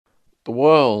The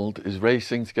world is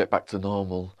racing to get back to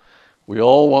normal. We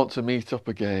all want to meet up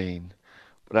again.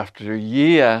 But after a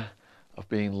year of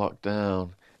being locked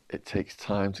down, it takes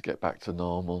time to get back to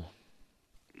normal.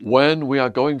 When we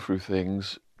are going through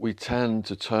things, we tend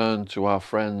to turn to our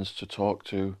friends to talk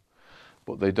to,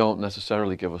 but they don't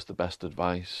necessarily give us the best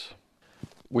advice.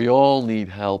 We all need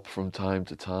help from time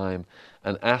to time,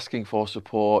 and asking for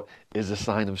support is a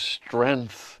sign of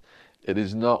strength. It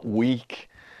is not weak.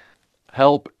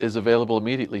 Help is available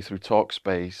immediately through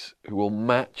Talkspace, who will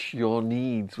match your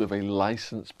needs with a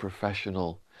licensed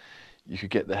professional. You could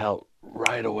get the help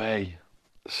right away.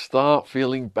 Start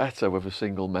feeling better with a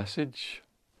single message.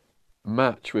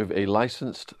 Match with a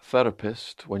licensed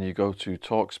therapist when you go to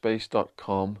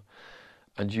Talkspace.com,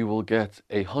 and you will get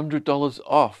 $100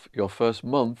 off your first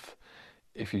month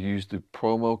if you use the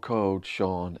promo code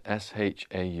Shaun,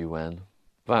 SHAUN.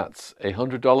 That's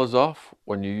 $100 off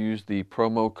when you use the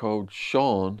promo code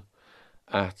Shaun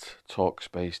at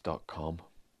Talkspace.com.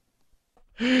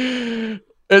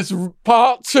 It's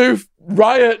part 2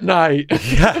 Riot Night.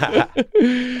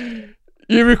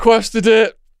 You requested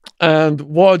it, and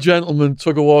what a gentleman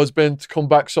Tug of War has been to come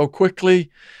back so quickly.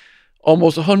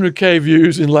 Almost 100k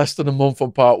views in less than a month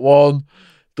on part 1.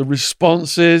 The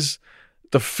responses,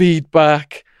 the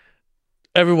feedback,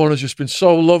 everyone has just been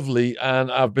so lovely,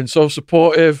 and I've been so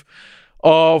supportive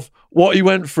of what he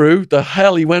went through, the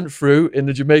hell he went through in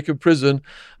the Jamaican prison,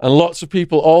 and lots of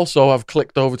people also have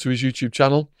clicked over to his YouTube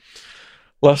channel.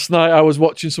 Last night I was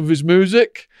watching some of his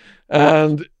music,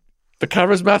 and the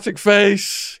charismatic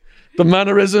face, the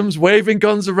mannerisms, waving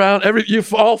guns around, you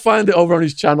all find it over on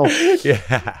his channel.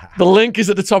 Yeah. The link is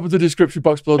at the top of the description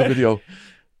box below the video.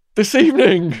 This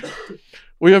evening,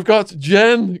 we have got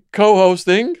Jen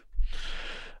co-hosting.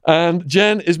 And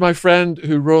Jen is my friend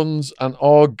who runs an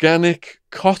organic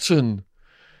cotton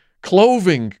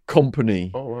clothing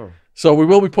company. Oh, wow. So we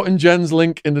will be putting Jen's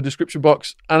link in the description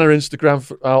box and her Instagram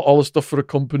for all the stuff for the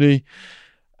company.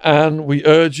 And we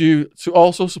urge you to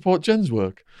also support Jen's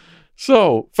work.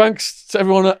 So thanks to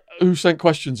everyone who sent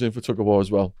questions in for Tug of War as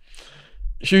well.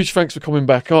 Huge thanks for coming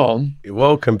back on. You're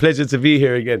welcome. Pleasure to be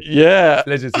here again. Yeah.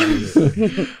 Pleasure to be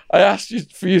here. I asked you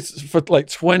for like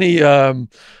 20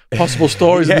 possible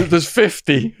stories. Yeah. There's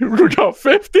 50. We got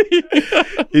 50.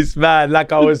 It's mad.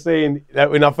 Like I was saying,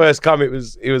 like when I first come, it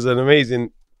was an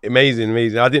amazing. I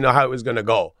didn't know how it was going to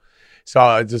go. So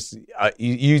I just,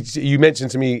 you mentioned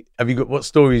to me, have you got, what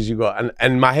stories you got?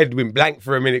 And my head went blank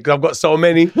for a minute because I've got so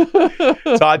many. So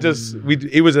I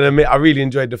really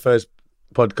enjoyed the first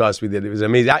podcast we did. It was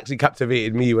amazing. It actually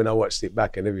captivated me when I watched it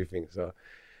back and everything. So,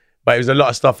 but it was a lot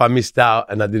of stuff I missed out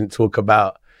and I didn't talk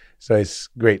about. So it's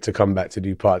great to come back to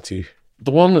do part 2.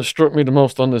 The one that struck me the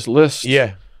most on this list,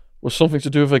 yeah, was something to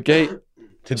do with a gay.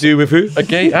 To do with who? A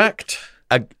gay act.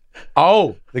 The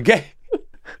gay.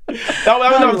 That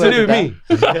was nothing to do with me.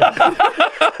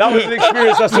 That was an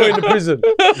experience I saw in the prison.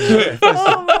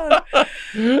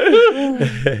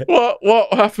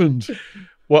 What happened?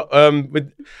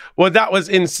 That was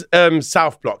in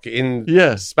South Block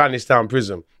in Spanish Town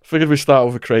Prison. Figured we start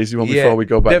with a crazy one before we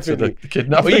go back to the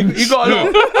kidnapping.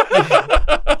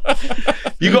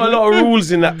 You got a lot of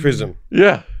rules in that prison.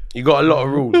 Yeah. You got a lot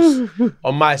of rules.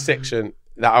 On my section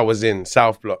that I was in,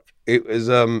 South Block, it was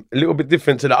a little bit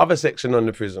different to the other section on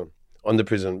the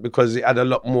prison because it had a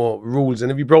lot more rules.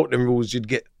 And if you broke them rules, you'd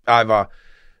get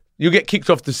kicked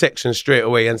off the section straight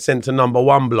away and sent to number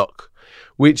 1 block,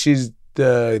 which is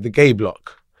the gay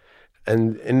block.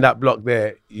 And in that block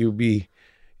there,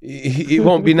 it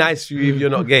won't be nice for you if you're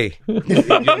not gay. You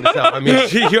understand what I mean?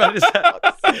 You understand?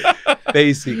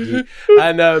 Basically.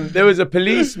 And there was a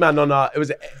policeman it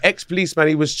was an ex-policeman.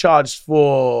 He was charged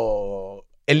for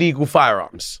illegal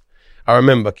firearms. I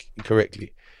remember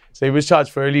correctly. So he was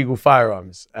charged for illegal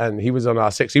firearms and he was on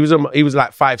our section. He was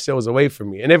like 5 cells away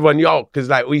from me. And everyone, because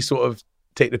like we sort of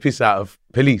take the piss out of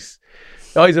police.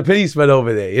 Oh, he's a policeman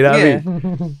over there, you know what I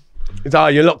mean? It's,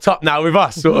 you're locked up now with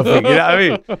us, sort of thing, you know what I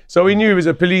mean? So we knew he was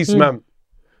a policeman,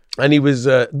 and he was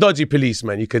a dodgy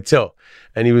policeman, you could tell.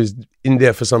 And he was in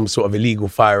there for some sort of illegal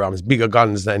firearms, bigger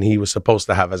guns than he was supposed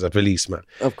to have as a policeman.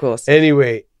 Of course.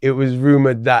 Anyway, it was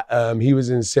rumoured that he was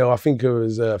in cell. I think it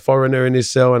was a foreigner in his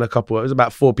cell and it was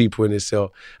about 4 people in his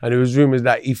cell. And it was rumoured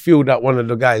that he filled out one of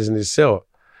the guys in his cell.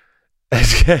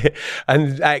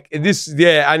 And like this,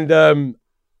 yeah, and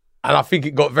I think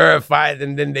it got verified,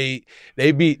 and then they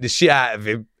beat the shit out of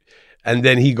him, and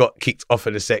then he got kicked off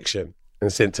of the section.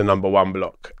 and sent to number 1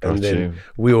 block. And Got then you.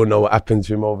 we all know what happened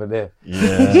to him over there.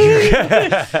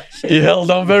 Yeah. He held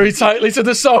on very tightly to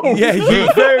the song. Yeah, he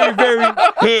very,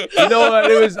 very. You know what?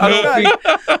 It was. I don't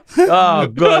think. Oh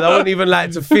God, I wouldn't even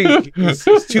like to think.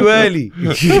 It's too early.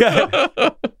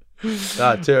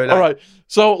 All right.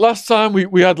 So last time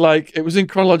we had like, it was in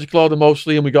chronological order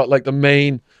mostly, and we got like the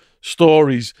main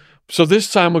stories. So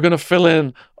this time we're going to fill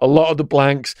in a lot of the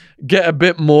blanks, get a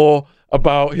bit more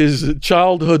about his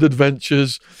childhood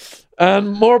adventures,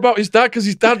 and more about his dad, because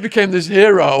his dad became this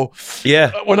hero.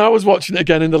 Yeah. When I was watching it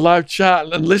again in the live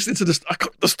chat and listening to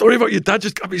the story about your dad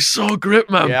just got me so gripped,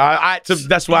 man. Yeah, I had to,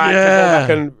 that's why I had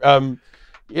to go back and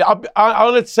I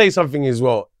wanted to say something as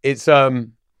well. It's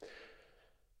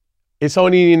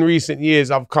only in recent years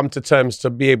I've come to terms to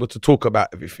be able to talk about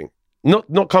everything.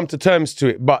 Not come to terms to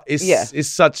it, but it's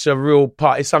such a real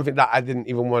part. It's something that I didn't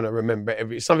even want to remember.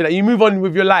 It's something that you move on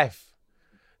with your life,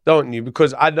 don't you?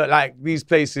 Because I don't like these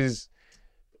places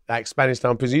like Spanish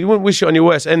Town Prison. You wouldn't wish it on your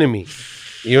worst enemy.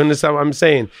 You understand what I'm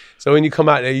saying? So when you come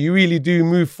out there, you really do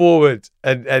move forward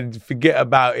and forget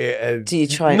about it. And do you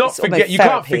try not forget? You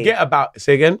can't forget about.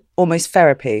 Say again. Almost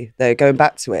therapy, though. Going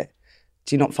back to it,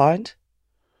 do you not find?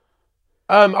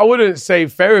 I wouldn't say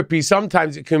therapy.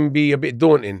 Sometimes it can be a bit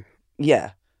daunting.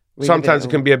 Yeah. Sometimes it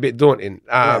can be a bit daunting.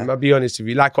 I'll be honest with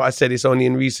you. Like what I said, it's only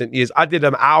in recent years. I did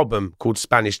an album called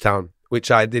Spanish Town, which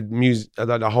I did I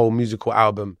did a whole musical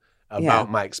album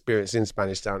about my experience in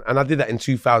Spanish Town. And I did that in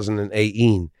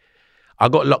 2018. I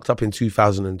got locked up in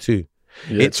 2002.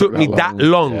 Yeah, it took me that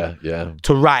long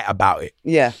to write about it.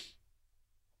 Yeah.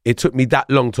 It took me that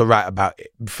long to write about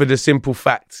it. For the simple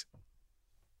fact,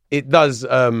 it does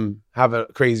have a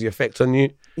crazy effect on you.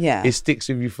 Yeah. It sticks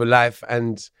with you for life.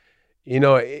 And, you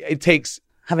know, it takes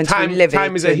having time. To live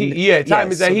time it is a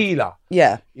time is a healer.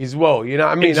 Yeah. As well. You know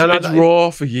what I mean? It's raw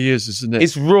for years, isn't it?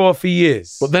 It's raw for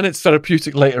years. But then it's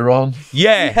therapeutic later on.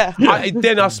 Yeah.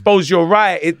 Then I suppose you're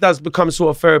right. It does become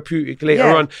sort of therapeutic later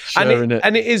on.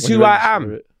 And it is who I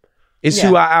am. It's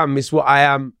who I am. It's what I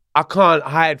am. I can't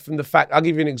hide from the fact. I'll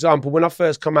give you an example. When I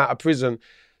first come out of prison,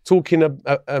 talking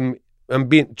and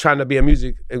trying to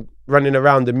be running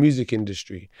around the music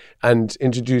industry and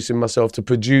introducing myself to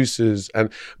producers,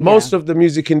 and most of the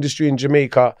music industry in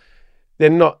Jamaica, they're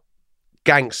not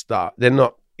gangster.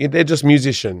 They're just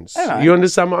musicians. Right. You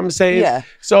understand what I'm saying? Yeah.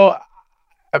 So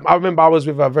I remember I was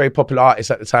with a very popular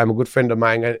artist at the time, a good friend of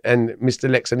mine, and Mr.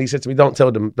 Lex, and he said to me, don't tell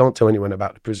anyone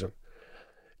about the prison.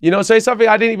 You know, so it's something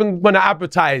I didn't even want to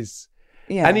advertise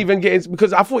and even get into,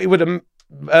 because I thought it would have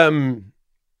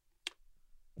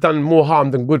done more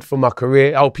harm than good for my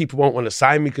career. Oh, people won't want to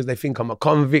sign me because they think I'm a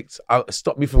convict.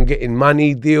 Stop me from getting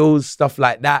money deals, stuff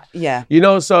like that. Yeah. You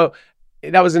know, so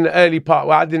that was in the early part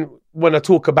where I didn't want to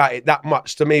talk about it that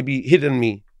much to maybe hidden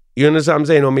me. You understand what I'm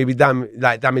saying? Or maybe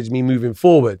damage me moving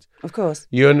forward. Of course.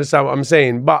 You understand what I'm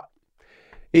saying? But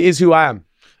it is who I am.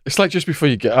 It's like just before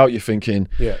you get out, you're thinking,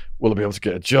 will I be able to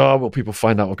get a job? Will people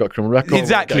find out I've got a criminal record?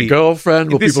 Exactly. Will I get a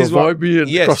girlfriend? Will people avoid me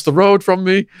and cross the road from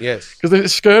me? Yes. Because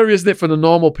it's scary, isn't it, for the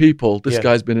normal people? This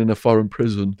guy's been in a foreign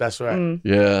prison. That's right. Mm.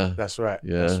 Yeah. That's right.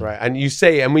 Yeah. That's right. And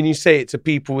when you say it to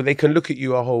people, they can look at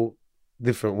you a whole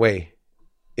different way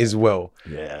as well.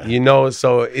 Yeah. You know,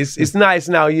 so it's nice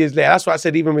now years later. That's what I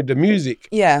said, even with the music.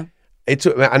 Yeah. It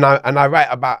took me, and I write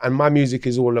about, and my music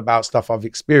is all about stuff I've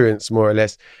experienced more or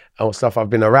less, or stuff I've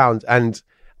been around, and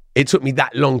it took me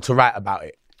that long to write about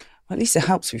it. Well, at least it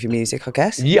helps with your music, I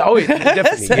guess. Yeah,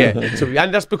 definitely,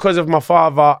 and that's because of my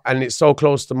father, and it's so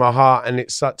close to my heart, and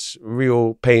it's such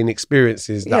real pain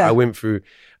experiences that I went through.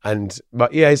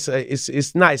 But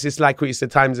it's nice. It's like what you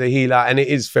said, time's a healer, and it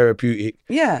is therapeutic.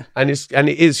 Yeah. And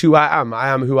it is who I am. I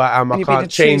am who I am. I can't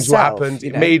change what happened.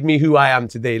 It made me who I am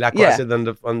today. Like I said on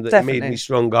the it made me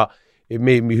stronger. It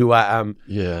made me who I am.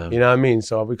 Yeah. You know what I mean?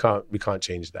 So we can't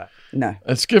change that. No.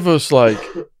 It's give us I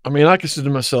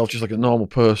consider myself just like a normal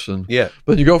person. Yeah.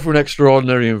 But you go for an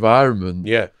extraordinary environment.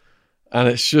 Yeah. And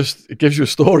it gives you a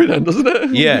story then, doesn't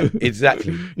it? Yeah,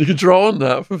 exactly. You can draw on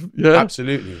that. Yeah.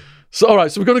 Absolutely. So, all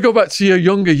right, so we're going to go back to your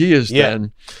younger years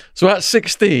then. So at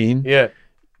 16,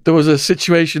 there was a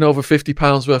situation over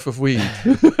 £50 worth of weed.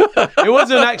 It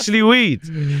wasn't actually weed.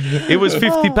 It was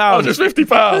 £50. Oh, just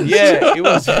 £50? Yeah, it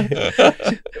was.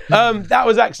 That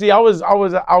was actually, I was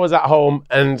at home,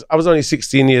 and I was only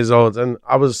 16 years old, and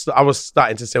I was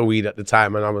starting to sell weed at the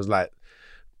time, and I was like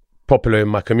popular in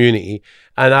my community,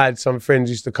 and I had some friends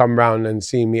used to come round and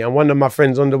see me, and one of my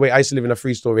friends on the way, I used to live in a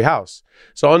 3-story house,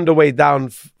 so on the way down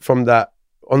from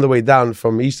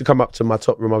he used to come up to my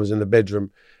top room. I was in the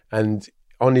bedroom, and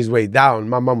on his way down,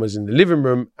 my mum was in the living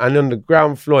room, and on the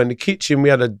ground floor in the kitchen we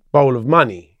had a bowl of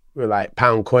money, were like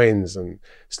pound coins and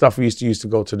stuff we used to use to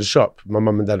go to the shop. My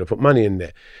mum and dad would put money in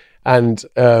there. And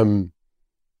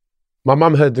my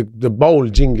mum heard the bowl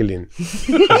jingling.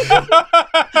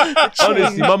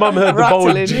 Honestly, my mum heard the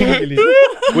bowl jingling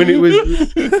when it was.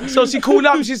 So she called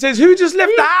up and she says, "Who just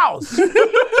left the house?"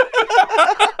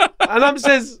 And I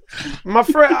says, "My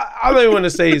friend." I don't want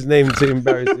to say his name to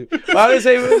embarrass him, but I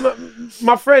say,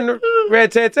 "My friend Rare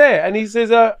Tete," and he says,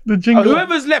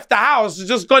 "Whoever's left the house has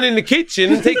just gone in the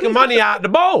kitchen and taken money out of the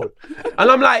bowl."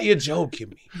 And I'm like, "You're joking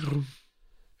me."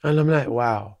 And I'm like,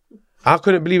 "Wow." I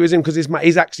couldn't believe it was him because he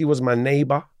actually was my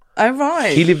neighbour. Oh,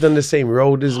 right. He lived on the same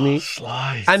road as me.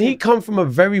 Slice. And he come from a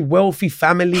very wealthy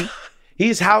family.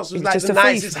 His house was like just the a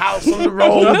nicest thief. house on the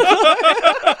road.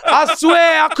 I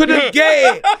swear I couldn't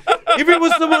get it. If it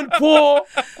was someone poor,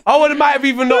 I might have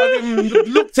even not even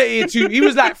looked at it too. He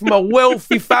was like from a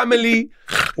wealthy family.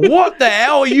 What the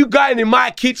hell are you going in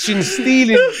my kitchen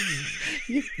stealing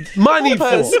money for?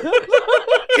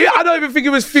 I don't even think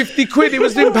it was 50 quid. It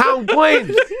was in pound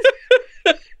coins.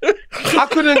 I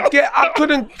couldn't get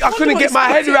my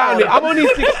head around it. I'm only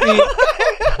 16.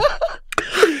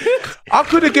 I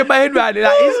couldn't get my head around it.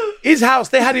 Like his house,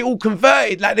 they had it all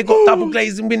converted. Like they got double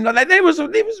glazing windows. Like they was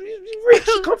rich.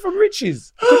 Come from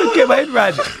riches. I couldn't get my head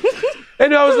around it.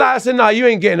 And I said, "No, you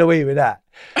ain't getting away with that."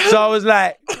 So I was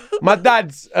like, my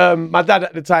dad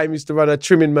at the time used to run a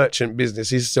trimming merchant business.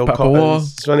 He used to sell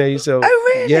cottons. Oh, really?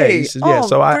 Yeah, he used to, yeah. Oh,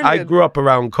 So I brilliant. grew up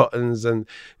around cottons and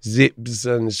zips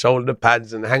and shoulder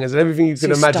pads and hangers and everything you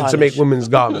can So imagine to stylish. make women's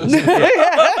garments.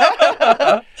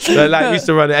 So like, he used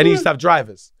to run it, and he used to have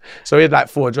drivers. So he had like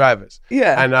 4 drivers.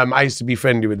 Yeah. And I used to be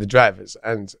friendly with the drivers.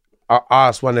 And I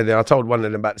asked one of them, I told one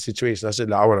of them about the situation. I said,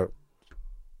 like, I want to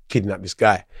kidnap this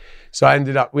guy. So I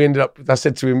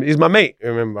said to him, he's my mate,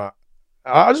 remember.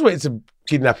 I just wanted to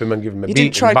kidnap him and give him a You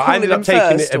beating. didn't try but I calling ended him up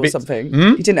taking first it a or bit. something? Hmm?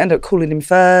 You didn't end up calling him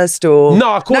first or...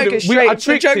 No, I called go him. straight I to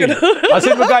tricked the him. juggernaut. I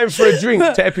said we're going for a drink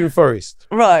to Epping Forest.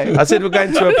 Right. I said we're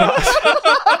going to a party.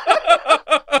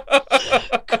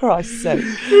 Christ's sake.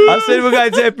 I said we're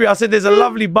going to Epping. I said there's a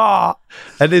lovely bar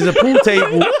and there's a pool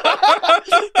table.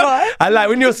 Right. And like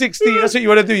when you're 16, that's what you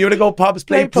want to do. You want to go pubs,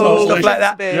 play Play pool, pool, stuff like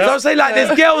that. bit. So I'm saying like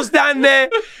there's girls down there.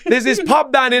 There's this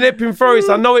pub down in Epping Forest.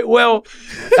 I know it well.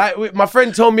 Like my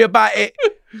friend told me about it.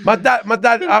 My dad.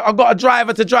 I got a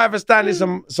driver to drive us down.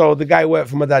 So the guy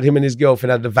worked for my dad. Him and his girlfriend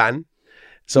had the van.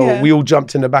 So Yeah. we all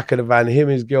jumped in the back of the van, him,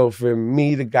 his girlfriend,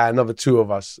 me, the guy, another 2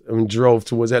 of us, and drove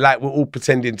towards it. Like we're all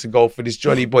pretending to go for this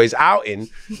Johnny Boys outing.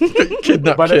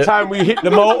 Kidnap By the kit. time we hit the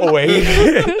motorway,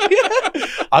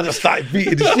 I just started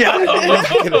beating the shit out of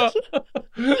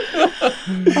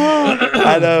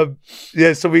him.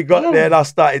 And so we got there and I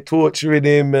started torturing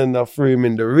him and I threw him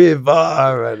in the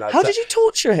river. And How did you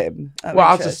torture him?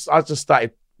 I just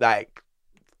started like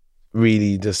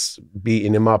really just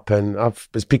beating him up, and I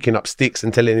was picking up sticks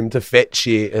and telling him to fetch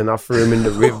it, and I threw him in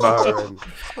the river. And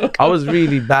I was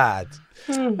really bad.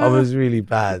 I was really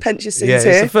bad. Repent your sins yeah,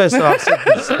 here. it's the first time I've said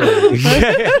this story.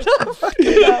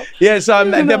 Yeah, so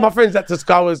and then my friends at the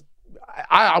school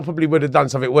I probably would have done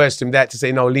something worse to him. They had to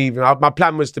say, no, leave him. My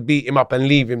plan was to beat him up and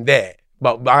leave him there.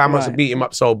 But I must have beat him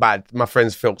up so bad, my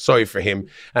friends felt sorry for him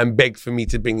and begged for me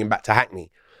to bring him back to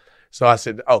Hackney. So I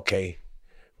said, okay.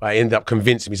 I ended up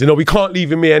convincing me. He said, no, we can't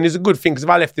leave him here. And it's a good thing, because if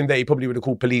I left him there, he probably would have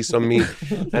called police on me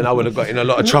and I would have got in a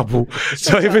lot of trouble.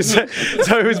 So it was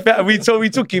better. We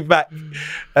took him back.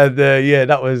 And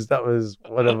that was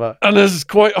whatever. And as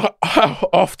quite how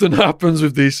often happens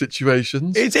with these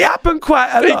situations, It happened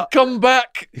quite a they lot. come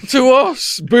back to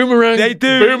us. Boomerang. They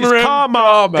do. Boomerang. It's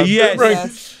karma. Yes. Boomerang.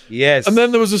 Yes. And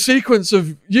then there was a sequence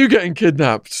of you getting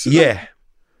kidnapped. Yeah.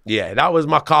 Yeah, that was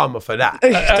my karma for that.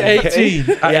 At 18.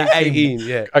 Yeah, 18,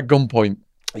 yeah. At gunpoint.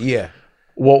 Yeah.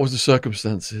 What was the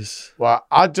circumstances? Well,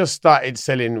 I just started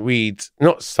selling weed. I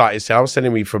was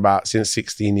selling weed since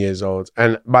 16 years old.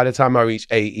 And by the time I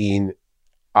reached 18,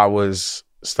 I was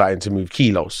starting to move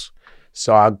kilos.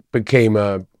 So I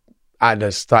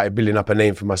started building up a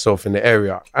name for myself in the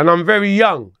area. And I'm very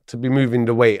young to be moving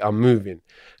the weight I'm moving.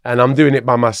 And I'm doing it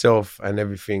by myself and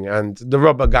everything. And the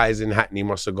rubber guys in Hackney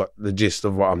must have got the gist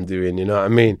of what I'm doing, you know what I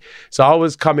mean? So I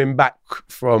was coming back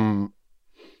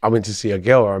I went to see a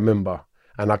girl, I remember.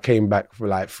 And I came back for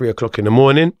like 3 o'clock in the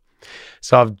morning.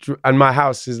 So and my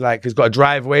house is like, it's got a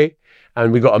driveway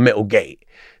and we got a metal gate.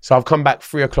 So I've come back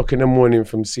 3 o'clock in the morning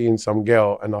from seeing some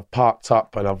girl, and I've parked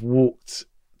up and I've walked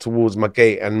towards my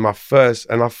gate, and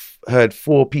I've heard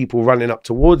 4 people running up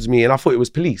towards me, and I thought it was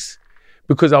police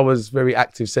because I was very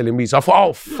active selling weed. So I thought,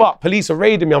 oh fuck, police are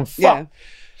raiding me, I'm fucked. Yeah.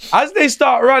 As they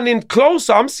start running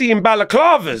closer, I'm seeing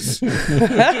balaclavas.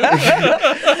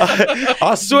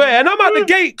 I swear. And I'm at the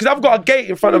gate, because I've got a gate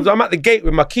in front of them. I'm at the gate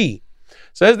with my key.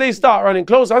 So as they start running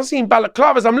closer, I'm seeing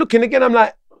balaclavas. I'm looking again, I'm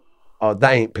like, oh,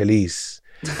 that ain't police.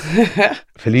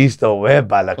 Police don't wear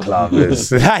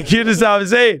balaclavas. Like, you understand what I'm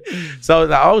saying? So I was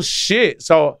like, oh shit.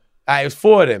 So it was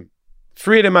 4 of them.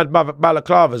 3 of them had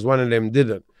balaclavas, 1 of them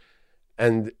didn't.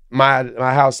 And my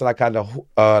house had a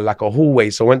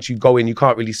hallway. So once you go in, you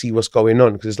can't really see what's going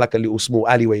on, because it's like a little small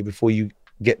alleyway before you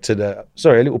get to a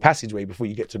little passageway before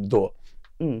you get to the door.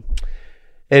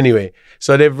 Anyway,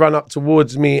 so they've run up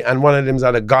towards me, and one of them's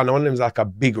had a gun, and one of them's like a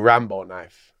big Rambo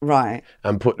knife. Right.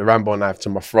 And put the Rambo knife to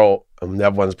my throat, and the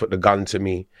other one's put the gun to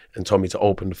me and told me to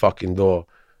open the fucking door.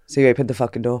 So you opened the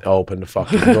fucking door? I opened the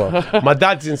fucking door. My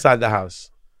dad's inside the house,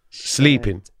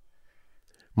 sleeping.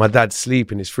 My dad's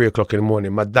sleeping. It's 3 o'clock in the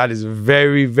morning. My dad is a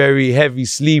very, very heavy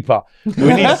sleeper.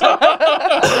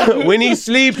 When he's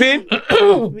sleeping,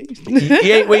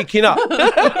 he ain't waking up.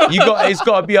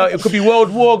 It could be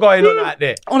World War going on out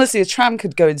there. Honestly, a tram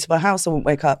could go into my house, I wouldn't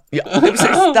wake up. Yeah.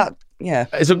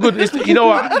 It's you know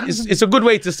what? It's a good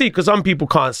way to sleep, because some people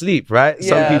can't sleep, right? Yeah.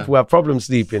 Some people have problems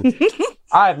sleeping.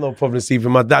 I have no problem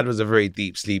sleeping. My dad was a very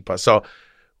deep sleeper. So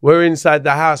we're inside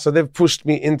the house. So they've pushed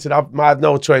me into I had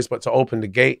no choice but to open the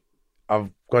gate.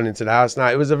 I've gone into the house. Now,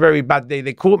 it was a very bad day.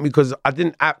 They caught me because I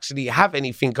didn't actually have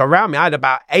anything around me. I had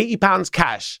about £80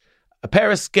 cash, a pair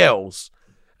of scales,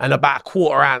 and about a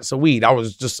 1/4 ounce of weed. I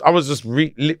was just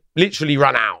literally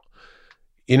run out.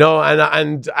 You know,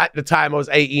 and at the time I was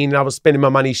 18 and I was spending my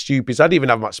money stupid. So I didn't even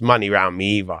have much money around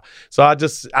me either. So at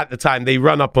the time, they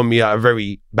run up on me at a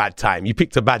very bad time. You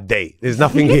picked a bad day. There's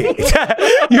nothing here.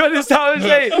 You understand what I'm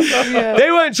saying? Yeah.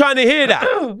 They weren't trying to hear that.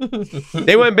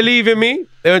 They weren't believing me.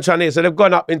 They weren't trying to hear. So they've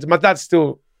gone up into, my dad's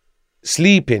still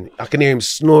sleeping. I can hear him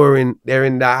snoring. They're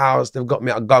in the house. They've got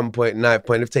me at a gunpoint, knife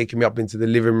point. They've taken me up into the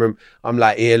living room. I'm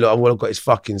like, here, look, all I've got is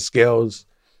fucking scales,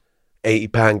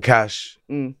 £80 cash.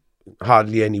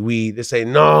 Hardly any weed. They say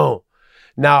no.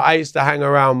 Now, I used to hang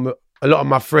around, a lot of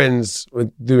my friends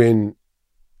were doing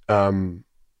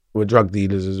were drug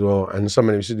dealers as well, and some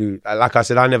of them used to do, like I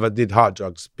said, I never did hard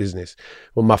drugs business,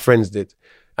 well, my friends did,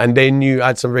 and they knew, I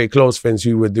had some very close friends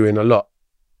who were doing a lot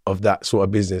of that sort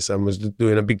of business and was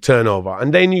doing a big turnover,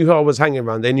 and they knew who I was hanging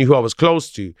around, they knew who I was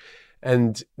close to,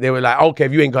 and they were like, okay,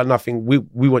 if you ain't got nothing, we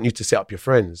want you to set up your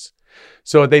friends.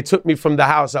 So they took me from the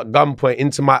house at gunpoint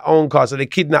into my own car. So they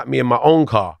kidnapped me in my own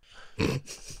car.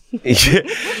 Yeah,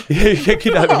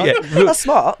 kidnapped me. Yeah. That's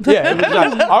smart. Yeah, it was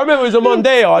nice. I remember it was a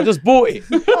Mondeo. I just bought it.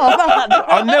 Oh, man.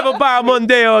 I'll never buy a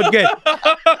Mondeo again.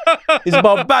 It's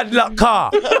my bad luck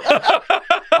car.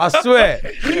 I swear.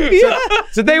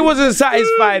 So they wasn't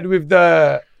satisfied with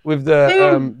the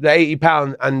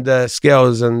 £80 and the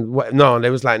scales and what. No, they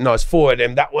was like, no, it's 4 of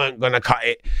them. That weren't gonna cut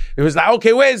it. It was like,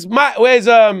 okay, where's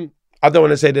I don't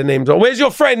want to say the names. Where's your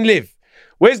friend live?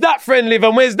 Where's that friend live?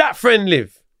 And where's that friend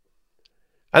live?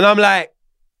 And I'm like,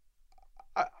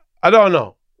 I don't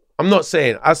know. I'm not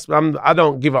saying. I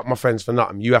don't give up my friends for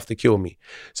nothing. You have to kill me.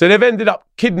 So they've ended up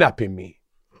kidnapping me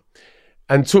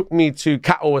and took me to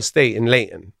Cattle Estate in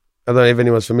Leighton. I don't know if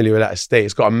anyone's familiar with that estate.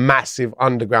 It's got a massive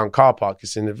underground car park.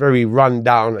 It's in a very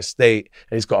run-down estate,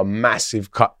 and it's got a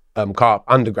massive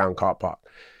underground car park.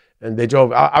 And they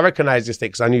drove, I recognized this estate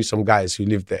because I knew some guys who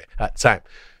lived there at the time.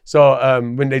 So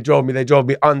when they drove me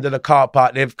under the car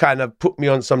park. They've kind of put me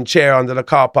on some chair under the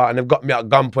car park, and they've got me at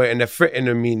gunpoint, and they're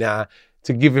threatening me now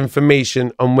to give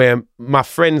information on where my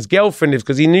friend's girlfriend lives,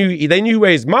 because they knew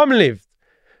where his mum lived.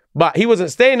 But he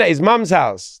wasn't staying at his mum's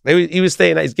house. He was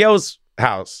staying at his girl's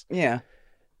house. Yeah.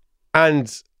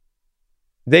 And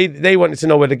they wanted to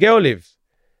know where the girl lived.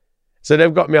 So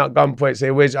they've got me at gunpoint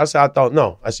saying, where's... I said, I don't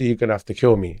know. I said, you're going to have to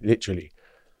kill me, literally.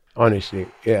 Honestly.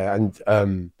 Yeah.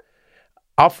 And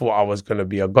I thought I was going to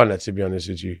be a gunner, to be honest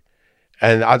with you.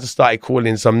 And I just started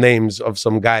calling some names of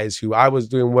some guys who I was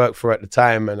doing work for at the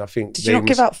time. And I think... Did you not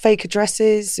give out fake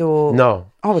addresses or...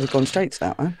 No. I would have gone straight to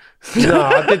that, man. No,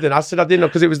 I didn't. I said I didn't know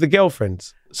because it was the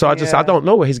girlfriends. So I just, I don't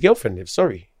know where his girlfriend lives.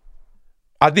 Sorry.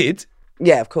 I did.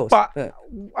 Yeah, of course. But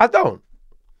I don't.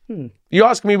 You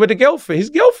ask me where his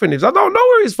girlfriend lives. I don't know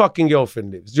where his fucking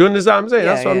girlfriend lives. Do you understand what I'm saying?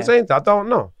 That's what I'm saying. I don't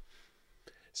know.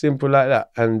 Simple like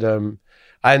that. And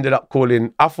I ended up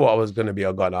calling, I thought I was going to be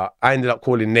a gunner. I ended up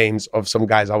calling names of some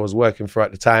guys I was working for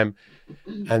at the time.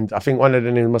 And I think one of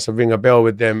the names must have ring a bell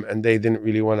with them, and they didn't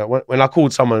really want to. When I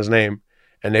called someone's name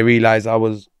and they realised I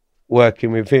was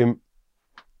working with him,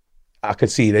 I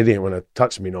could see they didn't want to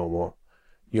touch me no more.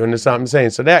 You understand what I'm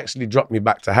saying? So they actually dropped me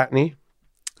back to Hackney.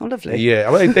 Oh, lovely. Yeah,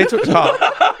 well, they took the car.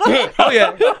 Oh,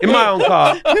 yeah, in my own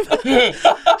car.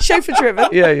 Chauffeur driven.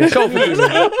 Yeah,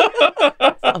 chauffeur.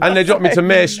 And they dropped me to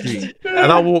Mare Street,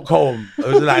 and I walked home. It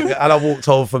was like, and I walked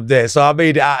home from there. So I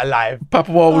made it out alive.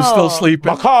 Papa Wall was still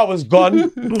sleeping. My car was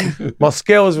gone, my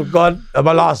scales were gone, and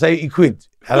my last 80 quid.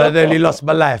 And I nearly lost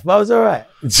my life, but I was all right.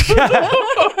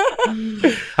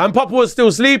 And Papa was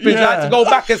still sleeping, so I had to go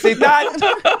back and say, Dad,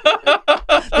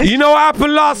 you know what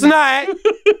happened last night?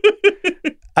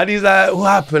 And he's like, what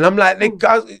happened? I'm like,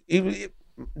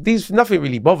 nothing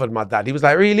really bothered my dad. He was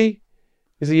like, really?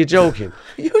 He said, you're joking.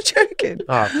 You're joking.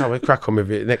 Oh, come on, crack on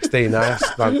with it. Next day now,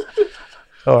 that's like,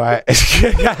 all right.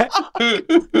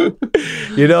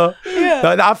 You know?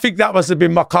 Yeah. I think that must have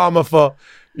been my karma for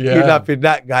kidnapping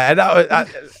that guy. And that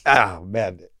was, oh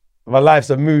man, my life's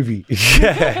a movie.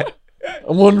 Yeah.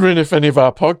 I'm wondering if any of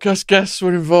our podcast guests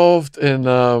were involved in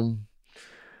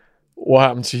what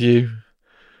happened to you.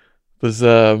 There's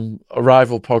a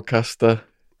rival podcaster,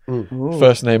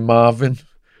 first name Marvin,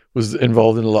 was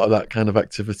involved in a lot of that kind of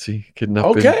activity,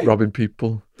 kidnapping, robbing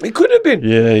people. It could have been.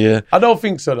 Yeah. I don't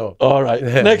think so though. All right.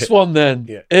 Next one then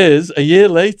is a year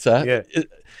later. Yeah.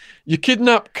 Your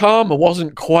kidnap karma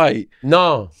wasn't quite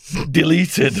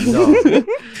deleted.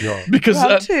 No. Because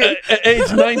at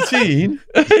age 19...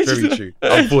 Very true.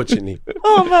 Unfortunately.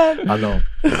 Oh, man. I know.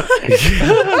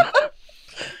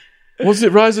 Was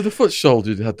it Rise of the Foot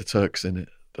Soldier that had the Turks in it?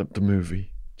 The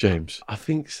movie, James? I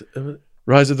think so.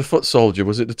 Rise of the Foot Soldier,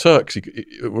 was it the Turks?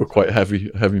 It were quite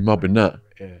heavy mob in that.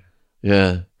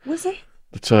 Yeah. Was it?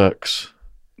 The Turks.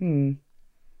 Hmm.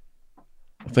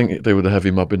 I think they were the heavy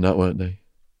mob in that, weren't they?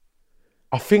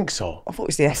 I think so. I thought it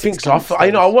was the Essex. I think so.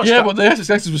 I watched that. But the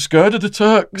Essexes were scared of the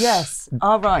Turks. Yes.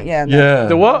 Oh, right, yeah. Yeah.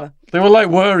 The what? They were like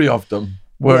wary of them.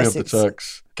 Wary of the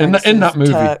Turks. In that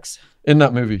movie. Turks. In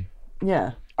that movie.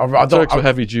 Yeah. The Turks were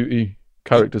heavy duty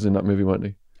characters in that movie, weren't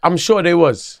they? I'm sure they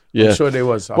was. Yeah. I'm sure they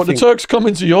was. But the Turks come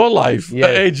into your life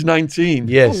at age 19.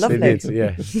 Yes, Oh, they lovely. did.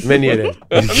 Yeah. Many of them.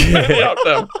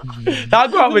 I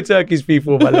grew up with Turkish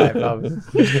people all my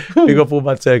life. Big up all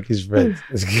my Turkish friends.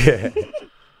 Yeah.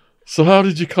 So how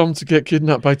did you come to get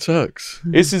kidnapped by Turks?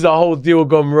 This is a whole deal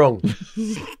gone wrong.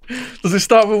 Does it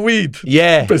start with weed?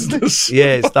 Yeah. Business.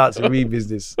 Yeah, it starts a weed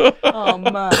business. Oh,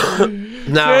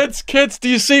 man. Now, Kids, do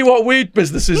you see what weed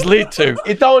businesses lead to?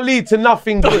 it don't lead to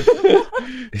nothing good.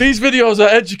 These videos are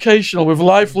educational with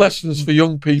life lessons for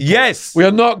young people. Yes. We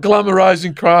are not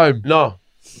glamorizing crime. No,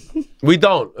 we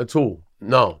don't at all.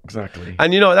 No. Exactly.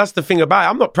 And you know, that's the thing about it.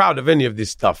 I'm not proud of any of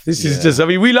this stuff. This is just, I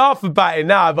mean, we laugh about it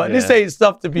now, but this ain't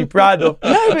stuff to be proud of.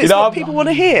 No, but it's what people want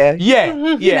to hear. Yeah.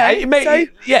 know,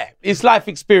 It's life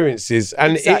experiences.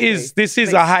 And Exactly. this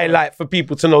is a highlight for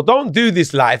people to know. Don't do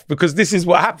this life because this is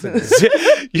what happens.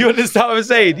 You understand what I'm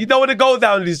saying? You don't want to go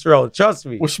down this road. Trust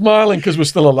me. We're smiling because we're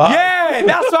still alive. Yeah,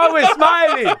 that's why we're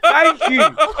smiling. Thank you.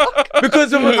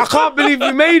 Because I can't believe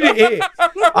we made it here.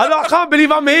 I can't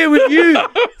believe I'm here with you.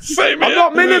 Same here. I'm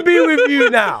not meant to be with you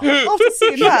now. After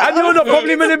seeing that. And you're not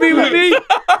probably meant to be with me.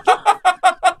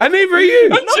 And neither are you.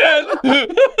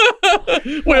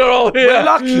 We are all here. We're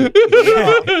lucky.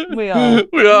 We are.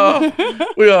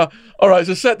 We are. All right,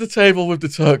 so set the table with the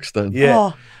Turks then. Yeah.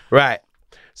 Oh. Right.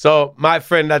 So my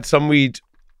friend had some weed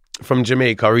from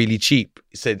Jamaica, really cheap.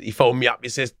 He phoned me up. He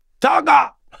says,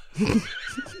 Tugger,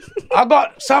 I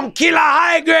got some killer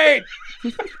high grade.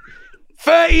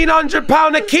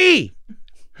 £1,300 a key.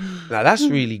 Now that's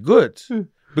really good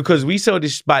because we sell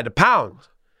this by the pound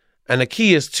and a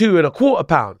key is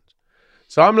 £2.25.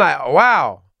 So I'm like,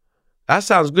 wow, that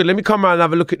sounds good. Let me come around and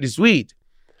have a look at this weed.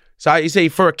 So you say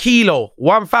for a kilo,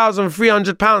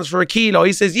 £1,300 for a kilo.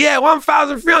 He says, yeah,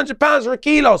 £1,300 for a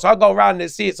kilo. So I go around and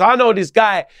see it. So I know this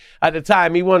guy at the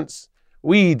time, he wants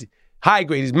weed, high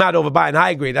grade. He's mad over buying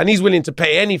high grade and he's willing to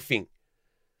pay anything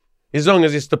as long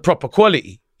as it's the proper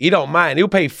quality. He don't mind. He'll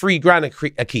pay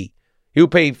 $3,000 a key. He'll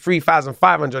pay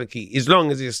 $3,500 a key as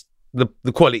long as it's the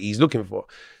quality he's looking for.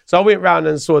 So I went round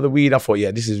and saw the weed. I thought,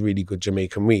 yeah, this is really good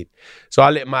Jamaican weed. So I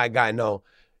let my guy know,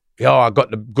 yo, I got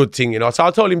the good thing, you know. So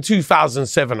I told him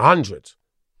 2,700.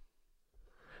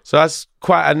 So that's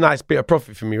quite a nice bit of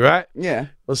profit for me, right? Yeah.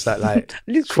 What's that like?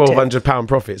 Lucrative. £1,200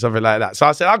 profit, something like that. So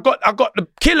I said, I got the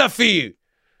killer for you.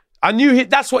 I knew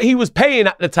that's what he was paying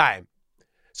at the time.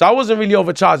 So I wasn't really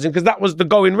overcharging because that was the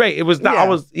going rate. It was that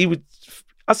Yeah.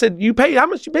 I said, you pay, how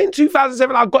much you paying?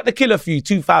 2,700. I got the killer for you,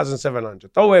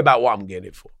 2,700. Don't worry about what I'm getting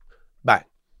it for. Bang.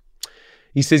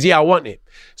 He says, yeah, I want it.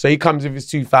 So he comes with his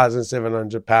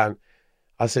 £2,700.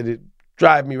 I said,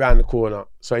 drive me round the corner.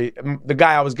 So the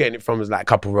guy I was getting it from was like a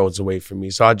couple roads away from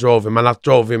me. So I drove him and I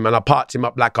parked him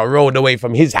up like a road away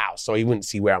from his house so he wouldn't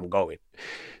see where I'm going.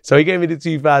 So he gave me the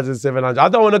 2,700. I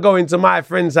don't want to go into my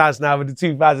friend's house now with the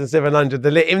 2,700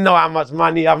 to let him know how much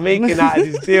money I'm making out of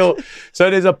this deal. So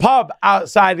there's a pub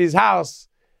outside his house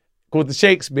called the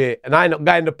Shakespeare, and I end up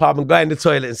going to the pub and going to the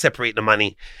toilet and separate the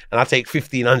money. And I take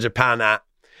 £1,500 out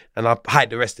and I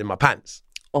hide the rest in my pants.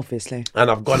 Obviously.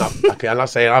 And I've gone up, okay, and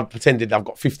I've pretended I've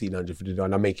got 1,500 for the deal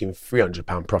and I'm making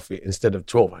 £300 profit instead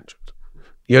of 1,200.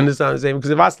 You understand what I'm saying? Because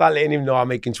if I start letting him know I'm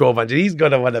making 1,200, he's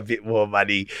going to want a bit more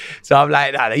money. So I'm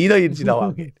like, nah, you know what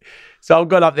I'm getting. So I've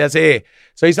gone up there and say, hey.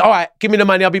 So he said, all right, give me the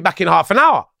money. I'll be back in half an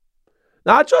hour.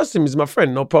 Now, I trust him. He's my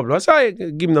friend, no problem. I said, all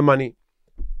right, give him the money.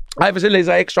 I even said, there's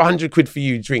an extra 100 quid for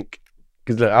you, drink.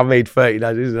 Because look, I made 30.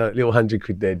 Now there's a little 100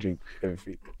 quid there, drink,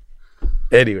 everything.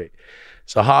 Anyway,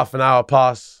 so half an hour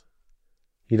pass.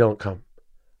 He don't come.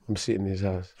 I'm sitting in his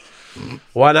house.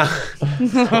 1 hour.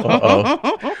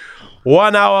 Uh-oh.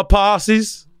 1 hour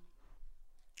passes.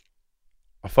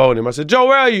 I phone him. I said, Joe,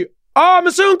 where are you? Oh, I'm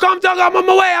soon come, Doug. I'm on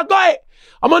my way. I got it.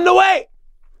 I'm on the way.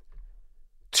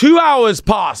 2 hours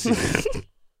passes.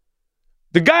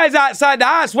 The guy's outside the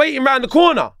house waiting around the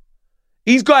corner.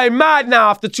 He's going mad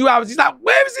now after 2 hours. He's like,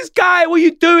 where is this guy? What are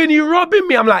you doing? You robbing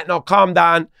me? I'm like, no, calm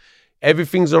down.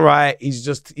 Everything's all right. He's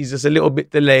just a little bit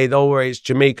delayed. Don't worry. It's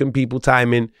Jamaican people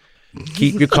timing.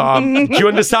 Keep you calm. Do you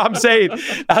understand what I'm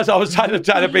saying? As I was trying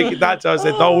to break it down. So I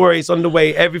said, don't worry, it's on the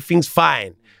way. Everything's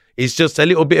fine. It's just a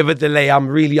little bit of a delay. I'm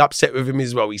really upset with him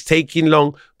as well. He's taking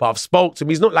long, but I've spoke to him.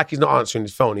 He's not like he's not answering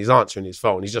his phone. He's answering his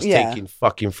phone. He's just taking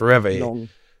fucking forever here. Long.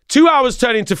 2 hours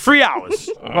turned into 3 hours.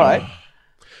 Right.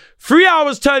 3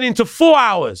 hours turned into 4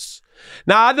 hours.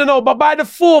 Now, I don't know, but by the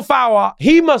 4th hour,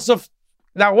 he must have...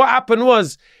 Now, what happened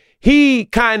was he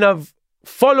kind of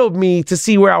followed me to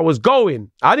see where I was going.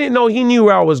 I didn't know he knew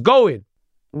where I was going.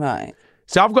 Right.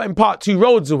 So I've got him parked 2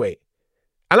 roads away.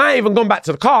 And I ain't even gone back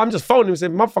to the car. I'm just phoning him and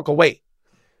saying, motherfucker, wait.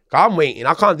 I'm waiting.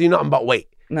 I can't do nothing but wait.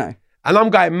 No. And I'm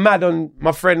going mad on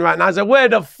my friend right now. I said, where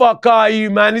the fuck are you,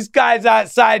 man? This guy's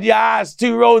outside your house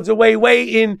 2 roads away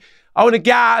waiting. I want to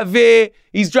get out of here.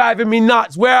 He's driving me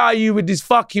nuts. Where are you with this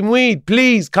fucking weed?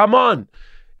 Please, come on.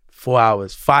 4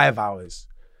 hours, 5 hours.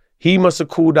 He must have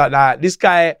called out that. This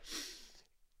guy...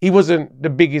 He wasn't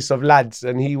the biggest of lads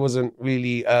and he wasn't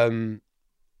really, I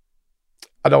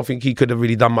don't think he could have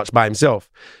really done much by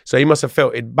himself. So he must have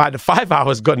felt it. By the 5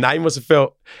 hours gone now, he must have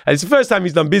felt, and it's the first time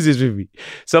he's done business with me.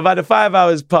 So by the 5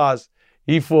 hours passed,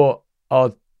 he thought,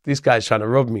 oh, this guy's trying to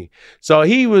rob me. So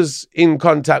he was in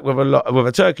contact with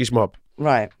a Turkish mob.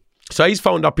 Right. So he's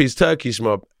phoned up his Turkish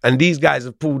mob and these guys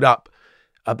have pulled up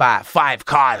about 5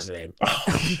 cars then.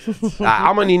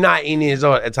 I'm only 19 years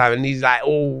old at the time and he's like,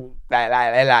 oh,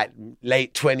 they're like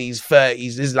late 20s, 30s.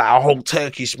 This is like a whole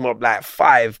Turkish mob, like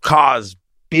 5 cars,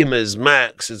 Bimmers,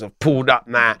 Mercs have pulled up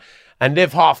now. And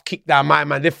they've half kicked down my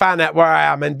man. They found out where I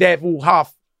am and they've all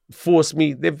half forced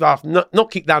me. They've half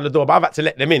not kicked down the door, but I've had to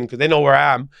let them in because they know where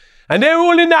I am. And they're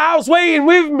all in the house waiting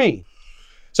with me.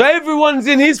 So everyone's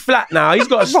in his flat now. He's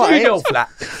got a studio flat.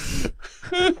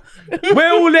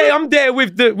 We're all there. I'm there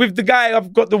with the guy.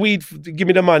 I've got the weed to give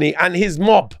me the money and his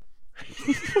mob.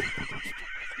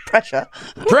 Pressure.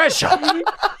 And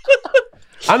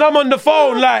I'm on the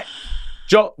phone like,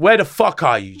 Joe, where the fuck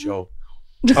are you, Joe?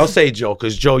 I'll say Joe,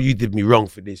 because Joe, you did me wrong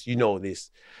for this. You know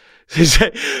this.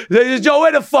 Joe,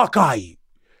 where the fuck are you?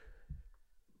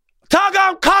 Tug,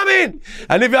 I'm coming.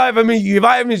 And if I ever meet you, if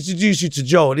I ever introduce you to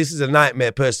Joe, this is a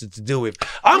nightmare person to deal with.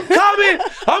 I'm coming.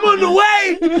 I'm on the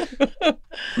way.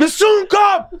 Me soon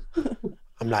come.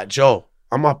 I'm like, Joe,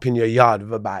 I'm up in your yard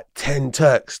with about 10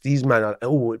 Turks. These men are,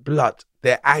 oh, blood.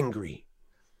 They're angry.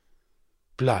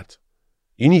 Blood.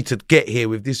 You need to get here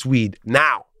with this weed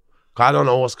now. Cause I don't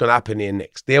know what's going to happen here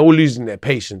next. They're all losing their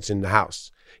patience in the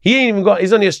house. He ain't even got,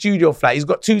 he's only a studio flat. He's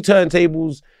got 2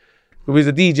 turntables. He was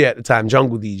a DJ at the time,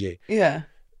 jungle DJ. Yeah.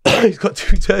 He's got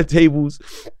 2 turntables,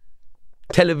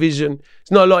 television.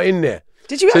 There's not a lot in there.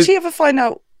 Did you actually ever find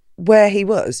out where he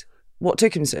was? What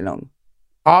took him so long?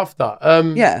 After?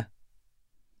 Yeah.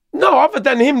 No, other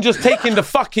than him just taking the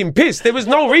fucking piss. There was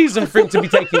no reason for him to be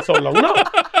taking so long. No.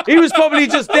 He was probably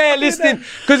just there listening,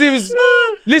 because he was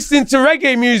listening to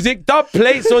reggae music, dub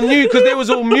plates on you, because there was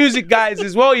all music guys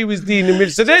as well he was dealing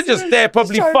with. So they're just there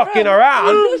probably fucking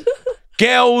around.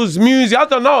 Girls, music, I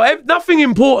don't know. Nothing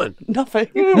important.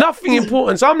 Nothing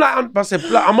important. So I'm like, I said,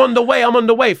 I'm on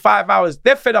the way. 5 hours.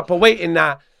 They're fed up of waiting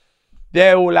now.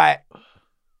 They're all like,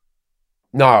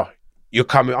 no, you're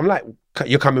coming. I'm like,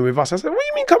 you're coming with us. I said, what do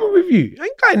you mean coming with you? I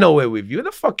ain't going nowhere with you. What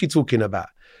the fuck you talking about?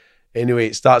 Anyway,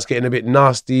 it starts getting a bit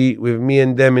nasty with me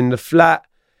and them in the flat.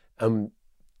 One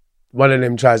of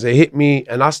them tries to hit me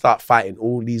and I start fighting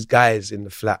all these guys in the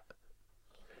flat.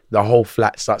 The whole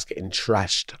flat starts getting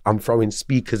trashed. I'm throwing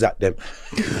speakers at them.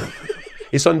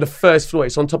 It's on the first floor.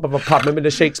 It's on top of a pub. Remember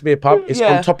the Shakespeare pub? It's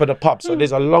on top of the pub. So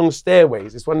there's a long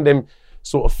stairways. It's one of them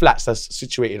sort of flats that's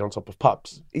situated on top of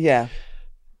pubs. Yeah.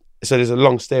 So there's a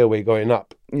long stairway going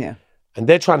up. Yeah. And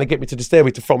they're trying to get me to the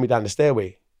stairway to throw me down the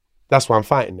stairway. That's why I'm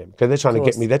fighting them. Because they're trying to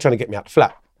get me. They're trying to get me out the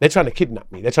flat. They're trying to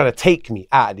kidnap me. They're trying to take me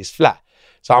out of this flat.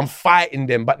 So I'm fighting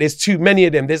them, but there's too many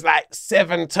of them. There's like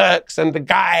 7 Turks and the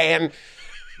guy, and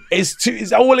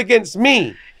it's all against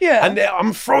me. Yeah. And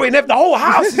I'm throwing the whole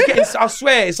house is getting, I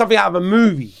swear, it's something out of a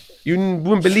movie. You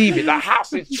wouldn't believe it. The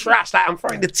house is trash. Like I'm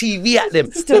throwing the TV at them.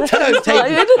 The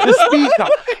turntable, the speaker.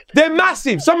 They're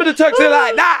massive. Some of the Turks are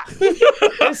like that.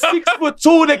 They're 6 foot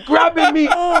tall. They're grabbing me.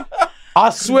 I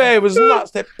swear it was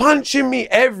nuts. They're punching me,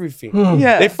 everything.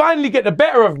 Yeah. They finally get the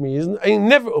better of me. It's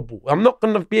inevitable. I'm not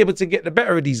going to be able to get the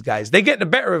better of these guys. They get the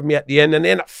better of me at the end and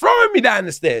they end up throwing me down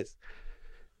the stairs.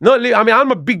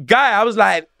 I'm a big guy. I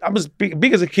was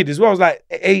big as a kid as well. I was like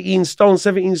 18 stone,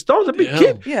 17 stones, a big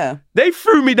kid. Yeah. They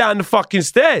threw me down the fucking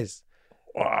stairs.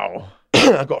 Wow.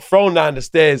 I got thrown down the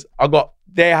stairs.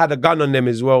 They had a gun on them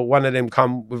as well. One of them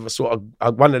come with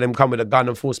a gun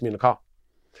and forced me in the car.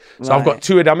 So I've got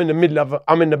 2 of them.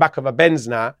 I'm in the back of a Benz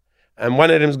now, and one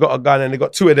of them's got a gun, and they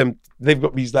got 2 of them. They've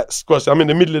got these like squash. I'm in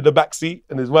the middle of the back seat,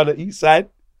 and there's one at each side,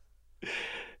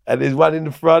 and there's one in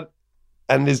the front,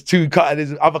 and there's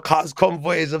there's other cars,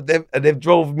 convoys of them, and they've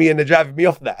drove me and they're driving me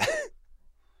off that.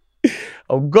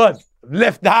 Oh God, I've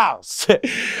left the house.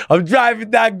 I'm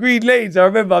driving down Green Lanes. I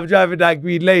remember I'm driving down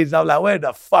Green Lanes. I'm like, where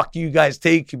the fuck you guys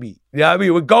taking me? You know what I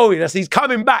mean? We're going. I said, he's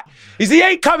coming back. He said, he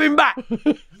ain't coming back.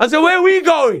 I said, where are we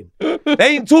going? They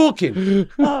ain't talking.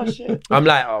 Oh, shit. I'm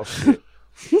like, oh, shit.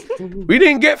 We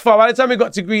didn't get far. By the time we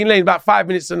got to Green Lane, about 5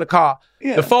 minutes in the car,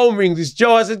 the phone rings. It's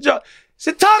Joe. I said, Joe. I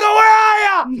said, Tugger, where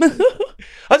are you?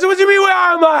 I said, what do you mean, where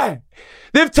am I?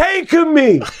 They've taken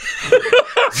me.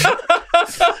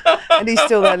 And he's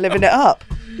still there living it up.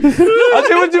 I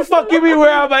said, what the fuck you mean, where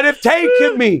am I? They've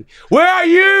taken me. Where are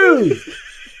you?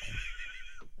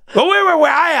 Well,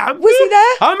 where I am. Was he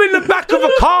there? I'm in the back of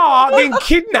a car getting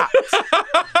kidnapped.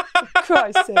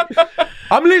 Christ's sake.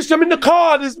 I'm in the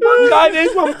car. There's one guy,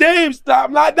 there's one Dave's.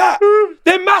 I'm like that.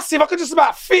 They're massive. I could just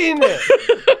about fit in there.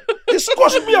 They're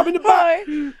squashing me up in the back.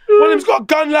 One of them's got a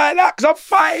gun like that because I'm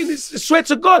fighting. I swear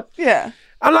to God. Yeah.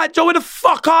 I'm like, Joe, where the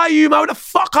fuck are you, man? Where the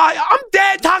fuck are you? I'm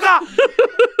dead,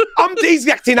 Tugger. He's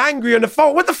acting angry on the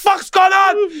phone. What the fuck's going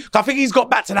on? I think he's got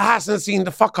back to the house and seen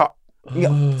the fuck up.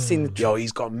 Yo,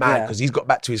 he's got mad because he's got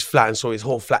back to his flat and saw his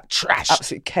whole flat trashed.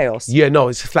 Absolute chaos. Yeah, no,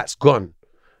 his flat's gone.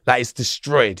 Like, it's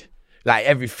destroyed. Like,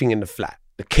 everything in the flat.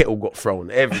 The kettle got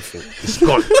thrown. Everything. It's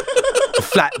gone. The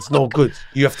flat's no good.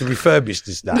 You have to refurbish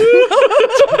this now.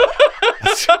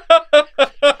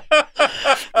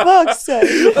 Fuck's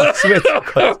sake. I swear to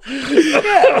God.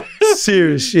 Yeah.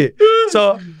 Serious shit.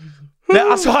 So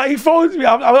that's why he phones me.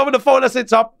 I'm on the phone. I said,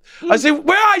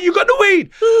 where are you? You got the weed?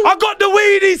 I got the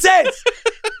weed, he says.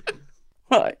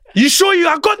 Right. You sure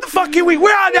I got the fucking weed?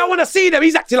 Where are they? I want to see them.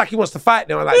 He's acting like he wants to fight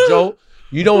them. I'm like, Joe,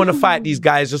 you don't want to fight these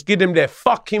guys. Just give them their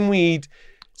fucking weed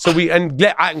so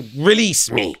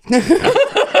release me.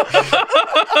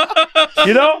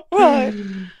 You know? Right.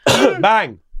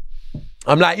 Bang.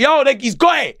 I'm like, yo, he's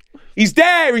got it. He's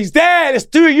there. Let's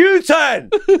do a U-turn.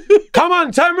 Come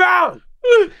on, turn around.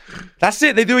 That's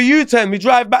it. They do a U-turn. We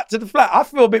drive back to the flat. I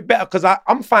feel a bit better because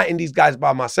I'm fighting these guys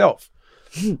by myself.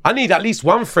 I need at least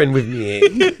one friend with me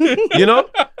here. You know?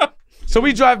 So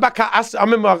we drive back. I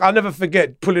remember, I'll never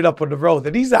forget pulling up on the road.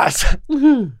 And he's outside.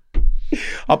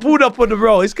 I pulled up on the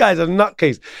road. This guy's a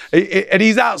nutcase. And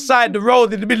he's outside the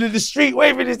road in the middle of the street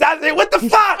waving his hand saying, what the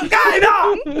fuck going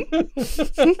on?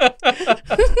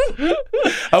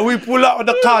 And we pull up on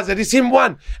the cars and it's him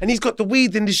one. And he's got the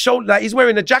weed in his shoulder. Like he's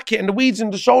wearing a jacket and the weed's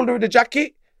in the shoulder of the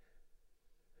jacket.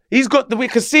 He's got we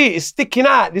can see it's sticking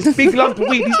out, this big lump of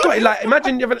weed. He's got it like,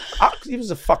 imagine it was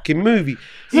a fucking movie.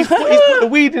 He's put the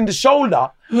weed in the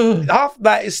shoulder, half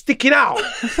that is sticking out.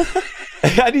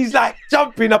 And he's like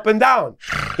jumping up and down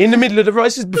in the middle of the road.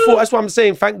 This is before, that's what I'm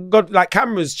saying, thank God, like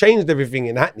cameras changed everything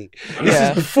in Hackney. This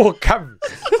is before cameras.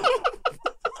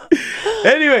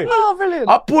 Anyway, Oh, brilliant.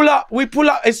 we pull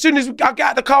up, as soon as I get out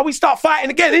of the car, we start fighting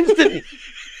again instantly.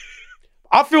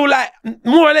 I feel like,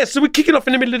 more or less, so we're kicking off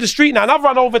in the middle of the street now, and I've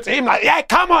run over to him like, yeah,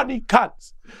 come on, you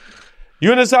cunts.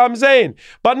 You understand what I'm saying?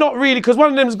 But not really, because one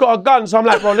of them's got a gun, so I'm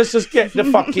like, bro, let's just get the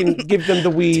fucking, give them the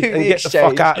weed and get the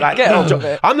fuck out. Like, Get on with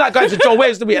it. I'm like going to Joe,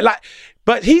 where's the weed? Like,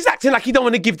 but he's acting like he don't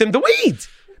want to give them the weed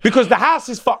because the house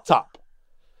is fucked up.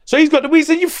 So he's got the weed, he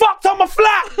said, you fucked on my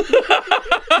flat.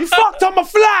 You fucked on my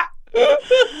flat.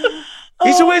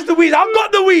 He said, So where's the weed? I've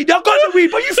got the weed,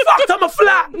 but you fucked up my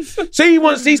flat. So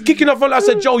he's kicking off on. I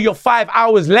said, Joe, you're 5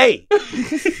 hours late.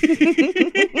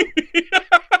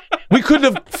 We could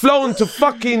have flown to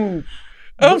fucking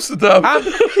Amsterdam.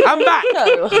 I'm back.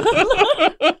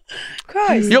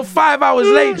 Christ. You're 5 hours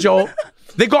late, Joe.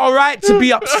 They got a right to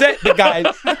be upset, the guys.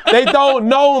 They don't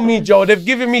know me, Joe. They've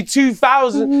given me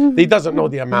 2,000. He doesn't know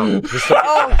the amount.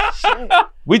 Oh, shit.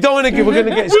 We don't want to get. We're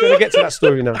gonna get to that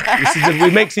story now.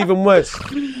 It makes it even worse.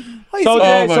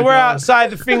 So we're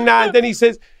outside the thing now, and then he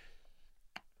says.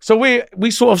 So we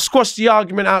sort of squashed the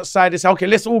argument outside. It's okay.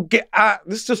 Let's all get out.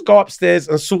 Let's just go upstairs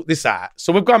and sort this out.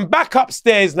 So we've gone back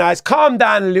upstairs now. It's calmed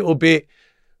down a little bit.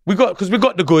 Because we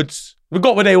got the goods. We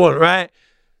got what they want, right?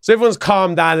 So everyone's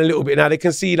calmed down a little bit now. They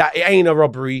can see that it ain't a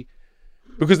robbery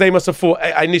because they must have thought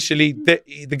initially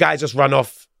the guy just run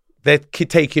off. They're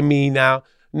taking me now.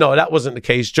 No, that wasn't the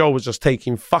case. Joe was just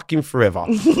taking fucking forever.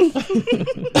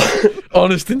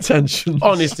 Honest intentions.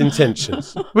 Honest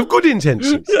intentions. With good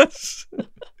intentions. Yes.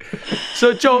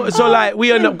 So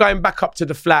we end up going back up to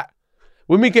the flat.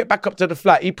 When we get back up to the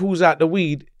flat, he pulls out the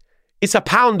weed. It's a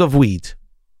pound of weed.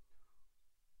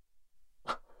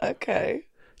 Okay.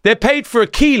 They're paid for a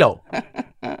kilo.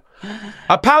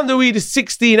 A pound of weed is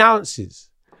 16 ounces.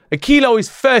 A kilo is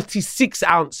 36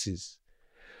 ounces.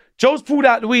 Joe's pulled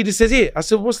out the weed and says, here. I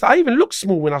said, what's that? I even looked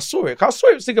small when I saw it. I saw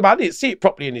it, thinking about it, see it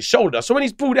properly in his shoulder. So when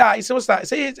he's pulled it out, he said, what's that? I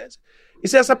said, he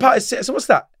says, I said, what's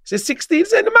that? He said, 16. He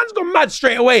said, the man's gone mad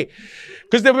straight away.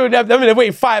 Because they're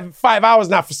waiting five hours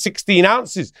now for 16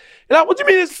 ounces. You're like, what do you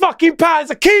mean it's fucking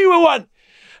pounds? A kilo one.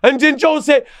 And then Joe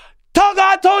said, Tugger,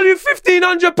 I told you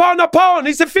 £1,500 a pound.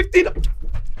 He said 15.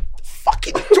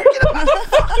 Fucking talking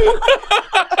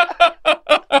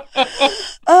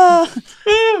about.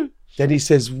 Then he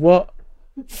says, what?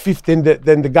 15.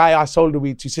 Then the guy I sold the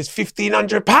weed to says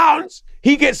 £1,500.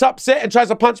 He gets upset and tries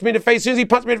to punch me in the face. As soon as he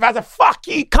punched me in the face, I said, fuck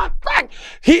you, cunt, bang.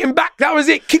 Hit him back. That was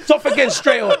it. Kicked off again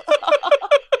straight on.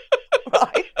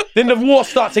 Right. Then the war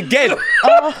starts again.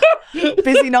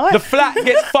 Busy night. The flat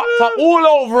gets fucked up all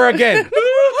over again.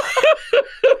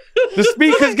 The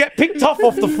speakers get picked off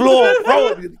the floor.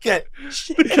 Bro, The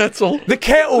kettle. the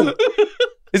kettle.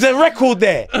 There's a record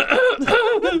there.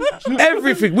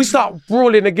 Everything. We start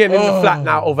brawling again in the flat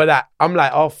now over that. I'm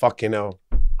like, oh, fucking hell.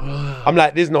 I'm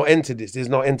like, there's no end to this. There's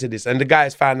no end to this. And the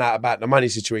guy's found out about the money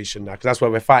situation now because that's why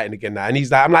we're fighting again now. And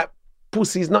he's like, I'm like,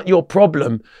 pussy, it's not your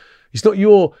problem. It's not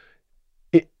your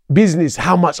business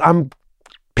how much I'm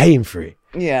paying for it.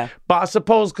 Yeah. But I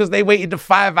suppose because they waited the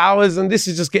 5 hours and this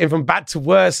is just getting from bad to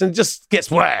worse and just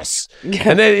gets worse.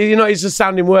 Yeah. And then, it's just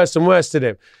sounding worse and worse to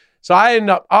them. So I end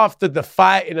up after the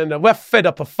fighting and we're fed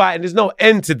up of fighting. There's no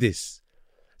end to this.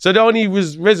 So the only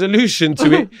resolution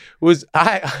to it was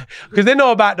because they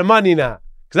know about the money now.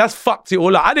 Because that's fucked it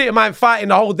all up. I didn't mind fighting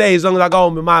the whole day as long as I go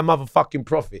home with my motherfucking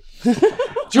profit. Do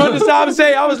you understand what I'm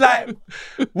saying? I was like,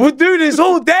 we'll do this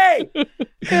all day.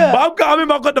 Yeah. But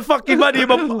I've got the fucking money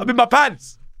in my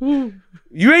pants.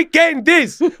 You ain't getting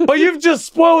this. But you've just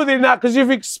spoiled it now because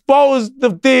you've exposed the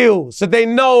deal. So they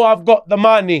know I've got the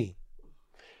money.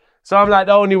 So I'm like,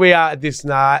 the only way out of this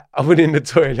now, I went in the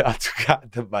toilet, I took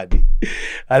out the money.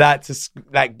 And I had to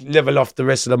level off the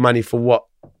rest of the money for what?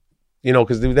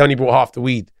 Because they only brought half the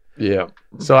weed. Yeah.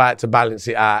 So I had to balance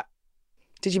it out.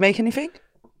 Did you make anything?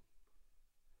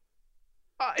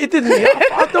 It didn't.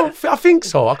 I think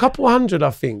so. A couple hundred, I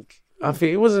think.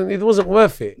 It wasn't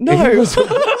worth it. No.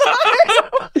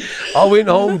 I went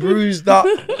home bruised up.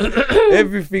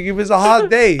 Everything. It was a hard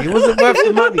day. It wasn't worth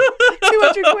the money.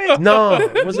 200 quid. No,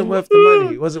 it wasn't worth the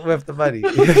money. It wasn't worth the money.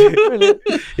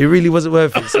 It really wasn't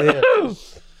worth it. So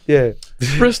yeah.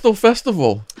 Bristol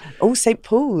Festival. Oh, St.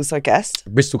 Paul's, I guess.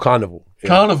 Bristol Carnival. Yeah.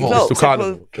 Carnival. Bristol St.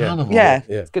 Carnival. Paul. Yeah. Carnival. Yeah.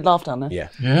 Yeah. It's good laugh down there. Yeah.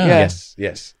 Yeah.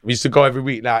 Yes. We used to go every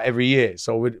week now, every year.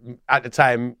 So at the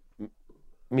time,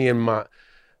 me and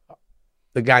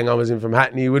the gang I was in from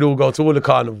Hackney, we'd all go to all the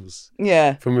carnivals.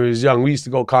 Yeah. From when we was young. We used to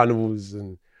go carnivals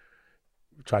and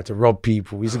try to rob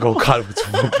people. We used to go carnival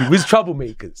to rob people. We was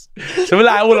troublemakers. So we're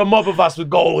like, all a mob of us would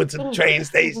go into the train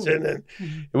station and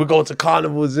we'd go to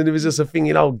carnivals and it was just a thing,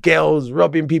 girls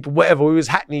robbing people, whatever. We was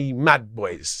Hackney mad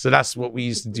boys. So that's what we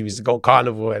used to do, is to go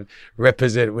carnival and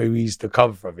represent where we used to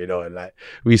come from, and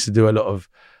we used to do a lot of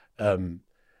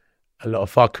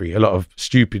fuckery, a lot of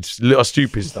stupid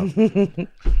stuff.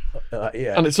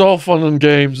 Yeah. And it's all fun and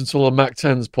games until a Mac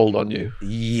 10's pulled on you.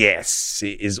 Yes,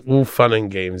 it is all fun and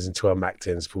games until a Mac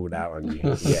 10's pulled out on you.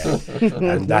 Yeah.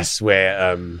 And that's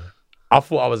where I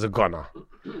thought I was a gunner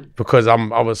because I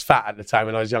was fat at the time.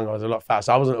 When I was young, I was a lot fat,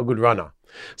 so I wasn't a good runner.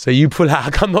 So you pull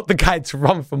out, I'm not the guy to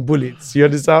run from bullets. You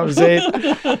understand what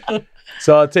I'm saying?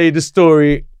 So I'll tell you the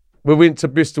story. we went to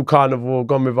Bristol Carnival,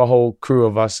 gone with a whole crew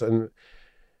of us, and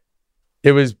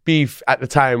there was beef at the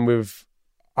time with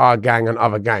our gang and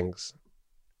other gangs.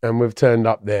 And we've turned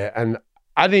up there, and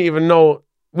I didn't even know.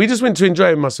 We just went to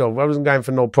enjoy myself. I wasn't going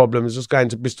for no problems, just going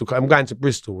to Bristol. I'm going to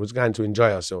Bristol. We was going to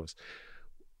enjoy ourselves.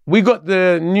 We got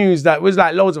the news that it was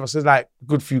like loads of us. There's like a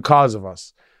good few cars of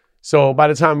us. So by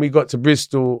the time we got to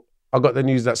Bristol, I got the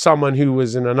news that someone who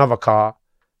was in another car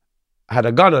had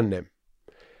a gun on them.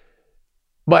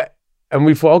 And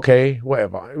we thought, okay,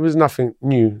 whatever. It was nothing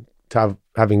new to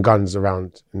having guns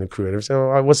around in the crew.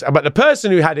 And but the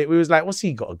person who had it, we was like, what's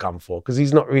he got a gun for? Because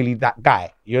he's not really that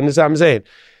guy. You understand what I'm saying?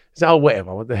 So, oh,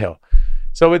 whatever, what the hell?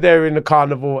 So we're there in the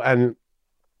carnival and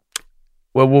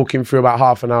we're walking through about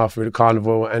half an hour through the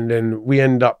carnival, and then we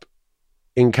end up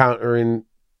encountering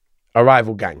a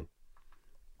rival gang,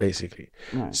 basically.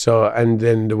 Right. So, and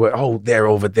then they're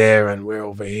over there and we're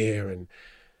over here. And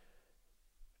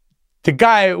the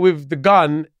guy with the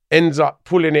gun ends up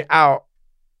pulling it out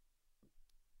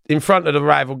in front of the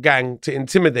rival gang to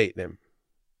intimidate them.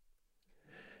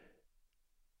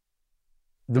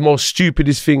 The most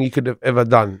stupidest thing he could have ever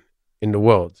done in the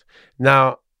world.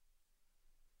 Now,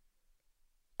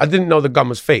 I didn't know the gun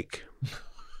was fake.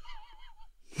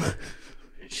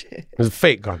 Shit. It was a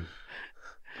fake gun.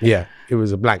 Yeah, it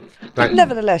was a blank. But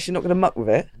nevertheless, you're not going to muck with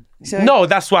it. So... No,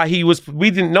 that's why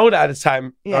we didn't know that at the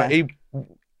time. Yeah.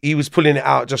 He was pulling it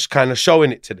out, just kind of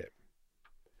showing it to them.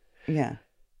 Yeah.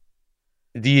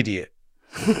 The idiot.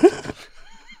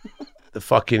 The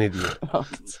fucking idiot.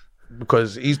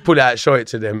 Because he's put it out, show it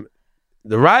to them.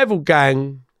 The rival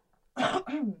gang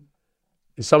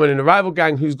is someone in the rival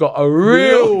gang who's got a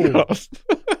real...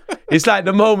 It's like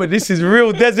the moment, this is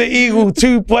real Desert Eagle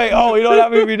 2.0, you know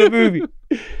that movie, the movie?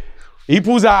 He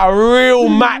pulls out a real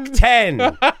Mac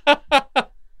 10.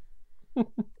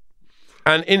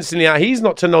 And instantly, he's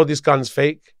not to know this gun's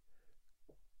fake.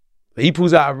 He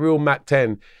pulls out a real Mac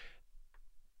 10.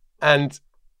 And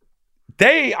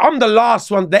I'm the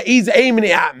last one that he's aiming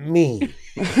it at me.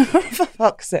 For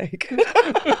fuck's sake.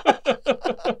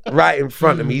 Right in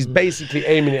front of me. He's basically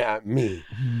aiming it at me.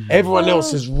 Everyone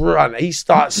else is run. He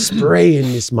starts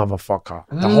spraying this motherfucker.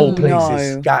 The whole place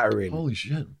is scattering. Holy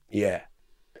shit. Yeah.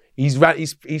 He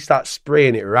starts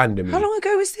spraying it randomly. How long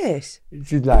ago was this?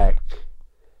 This is like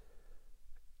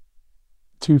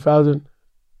 2000.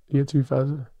 Yeah,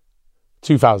 2000.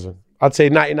 2000. I'd say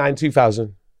 99,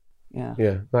 2000. Yeah.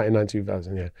 Yeah, 99,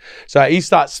 2000, yeah. So he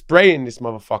starts spraying this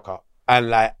motherfucker, and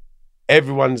like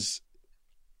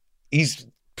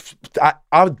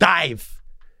I'll dive.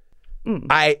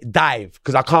 I dive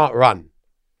because I can't run.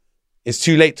 It's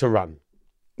too late to run.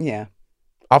 Yeah.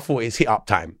 I thought it's hit up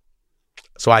time.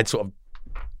 So I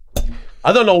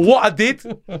don't know what I did.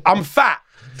 I'm fat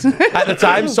at the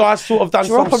time, so I sort of done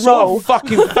some sort of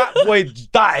fucking fat boy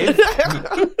dive.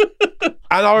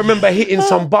 And I remember hitting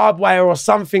some barbed wire or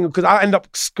something because I ended up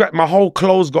my whole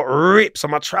clothes got ripped, so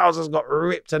my trousers got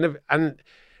ripped, and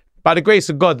by the grace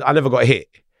of God, I never got hit.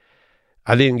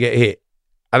 I didn't get hit,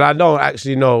 and I don't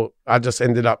actually know. I just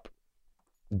ended up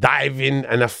diving,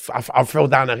 and I fell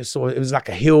down a hill. It was like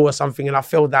a hill or something, and I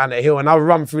fell down the hill, and I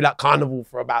run through that carnival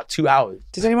for about 2 hours.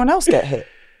 Did anyone else get hit?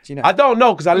 Do you know? I don't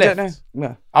know because I left. Don't know.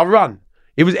 Yeah. I run.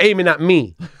 It was aiming at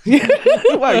me.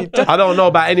 Well, I don't know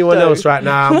about anyone else right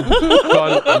now.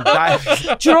 I'm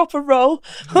diving. Drop a roll.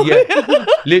 Yeah,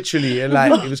 literally, and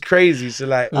like it was crazy. So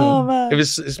like, oh man,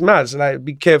 it's mad. So like,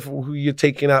 be careful who you're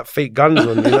taking out fake guns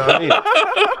on. You know what I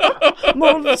mean?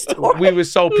 Moral of the story. We were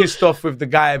so pissed off with the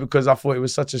guy because I thought it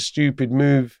was such a stupid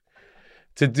move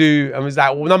to do, and was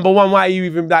like, well, number one, why are you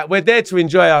even like? We're there to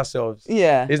enjoy ourselves.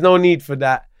 Yeah, there's no need for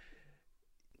that.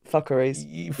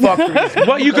 Fuckeries. What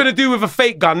are you going to do with a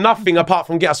fake gun? Nothing apart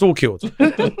from get us all killed.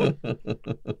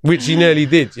 Which he nearly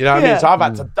did, you know what I mean? So I've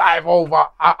had to dive over.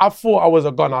 I thought I was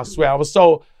a gun, I swear. I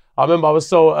remember I was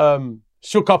so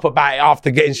shook up about it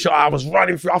after getting shot. I was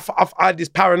running through. I had this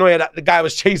paranoia that the guy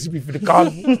was chasing me for the car.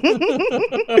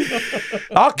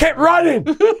 I kept running.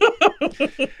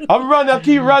 I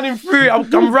keep running through it.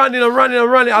 I'm running.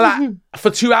 I like,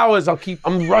 for 2 hours, I'm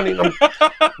running. I'm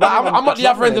at the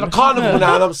other end of the carnival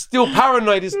now, and I'm still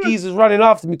paranoid. This geezer's running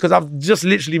after me because I've just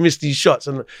literally missed these shots,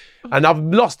 and I've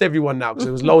lost everyone now because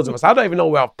there was loads of us. I don't even know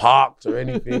where I've parked or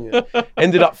anything.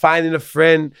 Ended up finding a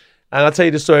friend. And I'll tell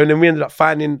you the story. And then we ended up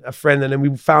finding a friend, and then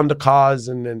we found the cars,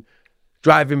 and then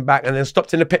driving back, and then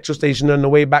stopped in the petrol station on the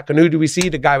way back. And who do we see?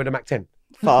 The guy with the Mac 10.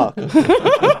 Fuck.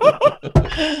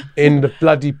 In the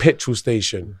bloody petrol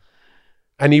station.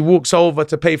 And he walks over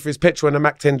to pay for his petrol, and the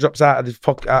Mac 10 drops out of his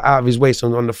pocket, out of his waist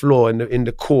on the floor in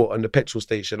the court on the petrol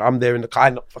station. I'm there in the car,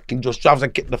 and fucking just drives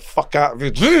and get the fuck out of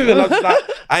it. And I was like,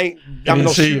 I'm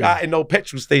not shootout in no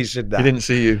petrol station. Now. He didn't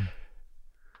see you.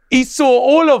 He saw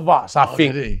all of us, I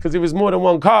think, did he? because it was more than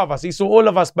one car of us. He saw all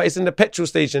of us, but it's in the petrol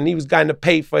station. He was going to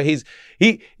pay for his.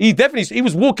 He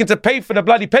was walking to pay for the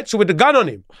bloody petrol with the gun on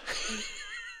him.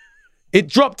 It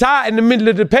dropped out in the middle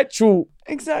of the petrol.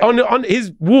 Exactly. On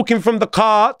his walking from the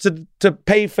car to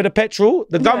pay for the petrol,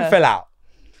 the gun fell out.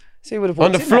 So he would have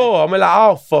On the floor. I'm like,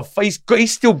 oh,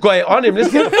 he's still got it on him.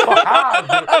 Let's get the fuck out of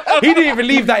it. He didn't even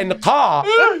leave that in the car.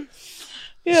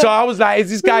 Yeah. So I was like, is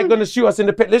this guy going to shoot us in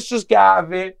the pit? Let's just get out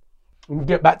of it and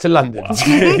get back to London.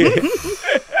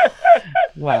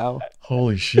 Wow.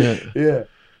 Holy shit. Yeah.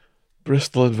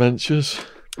 Bristol Adventures.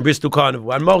 Bristol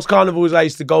Carnival. And most carnivals I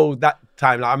used to go that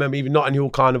time, like I remember even Notting Hill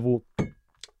Carnival,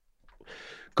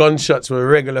 gunshots were a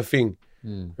regular thing.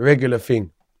 Regular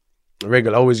thing.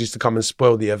 Regular. Always used to come and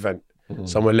spoil the event.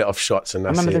 Someone let off shots and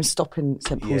that's I remember it. them stopping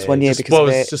St Paul's one year because of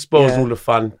it. Just spoils all the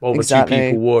fun. Over Exactly. 2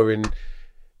 people warring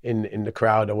in the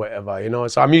crowd or whatever, you know?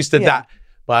 So I'm used to that,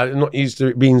 but I'm not used to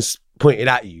it being pointed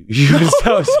at you.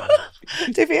 Don't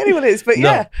think anyone is, but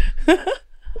No. yeah.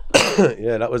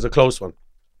 Yeah, that was a close one.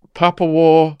 Papa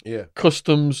War Yeah.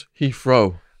 Customs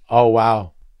Heathrow. Oh,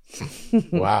 wow.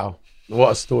 Wow.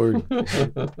 What a story.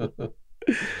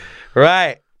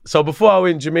 Right. So before I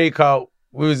went to Jamaica,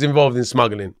 we was involved in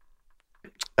smuggling.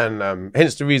 And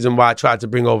hence the reason why I tried to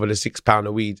bring over the £6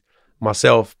 of weed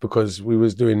myself, because we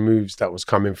was doing moves that was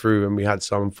coming through and we had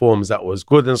some forms that was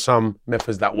good and some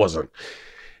methods that wasn't.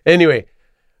 Anyway,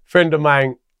 friend of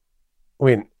mine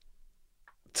went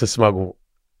to smuggle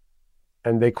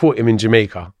and they caught him in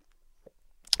Jamaica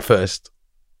first.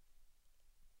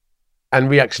 And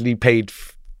we actually paid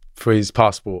for his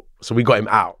passport. So we got him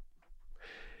out.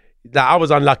 Now, I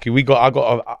was unlucky. I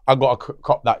got a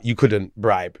cop that you couldn't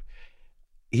bribe.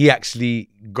 He actually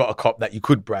got a cop that you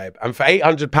could bribe. And for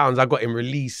 £800, I got him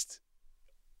released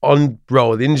on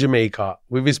road in Jamaica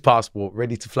with his passport,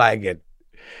 ready to fly again.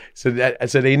 So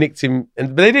they nicked him,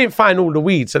 but they didn't find all the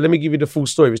weed. So let me give you the full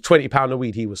story. It was £20 of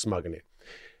weed he was smuggling.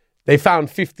 They found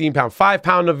 £15.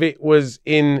 £5 of it was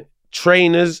in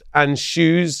trainers and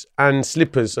shoes and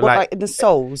slippers. So What, like in the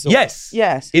soles? Or? Yes.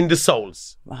 Yes. In the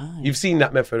soles. Right. You've seen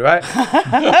that method, right?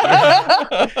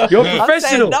 You're a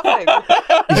professional. I'm saying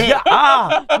nothing.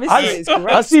 Yeah, Mystery is great.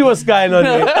 I see what's going on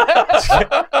here.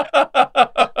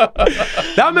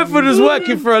 That method was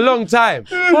working for a long time.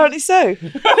 Apparently so.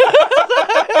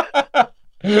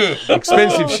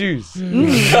 Expensive shoes.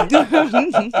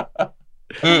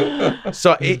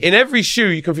 So in every shoe,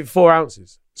 you can fit 4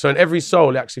 ounces. So in every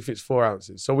sole, it actually fits 4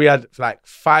 ounces. So we had like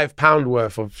 £5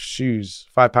 worth of shoes,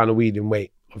 £5 of weed in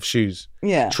weight of shoes.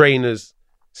 Yeah. Trainers,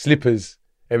 slippers,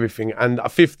 everything. And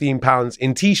 £15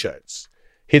 in T-shirts,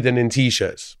 hidden in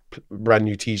T-shirts, brand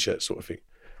new T-shirts sort of thing.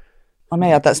 I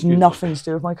may add, that's nothing to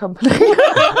do with my company.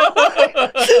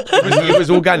 It was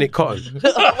organic cotton.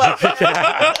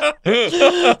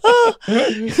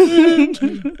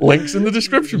 Links in the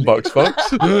description box, folks.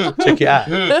 Check it out.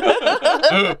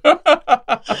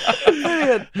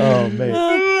 Oh,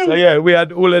 man. So, yeah, we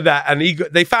had all of that. And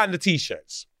they found the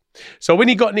T-shirts. So when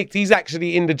he got nicked, he's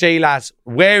actually in the jailhouse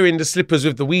wearing the slippers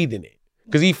with the weed in it.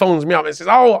 Because he phones me up and says,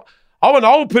 oh, I want to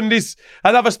open this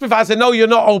another spliff. I said, no, you're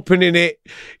not opening it.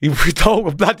 He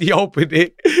don't bloody open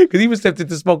it. Because he was tempted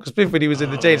to smoke a spliff when he was in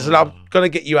the jail. So I'm going to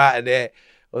get you out of there.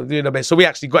 I'm doing the best. So we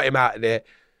actually got him out of there.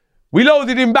 We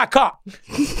loaded him back up.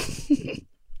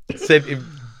 Sent him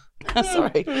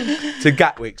Sorry. to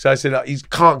Gatwick. So I said, he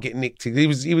can't get nicked. He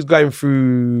was going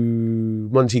through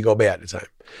Montego Bay at the time.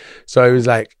 So he was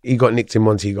like, he got nicked in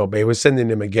Montego Bay. We're sending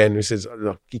him again. He says,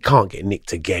 look, he can't get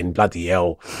nicked again. Bloody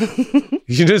hell.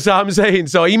 You know what I'm saying?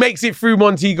 So he makes it through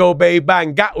Montego Bay,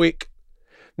 bang, Gatwick.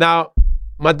 Now,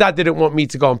 my dad didn't want me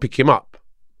to go and pick him up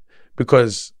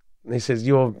because he says,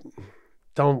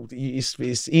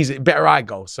 it's easy, better I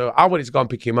go. So I wanted to go and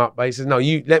pick him up. But he says, no,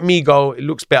 you let me go. It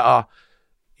looks better.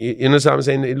 You know what I'm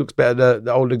saying? It looks better.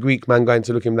 The older Greek man going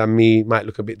to look him than me might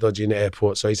look a bit dodgy in the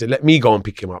airport. So he said, let me go and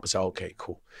pick him up. I said, okay,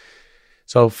 cool.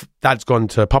 So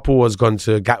Papa was gone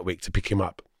to Gatwick to pick him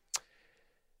up.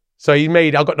 So I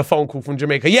got the phone call from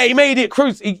Jamaica. Yeah, he made it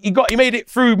through. He made it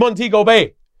through Montego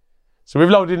Bay. So we've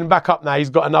loaded him back up now.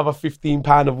 He's got another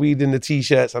 £15 of weed in the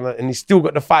T-shirts and he's still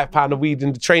got the £5 of weed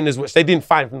in the trainers, which they didn't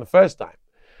find from the first time.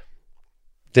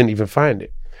 Didn't even find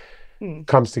it.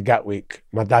 Comes to Gatwick.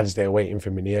 My dad's there waiting for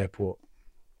him in the airport.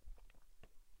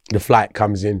 The flight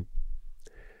comes in.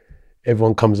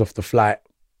 Everyone comes off the flight.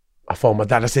 I phoned my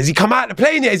dad. I says, he come out the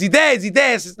plane yet? Is he there? Is he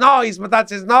there? I says, no. My dad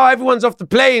says, no, everyone's off the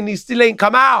plane. He still ain't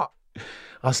come out.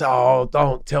 I said, oh,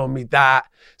 don't tell me that.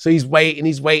 So he's waiting.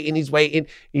 He's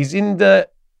in the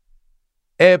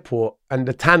airport and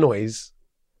the tannoys,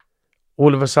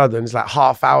 all of a sudden, it's like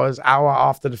hour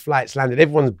after the flight's landed.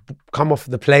 Everyone's come off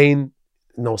the plane.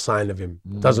 No sign of him.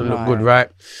 Doesn't look good,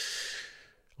 right?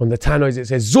 On the tannoys, it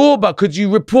says, Zorba, could you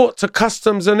report to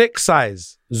Customs and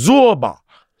Excise? Zorba.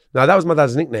 Now, that was my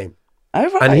dad's nickname. Oh,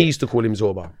 right. And he used to call him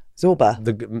Zorba. Zorba.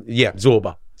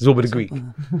 Zorba. Zorba the Greek.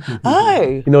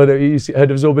 Oh. You know,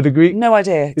 heard of Zorba the Greek? No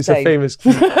idea. It's a famous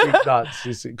Greek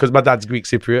dance. Because my dad's Greek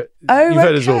Cypriot. Oh, You've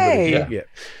heard of Zorba okay. the Greek, yeah.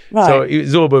 Right. So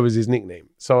Zorba was his nickname.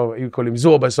 So he would call him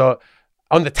Zorba. So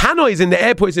on the tannoys in the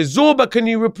airport, it says, Zorba, can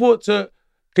you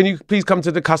please come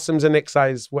to the Customs and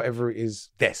Excise, whatever it is,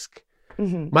 desk?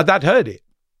 Mm-hmm. My dad heard it.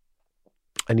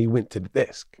 And he went to the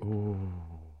desk. Ooh.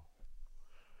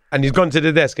 And he's gone to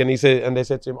the desk and they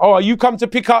said to him, oh, are you come to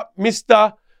pick up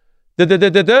Mr.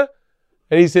 da-da-da-da-da?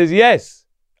 And he says, yes.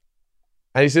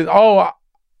 And he says, oh,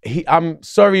 I'm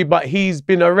sorry, but he's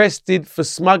been arrested for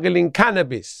smuggling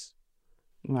cannabis.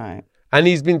 Right. And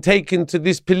he's been taken to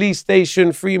this police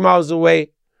station 3 miles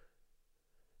away.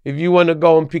 If you want to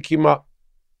go and pick him up,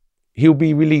 he'll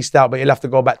be released out, but he'll have to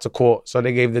go back to court. So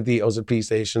they gave the details of the police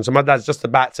station. So my dad's just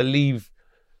about to leave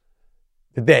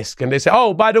the desk. And they say,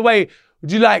 oh, by the way,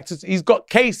 would you like to, he's got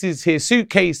cases here,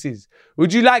 suitcases.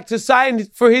 Would you like to sign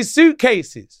for his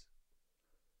suitcases?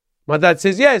 My dad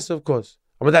says, yes, of course.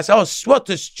 And my dad says, oh, what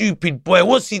a stupid boy.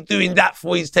 What's he doing that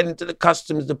for? He's telling to the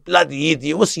customs, the bloody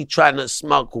idiot. What's he trying to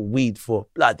smuggle weed for?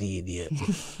 Bloody idiot.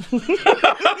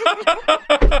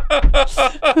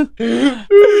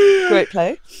 Great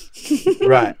play.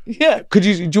 Right. Yeah. Do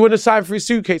you want to sign for his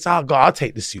suitcase? Oh, God, I'll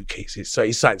take the suitcases. So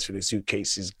he signs for the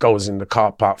suitcases, goes in the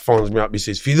car park, phones me up. He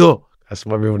says, Fido, that's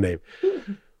my real name.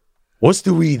 What's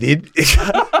the weed in?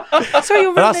 So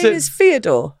your real name is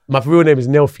Theodore? My real name is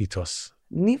Neophytos.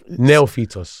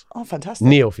 Neophytos. Oh, fantastic.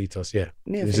 Neophytos, yeah.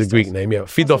 Neophytos. It's a Greek name, yeah.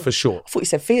 Fido for short. I thought you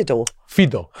said Theodore.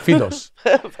 Fidos.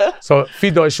 So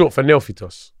Fido is short for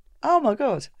Neophytos. Oh, my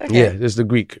God. Okay. Yeah, there's the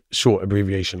Greek short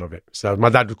abbreviation of it. So my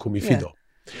dad would call me Fido.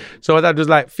 So my dad was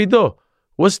like, Fido,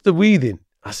 what's the weed in?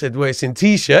 I said, well, it's in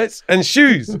T-shirts and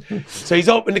shoes. So he's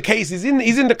opened the case. He's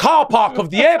in the car park of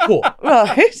the airport.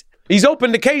 Right. He's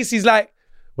opened the case. He's like,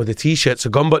 well, the T-shirts are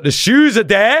gone, but the shoes are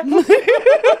there.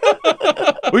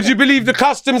 Would you believe the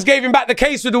customs gave him back the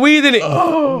case with the weed in it?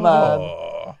 Oh,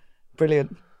 man.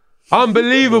 Brilliant.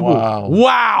 Unbelievable.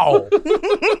 Wow.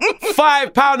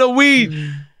 £5 of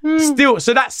weed. Still,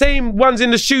 so that same one's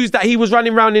in the shoes that he was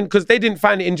running around in, because they didn't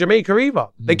find it in Jamaica either.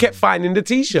 They kept finding the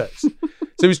T-shirts.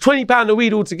 So it was £20 of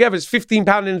weed altogether. It's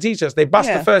 £15 in the T-shirts. They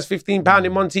bust the first £15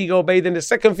 in Montego Bay, then the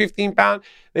second £15,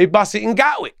 they bust it in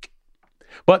Gatwick.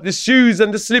 But the shoes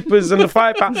and the slippers and the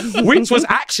 £5, which was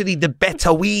actually the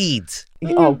better weed.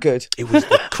 Oh, good. It was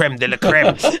the creme de la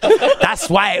creme. That's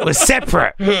why it was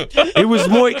separate. It was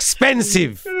more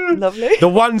expensive. Lovely. The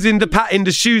ones in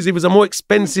the shoes, it was a more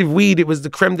expensive weed. It was the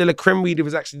creme de la creme weed. It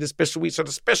was actually the special weed. So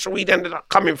the special weed ended up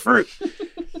coming through.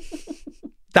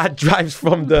 Dad drives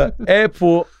from the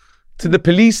airport to the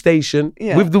police station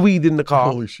with the weed in the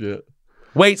car. Holy shit.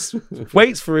 Waits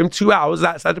for him 2 hours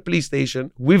outside the police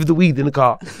station with the weed in the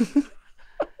car.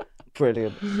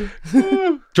 Brilliant.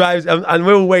 Drives, and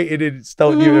we're all waiting in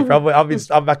Stoke Newton.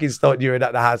 I'm back in Stoke Newton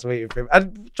at the house waiting for him.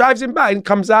 And drives him back and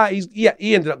comes out. He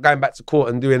ended up going back to court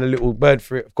and doing a little bird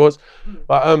for it, of course.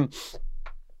 But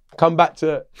come back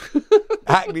to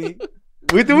Hackney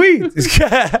with the weed.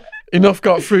 Enough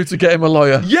got through to get him a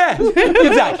lawyer. Yeah,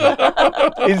 exactly.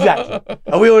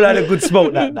 And we all had a good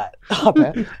smoke that night.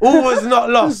 All was not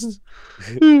lost.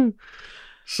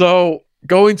 So,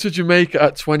 going to Jamaica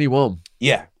at 21.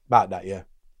 Yeah, about that, yeah.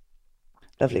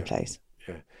 Lovely place.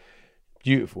 Yeah.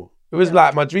 Beautiful. It was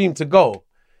like my dream to go,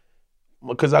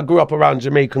 because I grew up around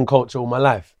Jamaican culture all my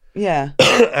life. Yeah.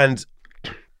 And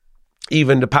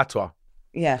even the patois.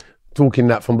 Yeah. Talking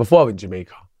that from before in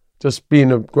Jamaica. Just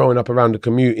growing up around the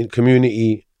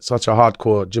community, such a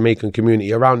hardcore Jamaican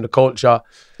community, around the culture.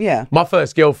 Yeah. My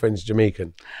first girlfriend's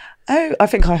Jamaican. Oh, I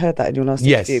think I heard that in your last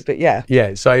interview, but yeah.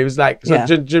 Yeah, so it was like,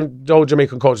 the whole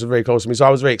Jamaican culture is very close to me, so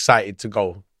I was very excited to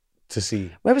go to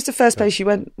see. Where was the first place you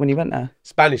went when you went there?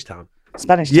 Spanish Town.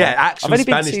 Spanish Town? Yeah, actually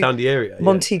Spanish Town, the area. Yeah.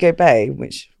 Montego Bay,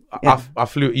 which... Yeah. I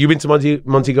flew. You been to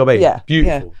Montego Bay? Yeah.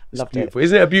 Beautiful. Yeah. Loved it.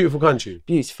 Isn't it a beautiful country?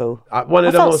 Beautiful. One of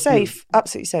I the felt most safe.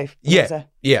 Absolutely safe. Yeah.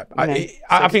 Yeah.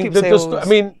 I think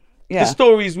the the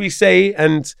stories we say,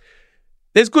 and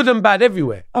there's good and bad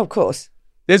everywhere. Oh, of course.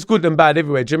 There's good and bad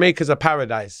everywhere. Jamaica's a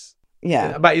paradise.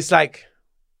 Yeah. But it's like,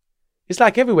 It's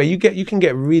like everywhere. You can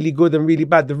get really good and really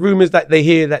bad. The rumors that they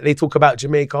hear that they talk about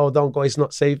Jamaica, oh, don't go, it's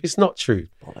not safe. It's not true.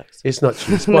 Bollocks. It's not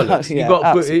true. It's bollocks. Yeah, You got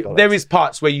absolute bollocks. there is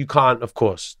parts where you can't, of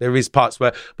course. There is parts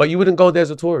where, but you wouldn't go there as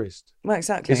a tourist. Well,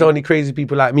 exactly. It's only crazy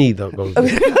people like me that go there.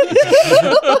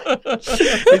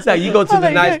 It's like you go to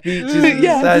the nice beaches.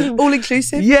 Yeah, it's like- all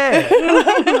inclusive. yeah.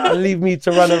 And leave me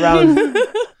to run around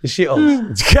the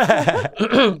shitholes.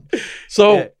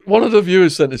 So Yeah. one of the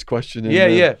viewers sent this question in.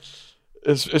 yeah.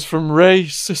 It's from Ray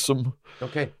Sissom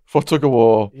Okay. for Tug of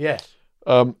War. Yeah.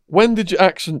 When did your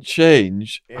accent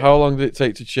change? How long did it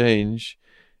take to change?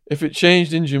 If it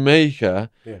changed in Jamaica,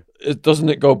 doesn't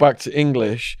it go back to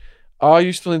English? Are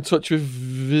you still in touch with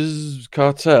Viz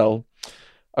Cartel?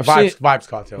 Vibes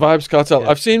Cartel. Vibes Cartel. Yeah.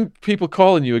 I've seen people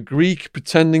calling you a Greek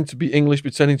pretending to be English,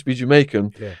 pretending to be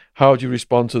Jamaican. Yeah. How do you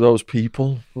respond to those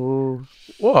people? Ooh.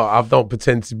 Well, I don't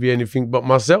pretend to be anything but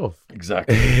myself.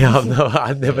 Exactly.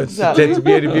 I never pretend to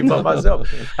be anything but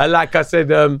myself. And like I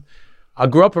said, I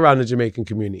grew up around the Jamaican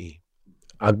community.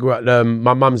 I grew up.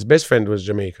 My mum's best friend was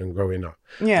Jamaican growing up.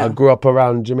 Yeah. I grew up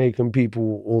around Jamaican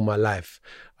people all my life.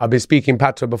 I've been speaking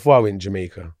patois before I went to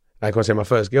Jamaica. Like I said, my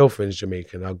first girlfriend's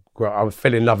Jamaican. I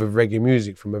fell in love with reggae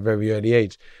music from a very early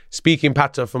age. Speaking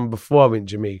patois from before I went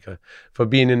to Jamaica, for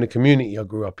being in the community I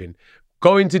grew up in.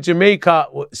 Going to Jamaica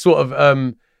sort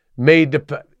of made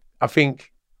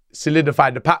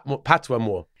solidified the patois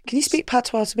more. Can you speak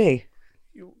patois to me?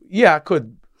 Yeah, I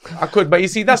could, but you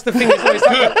see, that's the thing.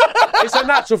 It's a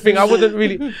natural thing. I wouldn't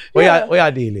really. What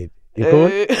you dealing? You cool?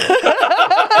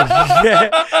 Yeah.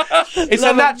 It's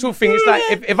a natural thing. It's like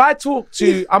if I talk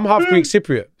to, I'm half Greek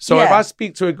Cypriot, so if Yeah. I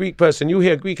speak to a Greek person, you'll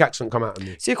hear a Greek accent come out of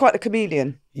me. So you're quite a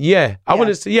chameleon. Yeah, I Yeah.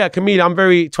 wouldn't say, comedian. I'm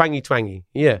very twangy.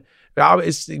 Yeah.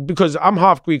 It's because I'm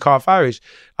half Greek, half Irish.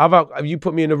 You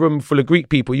put me in a room full of Greek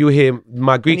people, you hear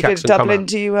my When Greek you go to accent come Dublin, out.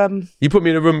 do you You put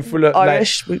me in a room full of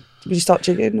Irish? Would you start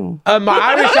jigging or? my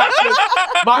Irish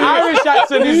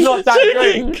accent is not that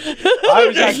great.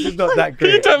 Irish accent is not that Can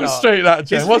you great. demonstrate that,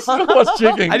 Jen? What's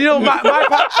jigging? And you know,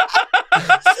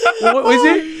 what was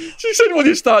it? She said, "Will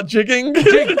you start jigging?"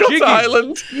 Jigging.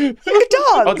 Ireland. You could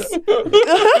dance.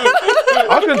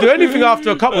 I can do anything after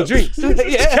a couple of drinks.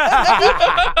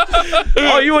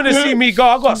 Oh, you want to see me go?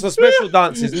 I got some special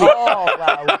dances. Look, Oh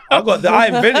wow. I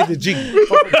invented the jig.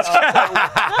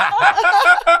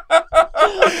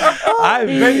 I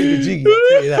invented the jiggy, I'll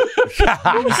tell you that.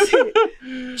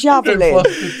 Javelin.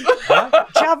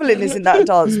 Javelin isn't that a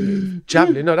dance move?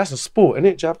 Javelin, no, that's a sport, isn't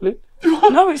it, javelin?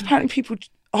 No, it's apparently people.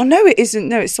 Oh no, it isn't.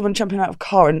 No, it's someone jumping out of a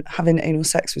car and having anal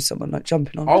sex with someone, like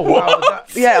jumping on. Oh, wow.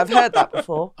 Yeah, I've heard that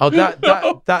before.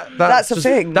 That's a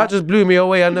thing. That just blew me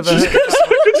away. I never heard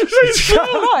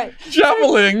that. Right.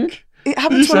 Javelin. It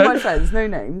happened to one of my said? friends. No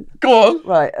name. Go on.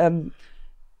 Right.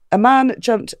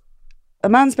 A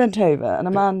man's bent over and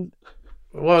a man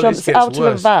Well, this jumps gets out of a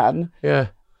worse. van Yeah.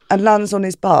 and lands on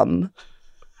his bum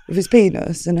with his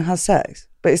penis and has sex.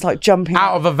 But it's like jumping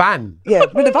Out of a van. Yeah,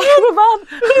 with the back of a van.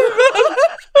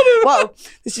 Well,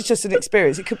 this is just an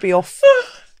experience. It could be off,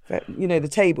 the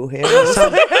table here.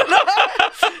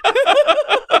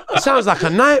 It sounds like a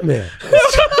nightmare.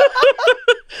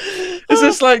 Is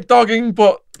this like dogging,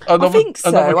 but I another think so.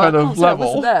 another kind I of can't say I level?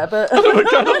 wasn't there, but Another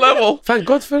kind of level. Thank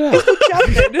God for that.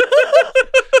 Javelin.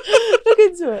 Look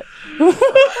into it.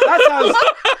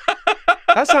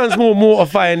 That sounds more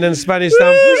mortifying than Spanish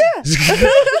Town.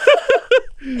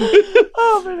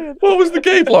 Oh, brilliant. What was the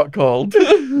gay block called?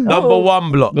 Number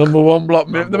one block. Number one block.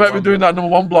 They might be doing that number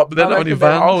one block, but they're not on your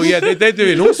van. Oh yeah, they're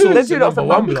doing all sorts. They're of doing it off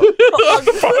number the one block.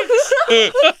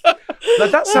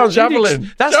 Like, that sounds Javelin.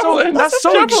 ridiculous. That's Javelin.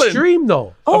 so Javelin. extreme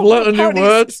though. I've learnt a new apparently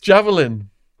word. it's- Javelin.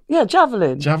 Yeah,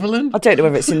 javelin. Javelin? I don't know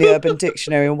whether it's in the Urban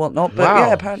Dictionary or whatnot, but Wow.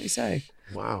 yeah, apparently so.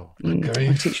 Wow,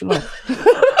 I teach you a lot.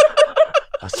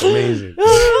 that's amazing.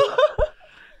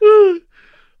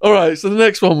 All right, so the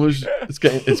next one was it's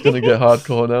going to get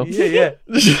hardcore now. Yeah.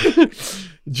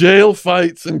 Jail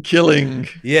fights and killing.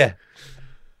 Yeah.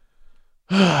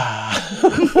 A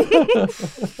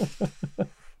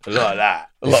lot of that.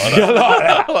 A lot of that. A lot of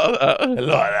that. A lot of that. A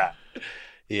lot of that.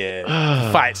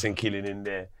 Yeah. Fights and killing in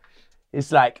there.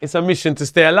 It's like, it's a mission to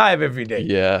stay alive every day.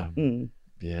 Yeah.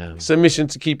 Yeah. It's a mission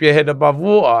to keep your head above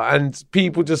water, and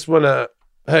people just want to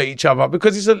hurt each other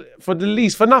because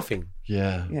it's for nothing.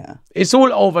 Yeah. Yeah. It's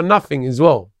all over nothing as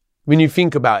well. When you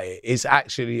think about it, it's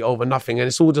actually over nothing, and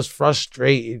it's all just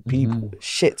frustrated people.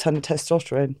 Shit ton of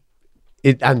testosterone.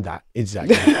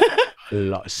 Exactly. A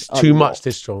lot. It's too much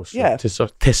testosterone. Yeah.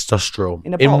 Testosterone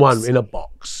In a box. in a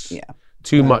box. Yeah.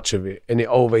 Too much of it, and it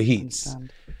overheats.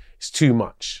 Understand. It's too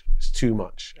much. It's too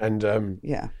much, and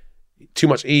Yeah. too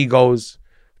much egos,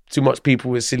 too much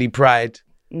people with silly pride.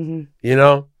 Mm-hmm. You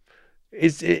know,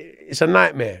 it's a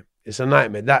nightmare. It's a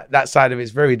nightmare. That side of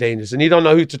it's very dangerous, and you don't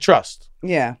know who to trust.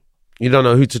 Yeah. You don't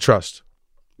know who to trust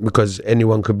because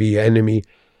anyone could be your enemy.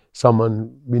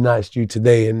 Someone be nice to you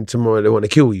today, and tomorrow they want to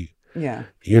kill you. Yeah.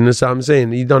 You understand what I'm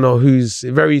saying? You don't know who's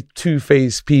very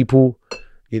two-faced people.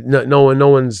 No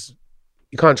one's.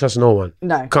 You can't trust no one.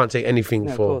 No. You can't take anything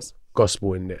No, of for course.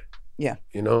 gospel in there. Yeah.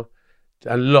 You know,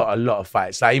 a lot of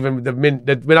fights. Like even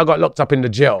when I got locked up in the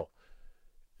jail,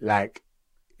 like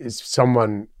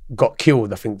someone got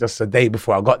killed. I think just a day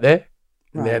before I got there.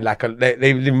 And they had like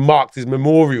they marked his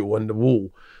memorial on the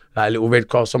wall, like a little red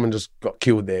cross. Someone just got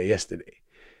killed there yesterday.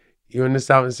 You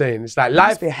understand what I'm saying? It's like It life.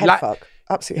 must be a head fuck.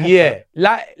 Absolute head Yeah,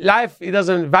 fuck. life. It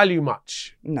doesn't value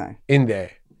much No. in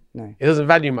there. No. It doesn't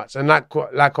value much. And like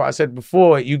what I said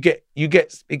before, you get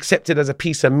accepted as a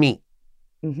piece of meat.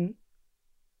 Mm-hmm.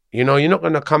 You know, you're not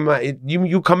gonna come out.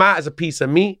 You come out as a piece of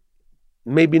meat,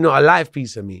 maybe not a live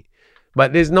piece of meat,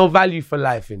 but there's no value for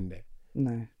life in there.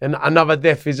 No. And another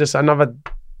death is just another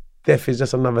death. It's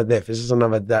just another day.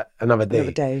 Another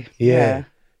day. Yeah.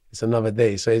 It's another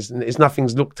day. So it's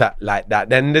nothing's looked at like that.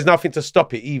 Then there's nothing to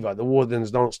stop it either. The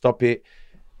wardens don't stop it.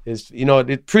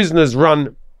 The prisoners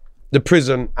run the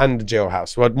prison and the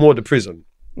jailhouse. Well, more the prison.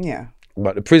 Yeah.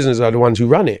 But the prisoners are the ones who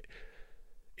run it.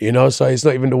 You know, so it's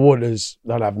not even the wardens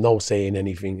that have no say in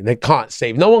anything. They can't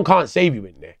save. No one can't save you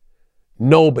in there.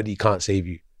 Nobody can't save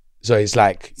you. So it's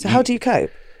like. So how do you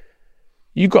cope?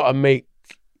 You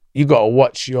gotta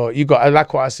watch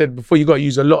like what I said before, you gotta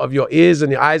use a lot of your ears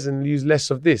and your eyes and use less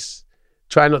of this.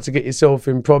 Try not to get yourself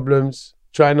in problems.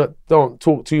 Don't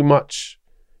talk too much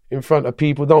in front of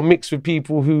people. Don't mix with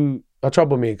people who are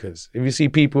troublemakers. If you see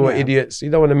people who are idiots, you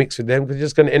don't want to mix with them because you're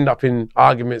just gonna end up in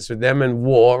arguments with them and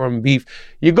war and beef.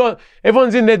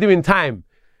 Everyone's in there doing time.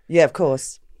 Yeah, of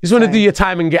course. You just want to do your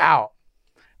time and get out.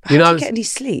 How do you get any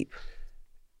sleep?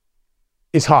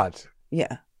 It's hard.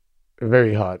 Yeah.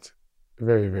 Very hard.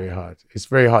 Very, very hard. It's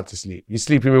very hard to sleep. You're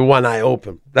sleeping with one eye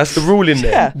open. That's the rule in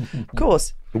there. Yeah, of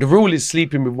course. The rule is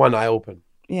sleeping with one eye open.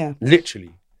 Yeah.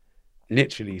 Literally.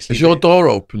 Is your door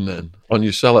open then on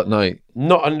your cell at night?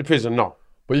 Not in the prison, no.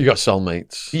 But you got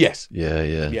cellmates? Yes.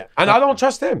 Yeah. And I don't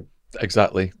trust them.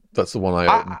 Exactly. That's the one eye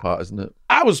open part, isn't it?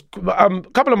 I was, a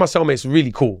couple of my cellmates were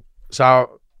really cool. So I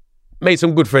made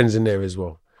some good friends in there as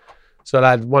well. So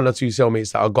I had one or two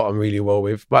cellmates that I got on really well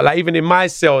with. But like even in my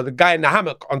cell, the guy in the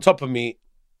hammock on top of me,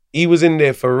 he was in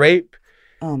there for rape.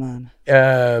 Oh man.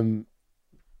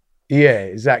 Yeah,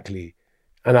 exactly.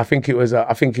 And I think it was a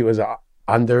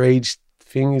underage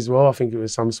thing as well. I think it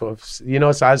was some sort of, so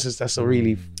that's a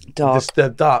really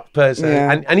dark person.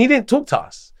 Yeah. And he didn't talk to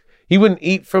us. He wouldn't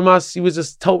eat from us. He was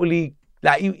just totally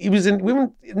like we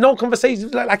weren't no conversation.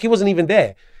 Like he wasn't even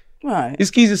there. Right. This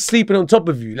geezer's sleeping on top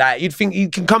of you. Like you'd think he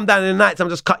can come down in the night time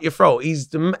and just cut your throat.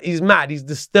 He's mad. He's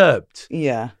disturbed.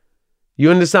 Yeah.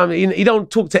 You understand? He don't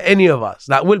talk to any of us.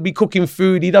 Like we'll be cooking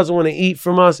food. He doesn't want to eat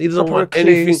from us. He doesn't want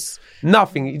anything.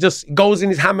 Nothing. He just goes in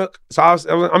his hammock. So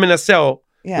I'm in a cell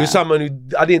with someone who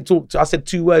I didn't talk to. I said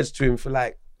 2 words to him for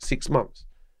like 6 months.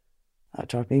 That'd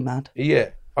drive me mad. Yeah.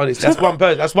 Honestly, that's one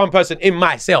person. That's one person in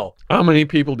my cell. How many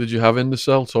people did you have in the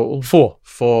cell total? 4.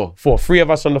 4. 3 of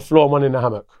us on the floor, 1 in the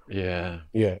hammock. Yeah.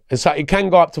 And so it can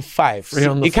go up to 5. 3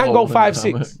 on the it can floor, go 5, one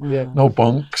in the 6. hammock. Yeah. No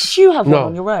bunks. Did you have one No.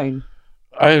 on your own?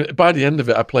 By the end of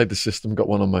it, I played the system, got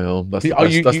one on my own. That's the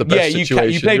best, that's the best you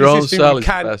situation. play Your the own system, cell you is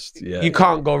can, the best. Yeah, you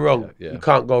can't go wrong. Yeah. You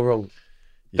can't go wrong.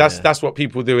 Yeah. That's what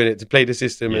people do in it, to play the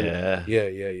system. Yeah.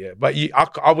 Yeah. But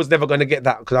I was never going to get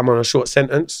that because I'm on a short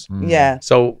sentence. Yeah.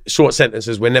 So short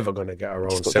sentences, we're never going to get our own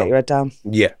Just got to cell. get your head down.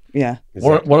 Yeah. Yeah.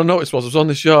 Exactly. What I noticed was I was on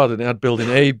this yard and they had building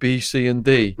A, B, C and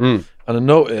D. And I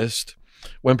noticed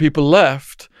when people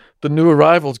left, the new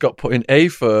arrivals got put in A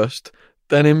first,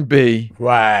 then in B,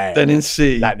 Right. then in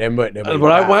C. Like them. But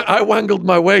I wangled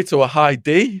my way to a high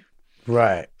D.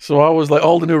 Right. So I was like,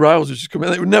 all the new arrivals would just come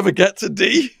in. They would never get to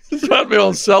D. So I had my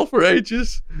own cell for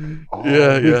ages. Oh,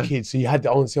 Yeah. wicked. So you had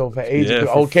your own cell for ages.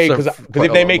 Yeah, Okay, for because quite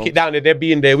if a they lot make of it down there, they'll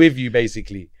be in there with you,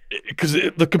 basically. Because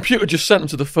the computer just sent them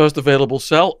to the first available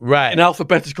cell. Right. In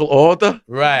alphabetical order.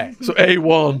 Right. So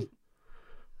A1.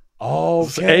 Oh,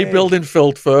 So A building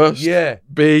filled first. Yeah.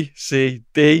 B, C,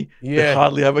 D. Yeah. They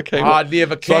hardly ever came. Hardly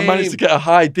ever So came. I managed to get a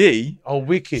high D. Oh,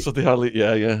 wicked. So they hardly,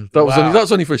 yeah. That was Wow.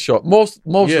 only for a shot. Mostly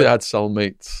Yeah. I had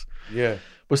cellmates. Yeah.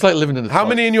 But it's like living in the How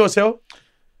many in your cell?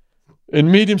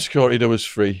 In medium security, there was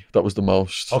 3. That was the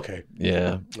most. Okay.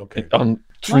 Yeah. Okay.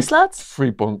 Nice lads. 3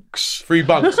 bunks. 3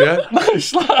 bunks, yeah?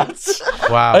 Nice lads.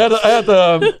 Wow. I had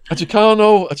a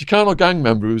Chicano gang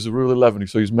member who was a Rule 11,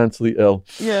 so he was mentally ill.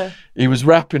 Yeah. He was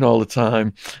rapping all the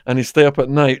time, and he'd stay up at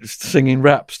night singing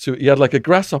raps to. He had like a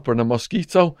grasshopper and a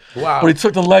mosquito. Wow. But he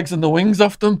took the legs and the wings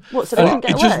off them. What, so they couldn't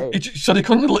get away? So they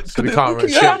couldn't. So they can't run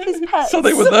You have his pets. So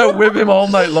they were there with him all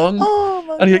night long. Oh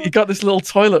my And God. he got this little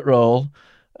toilet roll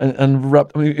and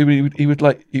rap. I mean, he would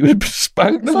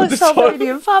spank them It's with like the toilet.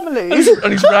 Salvanian families.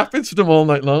 And he's rapping to them all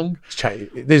night long.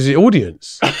 There's the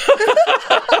audience.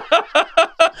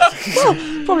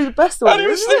 Probably the best one. And he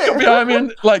was isn't sneaking it? behind me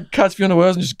and like catch me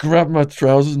unawares and just grab my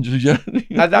trousers and just And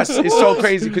it's so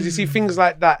crazy because you see things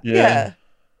like that. Yeah.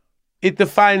 It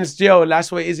defines jail.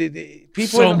 That's what it is.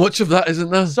 People So much of that, isn't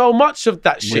there? so much of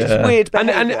that shit. Yeah. Weird And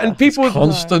behaviour. people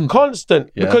Constant.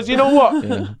 Yeah. because you know what?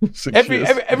 Yeah. 6 Every years.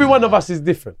 every one of us is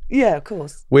different. Yeah, of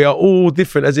course. We are all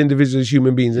different as individuals,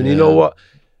 human beings, and you know Yeah. what?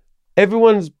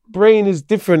 Everyone's brain is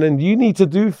different, and you need to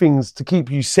do things to keep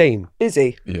you sane,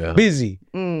 Busy. Yeah. busy.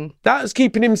 Mm. That's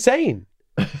keeping him sane.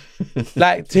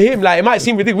 Like to him, like it might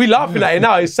seem ridiculous. We're laughing at it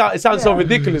now. It sounds so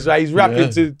ridiculous. Like he's rapping Yeah.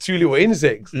 to 2 little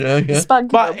insects, Yeah. Spanking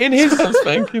but them. in his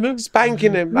Spanking him.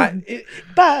 spanking him, like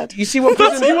Bad. you see what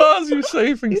That's prison he was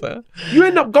saying things there. you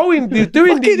end up going doing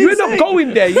Fucking this. You end up insane.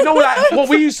 going there. You know, like what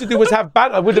we used to do was have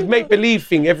banter. We'd have make believe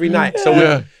thing every night. So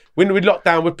Yeah. when we'd lock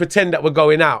down, we'd pretend that we're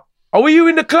going out. Oh, were you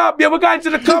in the club? Yeah, we're going to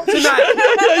the club tonight.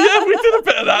 yeah, we did a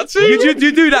bit of that too. you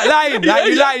do that lying, like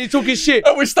you Yeah. lying, you're talking shit.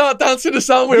 And we start dancing the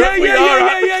song. We Yeah, are yeah,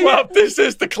 at the yeah, club. This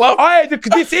is the club. Oh, yeah,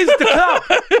 this is the club.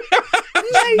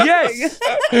 Yes.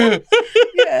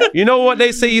 Yeah. You know what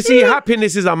they say? You see,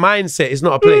 happiness is a mindset. It's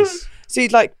not a place. So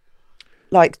you'd like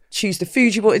choose the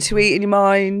food you wanted to eat in your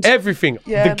mind. Everything.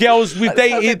 Yeah. The girls we've Like the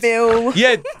perfect dated. meal.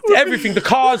 Yeah, everything. The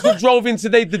cars we drove in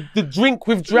today, the drink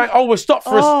we've drank. Oh, we're stopped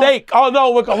for Oh. a steak. Oh,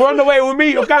 no, we're on the way. We'll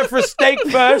meet. We're going for a steak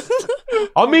first.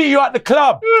 I'll meet you at the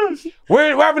club.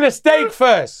 We're having a steak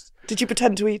first. Did you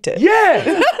pretend to eat it?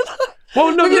 Yeah.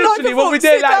 Well, no, With your literally, knife when we're and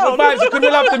there, fork, like, sit the down. vibes, because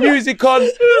we'll have the music on.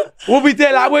 We'll be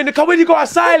there, like, we're in the club. When you got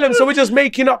Asylum, so we're just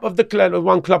making up of the club, of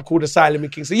one club called Asylum in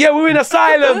Kingston. Yeah, we're in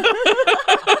Asylum.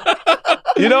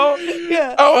 You know?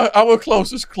 Yeah. Our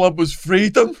closest club was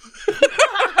Freedom.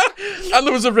 And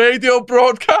there was a radio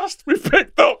broadcast we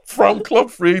picked up from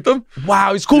Club Freedom.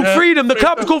 Wow, it's called Yeah. Freedom. The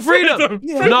club's called Freedom.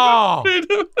 Yeah. No.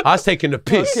 Freedom. I was taking the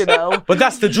piss. Fucking hell. But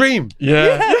that's the dream.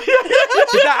 Yeah.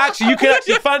 But that actually, you can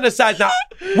actually fantasize now.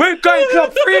 We're going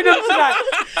Club Freedom tonight.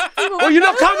 Oh, you're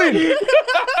not coming.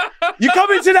 You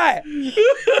coming tonight?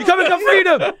 You coming Club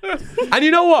Freedom? And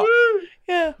you know what?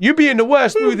 Yeah. You be in the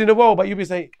worst mood in the world, but you be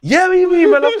saying, yeah, what you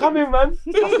mean, man? I'm coming, man.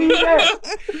 I'll see you there.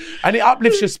 And it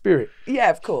uplifts your spirit. Yeah,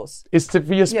 of course. It's for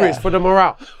your spirit, it's Yeah. for the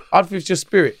morale. Uplifts your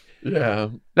spirit. Yeah.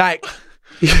 Like,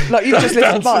 Like you've just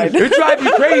lifted mine. it drives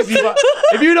you crazy, but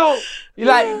if you don't,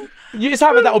 it's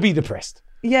either that or be depressed.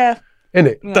 Yeah.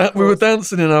 Innit? Yeah, We were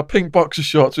dancing in our pink boxer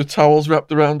shorts with towels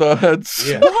wrapped around our heads.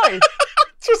 Yeah. Why?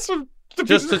 Just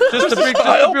Just to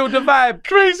style. build the vibe.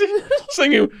 Crazy.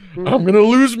 Singing, I'm going to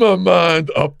lose my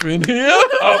mind up in here.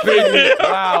 Up in here.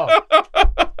 Wow.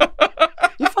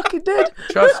 You fucking did.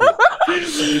 Trust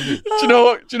me. Do you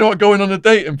know what going on a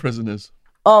date in prison is?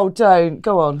 Oh, don't.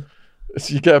 Go on.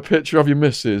 So you get a picture of your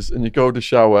missus and you go to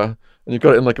shower and you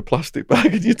got it in like a plastic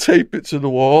bag and you tape it to the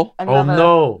wall And Oh, have a-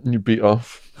 no. and you beat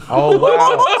off. Oh,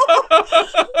 wow.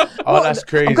 Oh, that's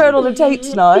crazy. I'm going on a date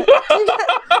tonight.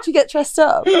 Do you get dressed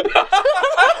up?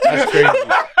 That's crazy.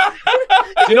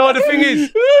 Do you know what the thing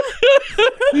is?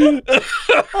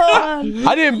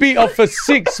 I didn't beat off for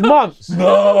 6 months.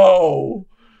 No.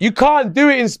 You can't do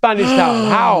it in Spanish Town.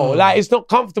 How? Like, it's not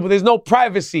comfortable. There's no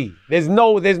privacy. There's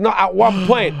not at one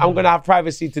point I'm going to have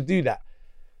privacy to do that.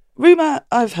 Rumour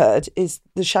I've heard is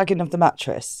the shagging of the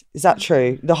mattress. Is that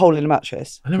true? The hole in the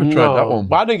mattress? I never tried that one.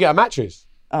 But I didn't get a mattress.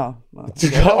 Oh, well.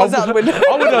 I was out the window.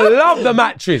 would have loved the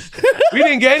mattress. We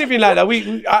didn't get anything like that.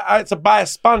 I had to buy a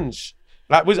sponge.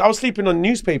 I was sleeping on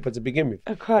newspaper to begin with.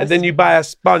 Oh, Christ. And then you buy a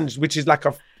sponge, which is like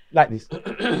this.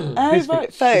 Oh, This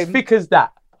right, thick. foam. As thick as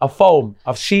that.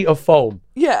 A sheet of foam.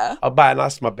 Yeah. I'll buy and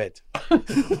that's my bed. You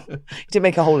didn't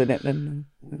make a hole in it then.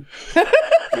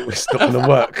 It's not going to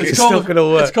work. It's called not going to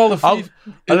work. it's called a I'll feed-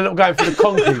 end up going for the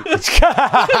concrete.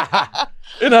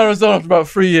 In Arizona, after about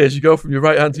 3 years, you go from your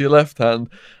right hand to your left hand.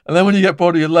 And then when you get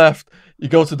bored of your left, you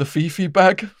go to the Fifi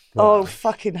bag, Oh,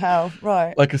 fucking hell.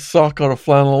 Right. like a sock or a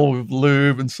flannel with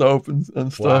lube and soap and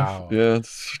stuff. Wow. Yeah, to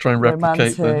try and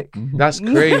replicate that. Romantic. That's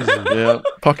crazy. Yeah,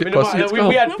 pocket You know pussy. what? It's We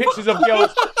called. had pictures of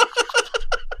girls.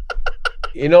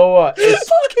 You know what?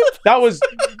 That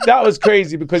was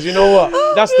crazy because you know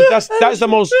what? That's the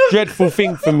most dreadful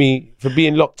thing for me for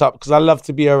being locked up because I love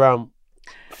to be around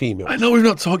female. I know we've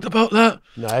not talked about that.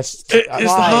 No, it's It's the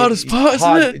hardest part,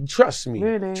 isn't it? Trust me.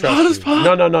 Really? Trust Hardest me.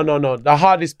 part? No. The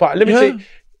hardest part. Let me Yeah. tell you,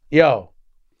 yo,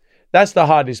 that's the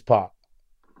hardest part.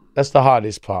 That's the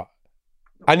hardest part.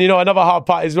 And you know, another hard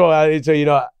part as well. I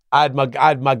had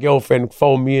my girlfriend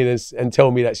phone me in and tell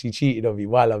me that she cheated on me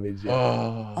while I'm in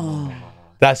jail. Oh.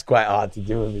 That's quite hard to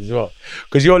deal with as well,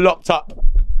 because you're locked up.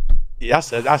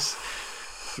 That's.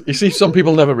 You see, some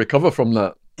people never recover from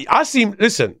that.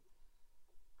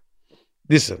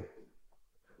 Listen.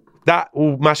 That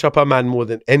will mash up a man more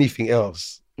than anything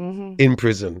else in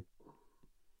prison.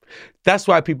 That's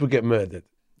why people get murdered.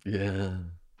 Yeah.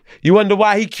 You wonder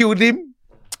why he killed him?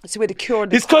 So we're the cure.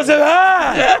 It's because of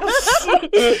her.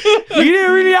 He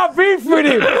didn't really have beef with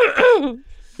him.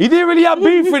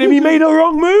 He made a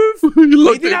wrong move.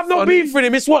 He didn't have no beef with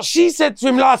him. It's what she said to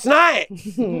him last night.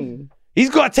 He's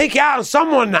got to take it out on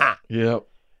someone now. Yeah.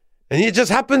 And it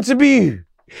just happened to be you.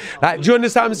 Like, do you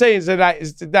understand what I'm saying? So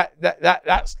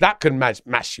that can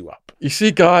mash you up. You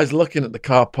see guys looking at the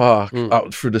car park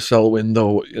out through the cell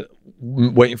window,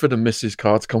 waiting for the missus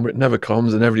car to come, but it never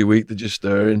comes, and every week they're just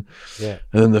staring. Yeah.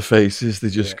 And then their faces, they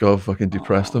just go fucking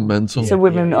depressed and mental. So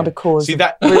women are the cause. See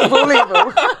that? All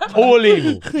evil. All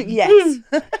evil. Yes.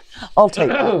 I'll take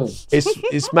that.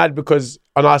 It's mad because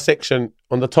on our section,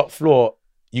 on the top floor,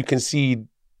 you can see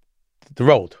the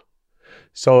road.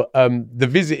 So the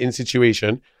visiting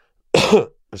situation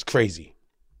was crazy.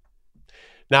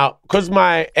 Now, because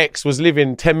my ex was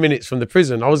living 10 minutes from the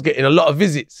prison, I was getting a lot of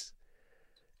visits.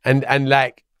 And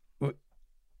like,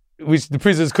 which the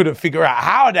prisoners couldn't figure out,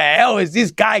 how the hell is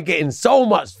this guy getting so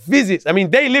much visits? I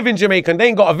mean, they live in Jamaica and they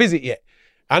ain't got a visit yet.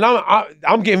 And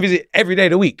I'm getting visit every day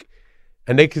of the week.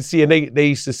 And they could see, and they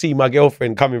used to see my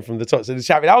girlfriend coming from the top. So they're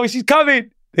shouting, oh, she's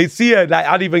coming. They see her, like,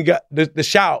 I'd even get the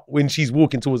shout when she's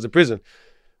walking towards the prison.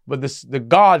 But the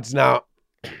guards now,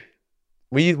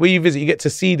 where you visit, you get to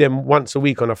see them once a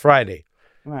week on a Friday,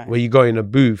 Right. where you go in a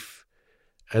booth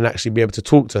and actually be able to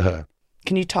talk to her.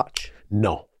 Can you touch?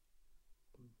 No.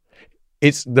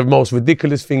 It's the most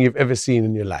ridiculous thing you've ever seen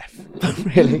in your life.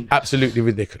 Really? Absolutely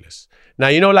ridiculous. Now,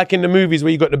 you know, like in the movies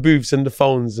where you got the booths and the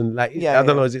phones and like, Yeah, I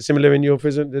don't know, is it similar in your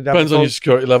prison? Depends on your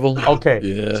security level. Okay.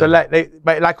 Yeah. So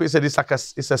like we said,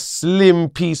 it's a slim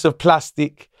piece of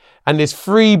plastic and there's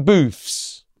 3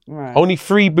 booths. Right. Only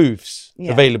 3 booths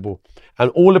Yeah. available. And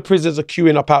all the prisoners are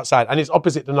queuing up outside. And it's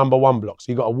opposite the number 1 block.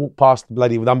 So you got to walk past the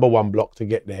bloody number 1 block to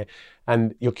get there.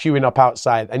 And you're queuing up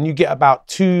outside. And you get about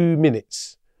 2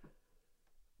 minutes.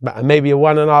 Maybe a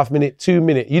 1.5 minute, 2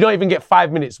 minute. You don't even get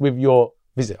 5 minutes with your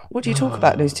visitor. What do you talk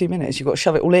about in those 2 minutes? You've got to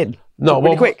shove it all in. No, Talk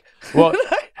really quick. Well,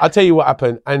 I'll tell you what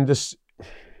happened. And it's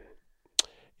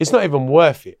not even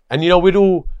worth it. And you know, we'd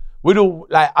all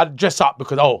like, I'd dress up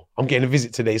because, I'm getting a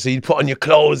visit today. So you'd put on your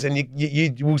clothes and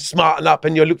you will smarten up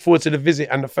and you look forward to the visit.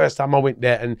 And the first time I went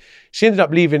there, and she ended up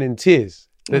leaving in tears.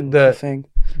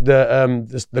 The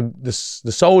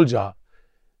soldier,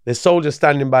 there's soldiers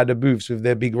standing by the booths with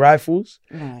their big rifles,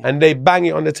 Right. and they bang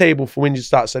it on the table for when you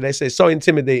start. So they say it's so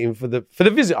intimidating for the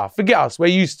visitor. Forget us, we're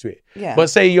used to it. Yeah. But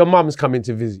say your mum's coming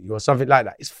to visit you or something like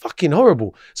that, it's fucking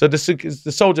horrible. So the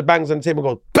soldier bangs on the table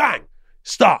and goes, bang,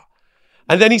 start.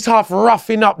 And then he's half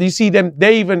roughing up. You see them,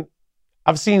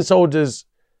 I've seen soldiers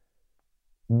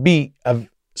beat a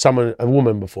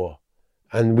woman before,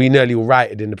 and we nearly all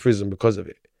rioted in the prison because of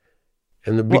it.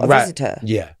 And the big What, a visitor?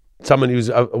 Yeah. Someone who's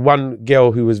one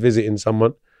girl who was visiting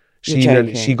someone, You're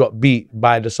joking. she got beat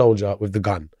by the soldier with the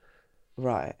gun.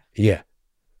 Right. Yeah,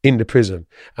 in the prison,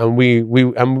 and we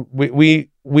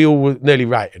all nearly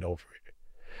rioted over it.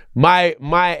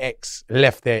 My ex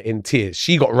left there in tears.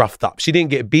 She got roughed up. She didn't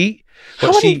get beat,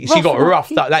 but How she many got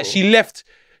roughed up. Like people?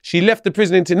 she left the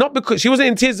prison in tears. Not because she wasn't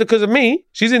in tears because of me.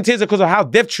 She's in tears because of how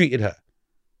they've treated her.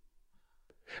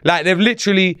 Like they've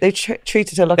literally. They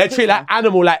treated her like They treat her like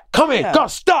animal, like, come here, Yeah. go,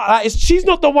 start. Like, she's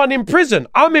not the one in prison.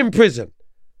 I'm in prison.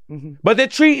 Mm-hmm. But they're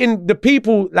treating the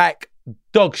people like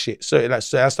dog shit. So that's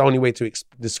the only way to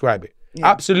describe it. Yeah.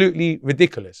 Absolutely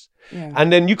ridiculous. Yeah.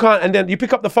 And then you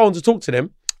pick up the phone to talk to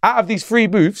them. Out of these 3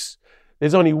 booths,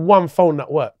 there's only 1 phone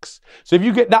that works. So if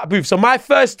you get that booth, so my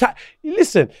first time,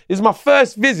 listen, this is my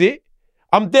first visit.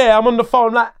 I'm there, I'm on the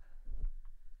phone, like,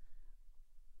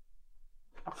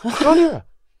 I can't hear her.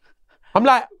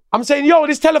 I'm saying, yo,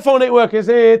 this telephone ain't working.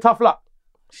 Say, tough luck.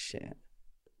 Shit.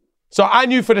 So I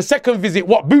knew for the second visit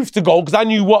what booth to go because I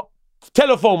knew what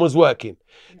telephone was working.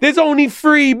 There's only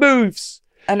 3 booths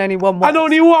And only one works. and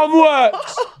only 1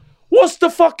 works. What's the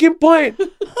fucking point?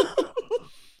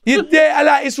 Yeah,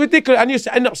 like, it's ridiculous. And you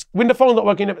end up, when the phone's not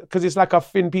working, because it's like a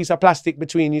thin piece of plastic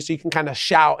between you, so you can kind of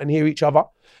shout and hear each other.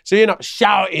 So you end up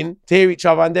shouting to hear each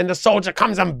other, and then the soldier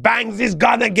comes and bangs his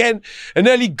gun again, and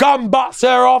nearly gun butts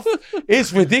her off.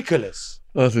 It's ridiculous.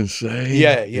 That's insane.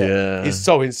 Yeah. It's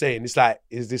so insane. It's like,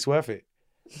 is this worth it?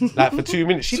 Like, for 2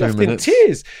 minutes. She 2 left minutes. in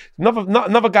tears.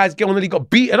 Another guy's girl nearly got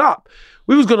beaten up.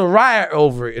 We was going to riot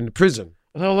over it in the prison.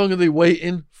 And how long are they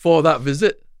waiting for that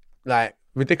visit? Like,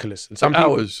 ridiculous. And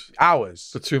Hours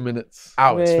for for 2 minutes.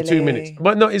 Hours for 2 minutes. Really?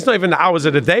 But no, it's not even the hours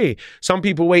of the day. Some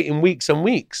people wait in weeks and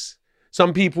weeks.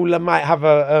 Some people might have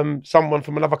someone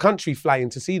from another country flying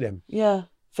to see them Yeah,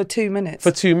 for 2 minutes.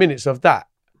 for 2 minutes of that.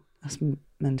 That's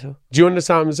mental. Do you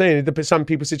understand what I'm saying? It depends. Some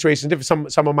people's situations are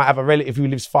different. Someone might have a relative who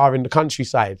lives far in the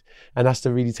countryside and has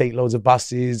to really take loads of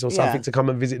buses or something Yeah. to come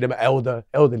and visit them,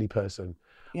 elderly person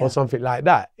Yeah. or something like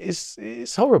that. It's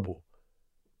horrible.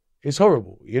 It's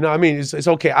horrible. You know what I mean? It's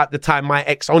okay. At the time, my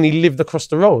ex only lived across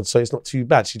the road, so it's not too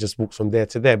bad. She just walks from there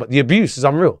to there. But the abuse is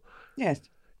unreal. Yeah.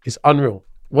 It's unreal.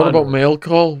 What Unreal. about mail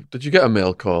call? Did you get a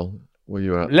mail call where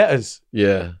you were at? Letters?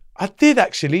 Yeah. I did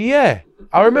actually, yeah.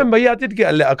 I remember, I did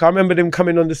get a letter. I remember them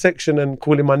coming on the section and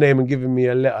calling my name and giving me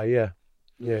a letter,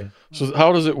 yeah. So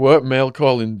how does it work, mail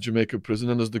call in Jamaica prison?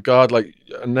 And does the guard like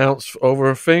announce over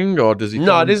a thing, or does he?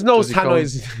 No, there's no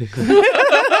tannoys.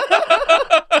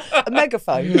 A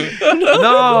megaphone.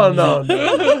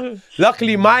 No.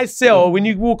 Luckily, my cell, when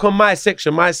you walk on my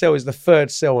section, my cell is the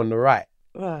third cell on the right.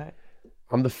 Right.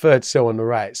 I'm the third cell on the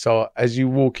right. So as you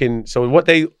walk in,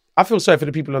 I feel sorry for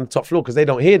the people on the top floor because they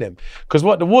don't hear them. Because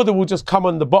the warden will just come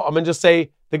on the bottom and just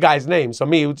say the guy's name. So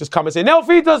me, he will just come and say,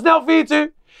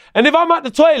 Nelfitus. And if I'm at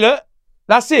the toilet,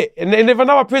 that's it. And if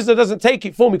another prisoner doesn't take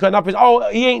it for me,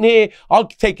 because he ain't here, I'll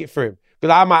take it for him.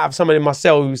 Because I might have someone in my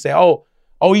cell who say, oh,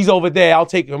 he's over there, I'll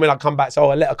take it. And when I come back, say, a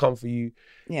letter come for you.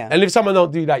 Yeah. And if someone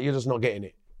don't do that, you're just not getting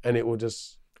it. And it will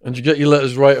just... And you get your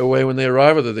letters right away when they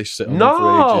arrive, or do they sit on them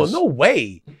for ages? No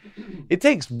way. It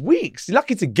takes weeks. You're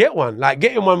lucky to get one. Like,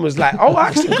 getting one was like, I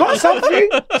actually got something.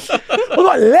 I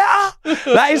got a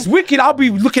letter. Like, it's wicked. I'll be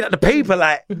looking at the paper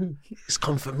like, it's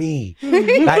come for me.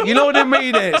 Like, you know what I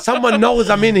mean? Someone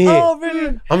knows I'm in here. Oh,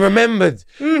 brilliant. I'm remembered.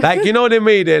 Like, you know what I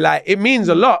mean? Like, it means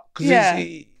a lot because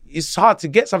it's hard to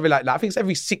get something like that. I think it's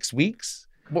every 6 weeks.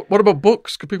 What about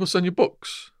books? Could people send you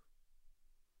books?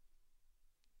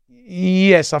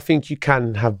 Yes, I think you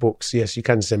can have books. Yes, you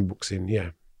can send books in.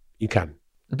 Yeah, you can.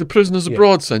 Do prisoners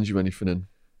abroad send you anything in?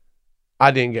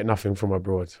 I didn't get nothing from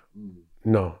abroad.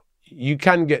 No. You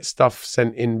can get stuff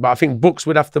sent in, but I think books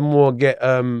would have to more get...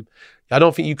 I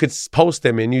don't think you could post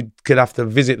them in. You could have to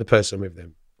visit the person with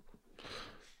them.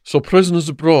 So Prisoners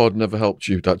Abroad never helped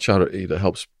you, that charity that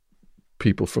helps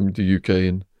people from the UK?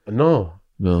 And No.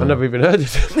 no, I never even heard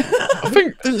of them. I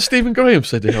think didn't Stephen Graham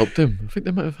say they helped him? I think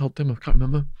they might have helped him. I can't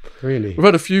remember. Really? We've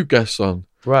had a few guests on.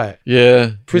 Right.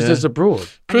 Yeah. Prisoners yeah. Abroad.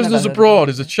 Prisoners never heard of Abroad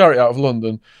is a charity out of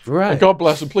London. Right. And God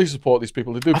bless them. Please support these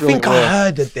people. They do I brilliant think I work.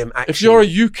 heard of them, actually. If you're a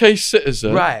UK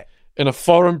citizen Right. in a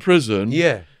foreign prison,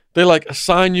 Yeah. they like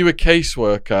assign you a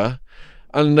caseworker,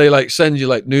 and they like send you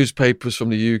like newspapers from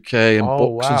the UK and Oh,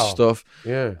 books and wow. stuff.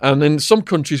 Yeah. And in some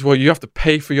countries where you have to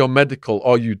pay for your medical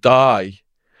or you die,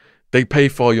 they pay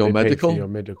for your, They pay medical. for your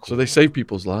medical. So they save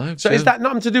people's lives. So is yeah. that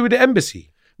nothing to do with the embassy?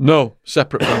 No,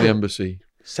 separate from the embassy.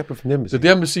 Separate from the embassy? Did the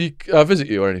embassy visit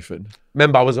you or anything?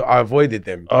 Remember, I avoided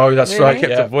them. Oh, that's Really? right. I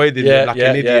kept yeah. avoiding Yeah, them like yeah,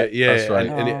 an idiot. yeah, Yeah,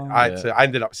 that's right. I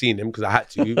ended up seeing them because I had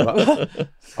to. But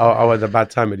I had a bad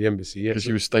time at the embassy. Yeah, Because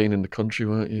you were staying in the country,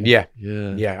 weren't you? yeah,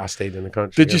 Yeah. yeah. I stayed in the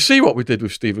country. Did you see what we did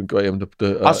with Stephen Graham?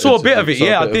 I saw a bit of it. Saw a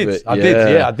Yeah, I bit of did. it,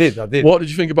 I did. I did. What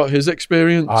did you think about his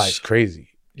experience? It's crazy.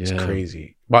 It's Yeah.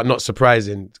 crazy, but not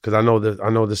surprising because I know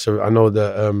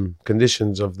the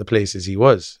conditions of the places he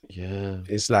was. Yeah.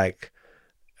 It's like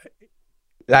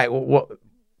what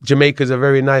Jamaica's a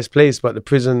very nice place, but the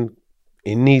prison,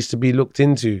 it needs to be looked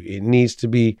into. It needs to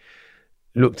be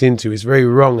looked into. It's very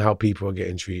wrong how people are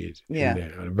getting treated. in Yeah.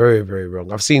 there. Very, very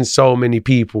wrong. I've seen so many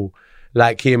people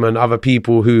like him and other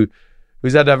people who's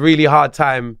had a really hard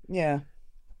time, Yeah.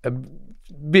 a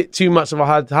bit too much of a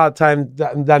hard time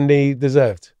than they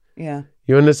deserved. Yeah.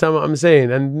 You understand what I'm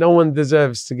saying? And no one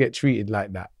deserves to get treated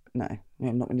like that No.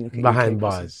 Yeah, not when you look at behind UK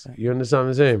bars. prisons, so. You understand what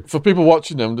I'm saying? For people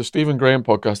watching them, the Stephen Graham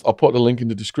podcast, I'll put the link in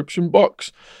the description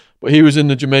box. But he was in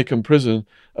the Jamaican prison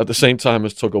at the same time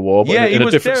as Tug of War, but He in a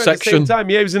was different there at section. the same time.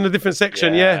 Yeah, he was in a different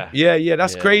section. Yeah. Yeah.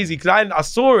 That's Yeah. crazy because I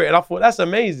saw it and I thought that's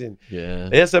amazing. Yeah.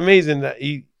 That's amazing that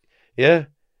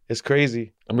it's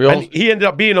crazy. And we all, And he ended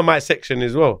up being on my section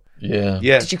as well. yeah.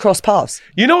 Yeah. Did you cross paths?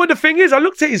 You know what the thing is? I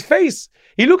looked at his face.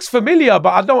 He looks familiar,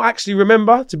 but I don't actually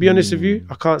remember, to be honest with you.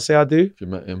 I can't say I do. If you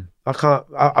met him. I can't.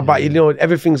 But you know,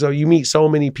 everything's, you meet so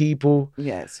many people.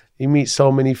 Yes. You meet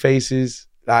so many faces.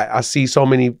 Like, I see so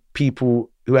many people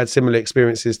who had similar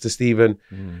experiences to Stephen.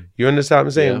 You understand what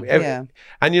I'm saying? Yeah.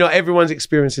 And you know, everyone's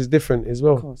experience is different as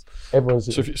well. Of course.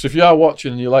 Everyone's. So if you are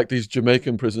watching and you like these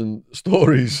Jamaican prison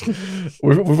stories,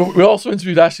 we also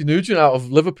interviewed Ashley Nugent out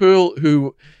of Liverpool,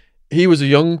 who he was a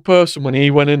young person when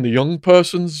he went in the young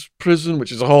person's prison,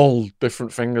 which is a whole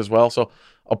different thing as well. So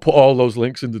I'll put all those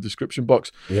links in the description box.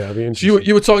 Yeah, I'll be So interested.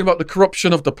 you were talking about the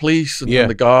corruption of the police and, Yeah. and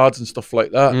the guards and stuff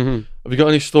like that. Mhm. Have you got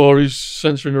any stories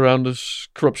centering around this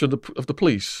corruption of the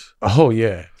police? Oh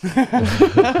yeah.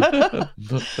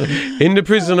 In the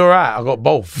prison, all right. I got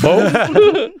both.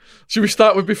 Should we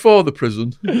start with before the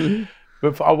prison?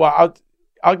 But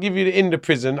I'll give you the in the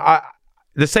prison.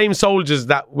 The same soldiers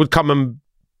that would come and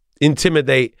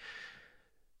intimidate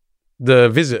the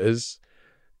visitors.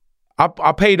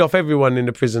 I paid off everyone in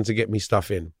the prison to get me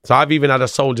stuff in. So I've even had a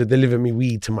soldier deliver me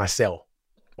weed to my cell.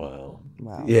 Wow.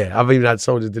 Wow. Yeah, I've even had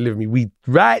soldiers deliver me weed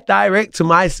right direct to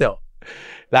my cell.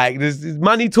 Like, this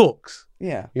money talks.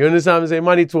 Yeah. You understand what I'm saying?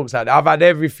 Money talks out there. I've had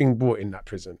everything brought in that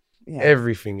prison. Yeah.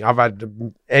 Everything. I've had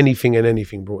anything and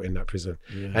anything brought in that prison.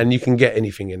 And you can get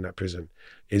anything in that prison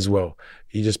as well.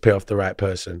 You just pay off the right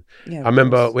person. Yeah, I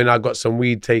remember when I got some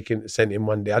weed sent in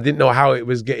one day. I didn't know how it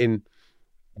was getting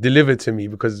delivered to me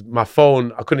because my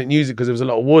phone, I couldn't use it because there was a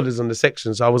lot of warders on the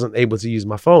section, so I wasn't able to use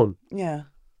my phone. Yeah.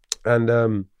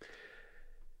 And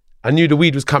I knew the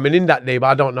weed was coming in that day, but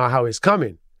I don't know how it's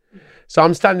coming. So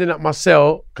I'm standing at my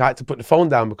cell. I had to put the phone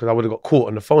down because I would have got caught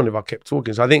on the phone if I kept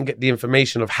talking. So I didn't get the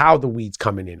information of how the weed's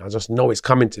coming in. I just know it's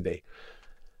coming today.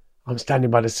 I'm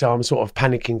standing by the cell. I'm sort of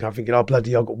panicking. I'm thinking, oh,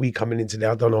 bloody, I've got weed coming in today.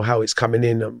 I don't know how it's coming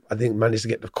in. I didn't manage to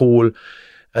get the call.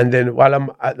 And then while I'm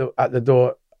at the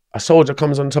door, a soldier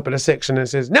comes on top of the section and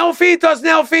says, "Nel Fitos,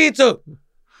 Nel Fito!"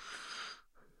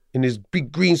 In his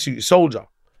big green suit, soldier.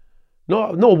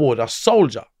 No warder,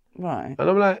 soldier. Right. And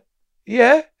I'm like,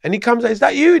 yeah. And he comes, is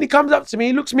that you? And he comes up to me,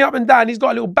 he looks me up and down. He's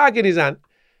got a little bag in his hand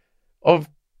of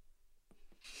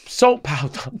salt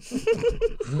powder.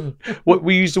 What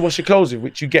we used to wash your clothes with,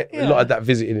 which you get a lot of that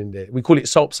visiting in there. We call it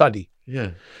salt suddy.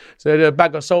 Yeah. So the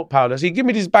bag of salt powder. So he give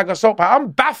me this bag of salt powder.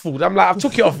 I'm baffled. I'm like, I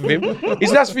took it off of him. He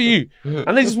said, "That's for you."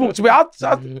 And they just walked away.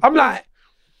 I'm like,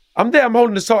 I'm there, I'm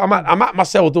holding the salt. I'm at my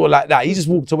cell door like that. He just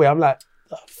walked away. I'm like,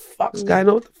 the fuck's going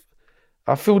on?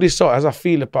 I feel this salt as I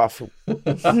feel it, but I feel.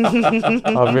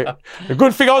 The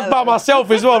good thing I was by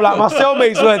myself as well. Like, my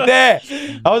cellmates weren't there.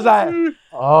 I was like,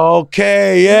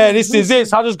 okay, yeah, this is it.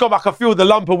 So I just got back. I feel the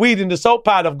lump of weed in the salt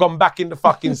powder. I've gone back in the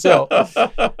fucking cell.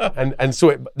 and so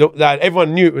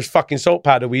everyone knew it was fucking salt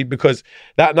powder weed because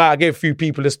that night I gave a few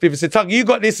people a spliff and said, "Tug, you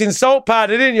got this in salt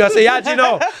powder, didn't you?" I said, "Yeah, how'd you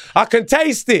know? I can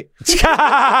taste it."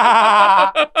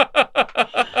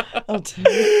 Oh,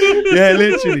 dear. Yeah,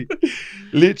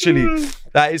 literally.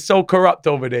 That is so corrupt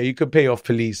over there. You could pay off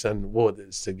police and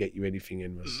warders to get you anything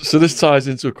in. So this ties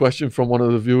into a question from one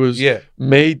of the viewers. Yeah.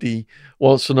 Mady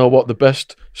wants to know what the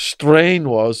best strain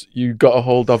was you got a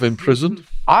hold of in prison.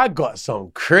 I got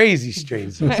some crazy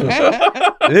strains.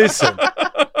 Listen,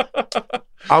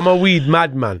 I'm a weed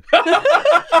madman.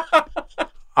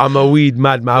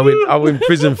 I went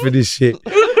prison for this shit.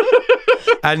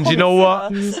 And you know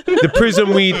what? The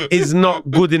prison weed is not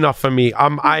good enough for me.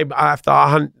 I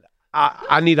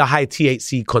need a high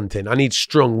THC content. I need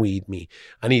strong weed,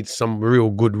 I need some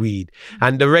real good weed.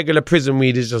 And the regular prison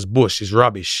weed is just bush. It's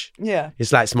rubbish. Yeah.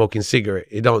 It's like smoking cigarette.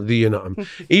 It don't do you nothing.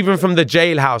 Even from the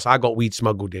jailhouse, I got weed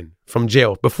smuggled in from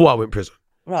jail before I went prison.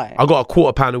 Right. I got a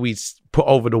quarter pound of weed put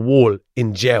over the wall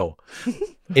in jail.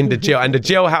 In the jail. And the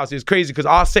jailhouse is crazy because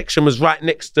our section was right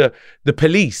next to the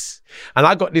police. And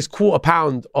I got this quarter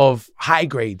pound of high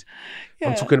grade.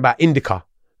 I'm talking about indica.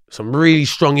 Some really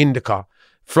strong indica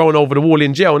thrown over the wall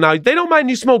in jail. Now, they don't mind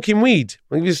you smoking weed.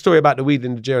 I'll give you a story about the weed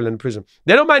in the jail and the prison.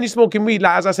 They don't mind you smoking weed.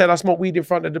 Like, as I said, I smoke weed in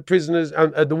front of the prisoners,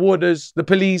 and the warders, the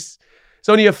police. It's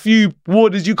only a few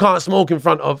warders you can't smoke in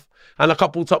front of and a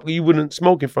couple top you wouldn't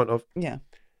smoke in front of. Yeah.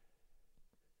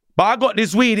 But I got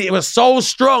this weed, it was so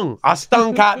strong, I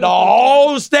stunk out the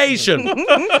whole station.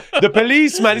 The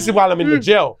policeman, this is while I'm in the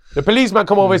jail, the policeman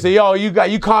come over and say, "Yo, you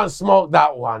can't smoke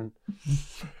that one."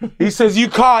 He says, "You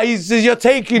can't," he says, "You're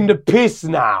taking the piss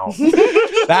now."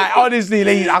 Like, honestly,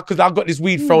 because I got this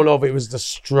weed thrown over, it was the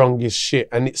strongest shit,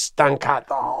 and it stank out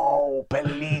the whole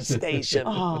police station.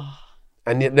 Oh.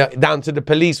 And down to the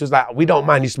police was like, "We don't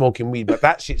mind you smoking weed, but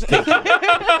that shit's taken."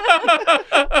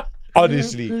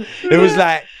 Honestly, it was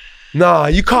like, Nah,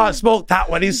 you can't smoke that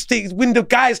one. It stinks. When the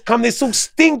guys come, they're so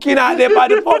stinking out there by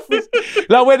the office.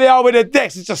 Like where they are with the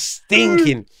decks, it's just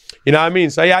stinking. You know what I mean?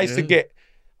 So yeah, I used to get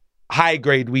high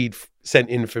grade weed sent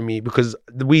in for me because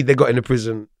the weed they got in the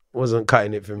prison wasn't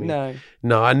cutting it for me.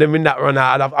 No. And then when that run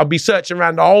out, I'd be searching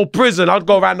around the whole prison. I'd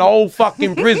go around the whole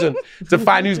fucking prison to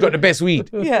find who's got the best weed.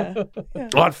 Yeah.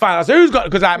 I said, who's got,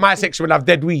 because like my section would have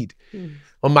dead weed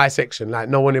on my section. Like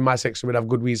no one in my section would have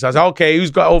good weed. So I said, okay, who's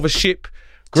got over ship,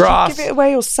 grass? Do you give it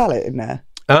away or sell it in there?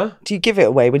 Huh? Do you give it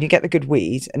away when you get the good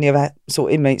weed and the other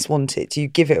sort of inmates want it? Do you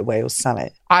give it away or sell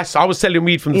it? I was selling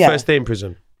weed from the first day in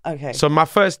prison. Okay. So my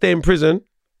first day in prison,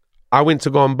 I went to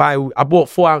go and I bought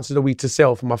 4 ounces of weed to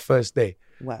sell for my first day.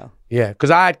 Wow. Yeah,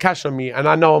 because I had cash on me and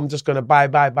I know I'm just going to buy.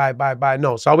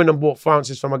 No. So I went and bought 4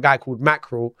 ounces from a guy called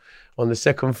Mackerel on the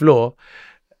second floor.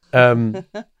 And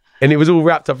it was all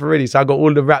wrapped up already. So I got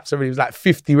all the wraps already. It was like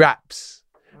 50 wraps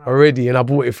already. And I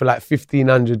bought it for like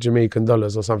 1,500 Jamaican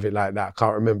dollars or something like that. I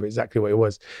can't remember exactly what it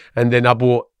was. And then I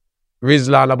bought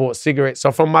Rizla and I bought cigarettes.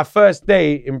 So from my first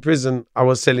day in prison, I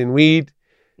was selling weed,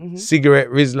 cigarette,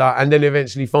 Rizla, and then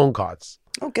eventually phone cards.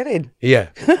 Oh, get in. Yeah,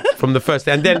 from the first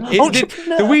day. And then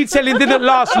the weed selling didn't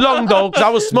last long though, because I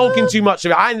was smoking too much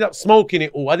of it. I ended up smoking it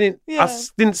all. I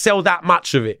didn't sell that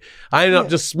much of it. I ended up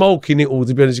just smoking it all,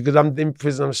 to be honest, because I'm in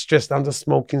prison, I'm stressed, I'm just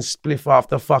smoking spliff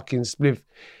after fucking spliff.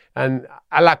 And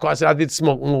I like what I said, I did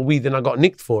smoke more weed than I got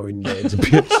nicked for in there, to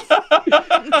be honest.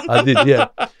 I did, yeah.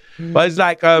 But it's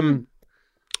like a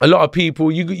lot of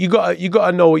people, you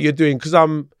gotta know what you're doing, because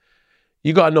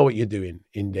you got to know what you're doing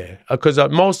in there. Because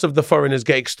most of the foreigners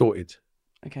get extorted.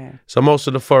 Okay. So most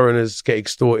of the foreigners get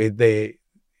extorted. They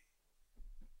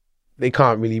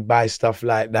can't really buy stuff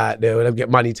like that. They'll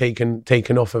get money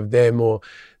taken off of them, or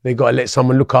they got to let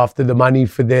someone look after the money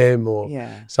for them, or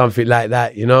something like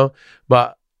that, you know?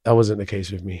 But that wasn't the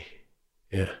case with me.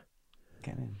 Yeah.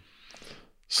 Get in.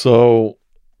 So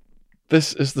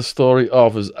this is the story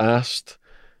of, as asked,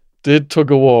 did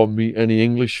Tug of War meet any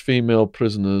English female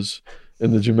prisoners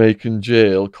in the Jamaican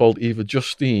jail called either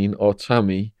Justine or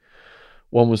Tammy?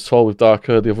 One was tall with dark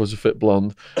hair, the other was a fit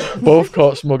blonde. Both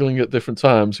caught smuggling at different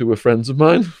times, who were friends of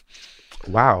mine.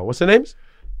 Wow. What's their names?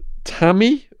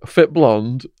 Tammy, a fit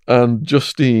blonde, and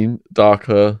Justine, dark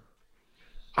hair.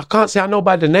 I can't say I know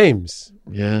by the names.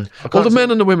 Yeah. Well, the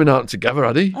men and the women aren't together,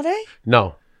 are they? Are they?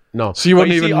 No. So you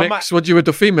wouldn't even mix, would you, with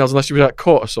the females unless you were at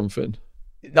court or something?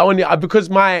 The only because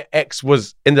my ex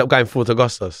ended up going Fort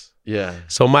Augustus. Yeah.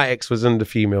 So my ex was in the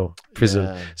female prison.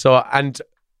 Yeah. So, and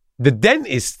the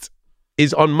dentist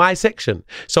is on my section.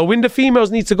 So when the females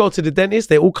need to go to the dentist,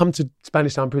 they all come to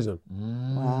Spanish Town Prison.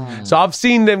 Wow. So I've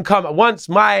seen them come. Once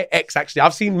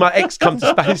I've seen my ex come to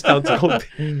Spanish Town to go.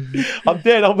 I'm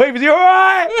there, I'm waving, you all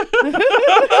right?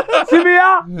 See me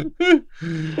out?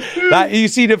 Like you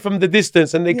see them from the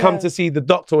distance and they come to see the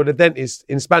doctor or the dentist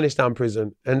in Spanish Town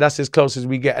Prison. And that's as close as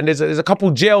we get. And there's a couple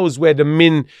jails where the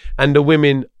men and the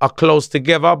women are close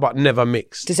together, but never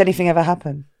mixed. Does anything ever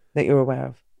happen that you're aware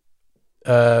of?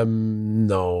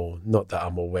 No, not that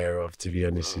I'm aware of, to be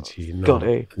honest with you. No. Got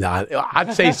it. Nah,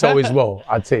 I'd say so as well.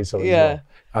 I'd say so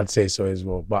as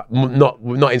well. But not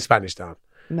in Spanish Town.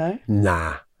 No?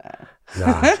 Nah,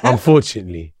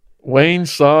 unfortunately. Wayne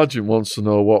Sargent wants to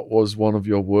know, what was one of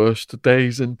your worst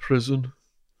days in prison?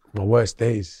 My worst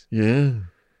days? Yeah.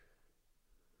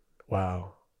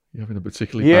 Wow. You're having a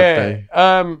particularly bad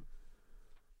day.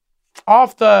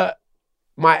 After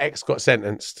my ex got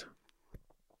sentenced,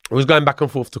 I was going back and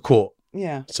forth to court.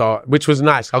 Yeah. So, which was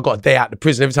nice. I got a day out of the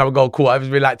prison. Every time I go to court, I was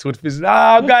really like towards the prison.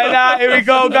 I'm going out, here we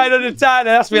go, going on the town. And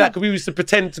that's me like, we used to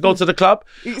pretend to go to the club.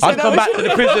 I'd come back to the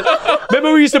prison.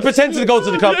 Remember we used to pretend to go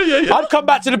to the club? Yeah. I'd come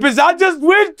back to the prison. I just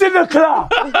went to the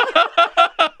club.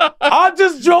 I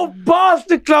just drove past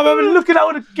the club. I was looking at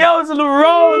all the girls on the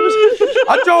road.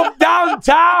 I drove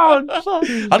downtown.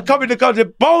 I'd come in the club,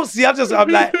 bossy. I'm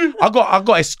like, I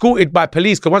got escorted by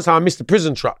police because one time I missed the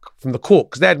prison truck from the court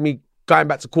because they had me going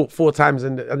back to court 4 times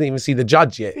and I didn't even see the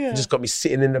judge yet. It just got me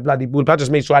sitting in the bloody bull. I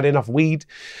just made sure I had enough weed.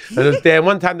 And I was there.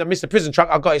 One time I missed the prison truck,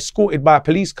 I got escorted by a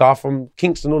police car from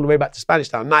Kingston all the way back to Spanish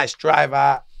Town. Nice drive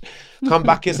out. Come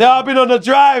back and say, I've been on the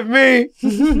drive, me.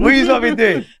 What you not been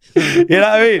doing? You know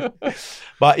what I mean?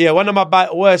 But yeah, one of my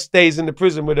worst days in the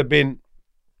prison would have been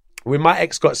when my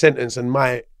ex got sentenced and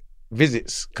my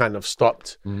visits kind of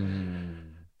stopped.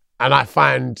 And I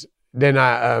find then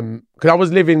because I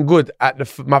was living good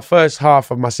at my first half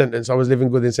of my sentence. I was living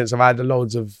good in the sense of I had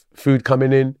loads of food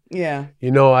coming in. Yeah.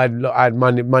 You know, I had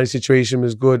money situation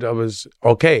was good. I was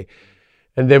okay.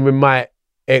 And then when my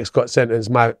ex got sentenced,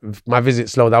 my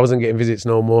visits slowed. I wasn't getting visits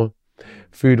no more.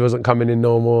 Food wasn't coming in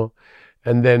no more.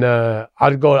 And then I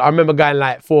remember going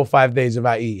like 4 or 5 days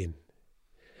without eating.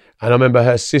 And I remember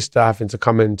her sister having to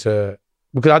come into,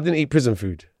 because I didn't eat prison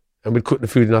food, and we'd cook the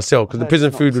food in our cell, because the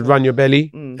prison food would run your belly,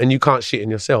 and you can't shit in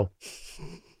your cell.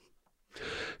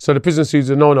 So the prison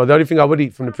foods are no. The only thing I would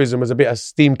eat from the prison was a bit of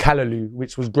steamed callaloo,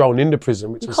 which was grown in the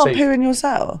prison, which You was can't safe. poo in your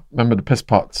cell? Remember the piss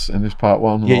pots in this part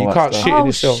one? and Yeah, all you that can't stuff? shit in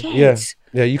your cell. Shit.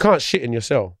 Yeah, you can't shit in your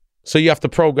cell. So you have to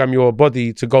program your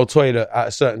body to go toilet at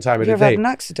a certain time Have of you the ever had day. an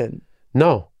accident?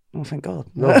 No, Oh, thank God.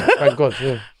 no, thank God.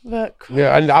 Yeah. Look.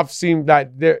 Yeah, and I've seen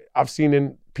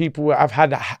people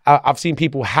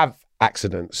have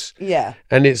accidents, Yeah.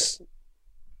 and it's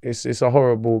a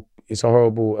horrible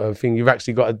thing. You've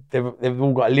actually got they've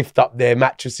all got to lift up their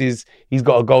mattresses. He's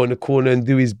got to go in the corner and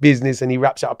do his business, and he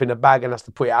wraps it up in a bag and has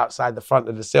to put it outside the front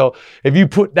of the cell. If you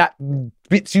put that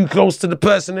bit too close to the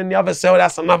person in the other cell,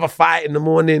 that's another fight in the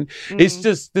morning. It's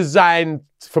just designed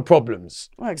for problems.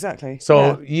 Well, exactly.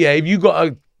 So yeah, if you got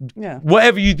to, Yeah.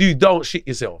 whatever you do, don't shit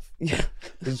yourself. Yeah.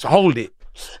 Just hold it.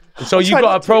 So you try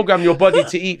got not to to. program your body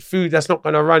to eat food that's not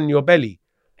going to run your belly.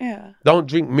 Yeah. Don't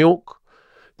drink milk.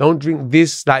 Don't drink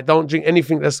this. Like, don't drink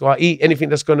anything eat anything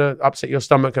that's going to upset your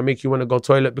stomach and make you want to go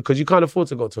toilet, because you can't afford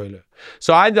to go toilet.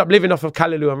 So I ended up living off of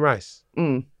callaloo and rice,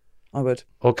 I would.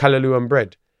 or callaloo and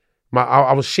bread.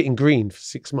 I was shitting green for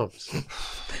 6 months.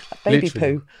 Baby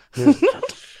Literally. poo.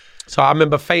 So I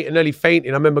remember nearly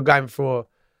fainting. I remember going for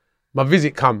my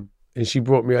visit and she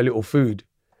brought me a little food.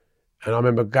 And I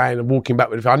remember going and walking back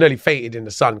with it. I nearly fainted in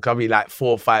the sun, because I'd be like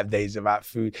 4 or 5 days without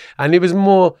food. And it was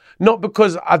more, not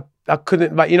because I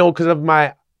couldn't, but because of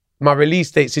my release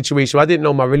date situation. I didn't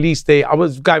know my release date. I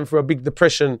was going through a big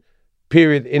depression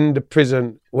period in the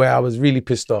prison where I was really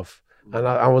pissed off. And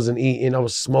I wasn't eating, I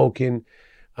was smoking,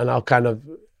 and I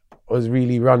was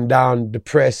really run down,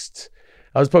 depressed.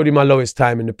 I was probably my lowest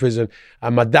time in the prison.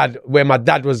 And my dad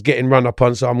was getting run up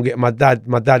on, so my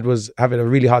dad was having a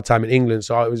really hard time in England.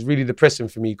 So it was really depressing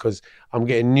for me, because I'm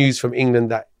getting news from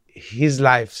England that his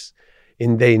life's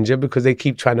in danger, because they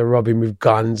keep trying to rob him with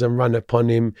guns and run upon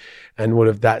him and all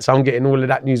of that. So I'm getting all of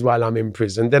that news while I'm in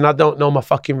prison. Then I don't know my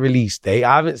fucking release date.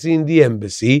 I haven't seen the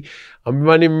embassy. I'm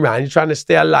running around trying to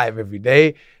stay alive every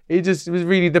day. It was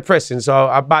really depressing. So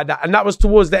and that was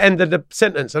towards the end of the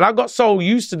sentence. And I got so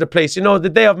used to the place. The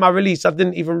day of my release, I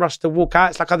didn't even rush to walk out.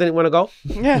 It's like I didn't want to go.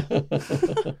 Yeah.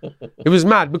 It was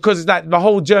mad, because like the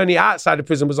whole journey outside the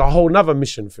prison was a whole nother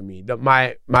mission for me. That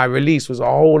my release was a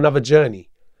whole nother journey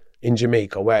in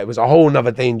Jamaica, where it was a whole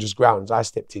nother dangerous grounds I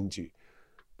stepped into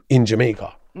in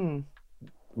Jamaica.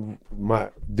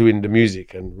 Doing the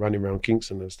music and running around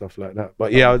Kingston and stuff like that.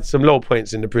 But yeah, I had some low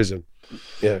points in the prison.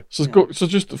 Yeah. So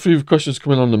just a few questions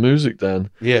coming on the music then.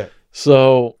 Yeah.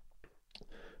 So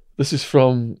this is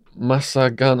from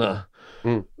Masagana.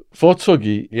 For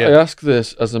Tuggy, Yeah. I ask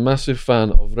this as a massive fan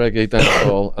of reggae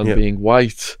dancehall and Yeah. being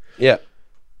white. Yeah.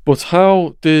 But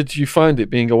how did you find it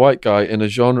being a white guy in a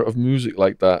genre of music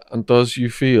like that? And does you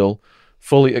feel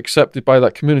fully accepted by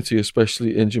that community,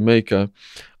 especially in Jamaica?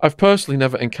 I've personally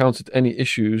never encountered any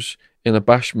issues in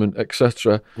abashment,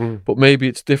 etc. But maybe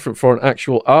it's different for an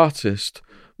actual artist,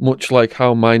 much like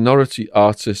how minority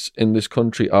artists in this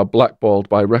country are blackballed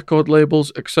by record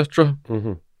labels, etc.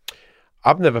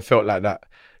 I've never felt like that.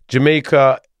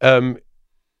 Jamaica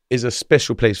is a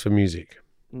special place for music.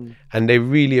 And they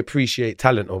really appreciate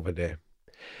talent over there.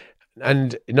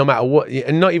 And no matter what,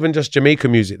 and not even just Jamaica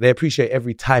music, they appreciate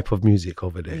every type of music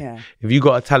over there. Yeah. If you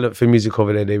got a talent for music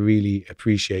over there, they really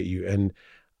appreciate you and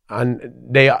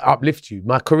they uplift you.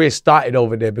 My career started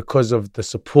over there because of the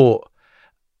support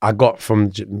I got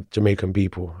from Jamaican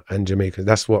people and Jamaicans.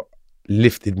 That's what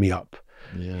lifted me up.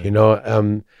 Yeah.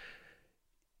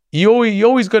 You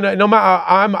always gonna, no matter,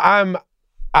 I'm an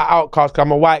outcast, 'cause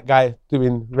I'm a white guy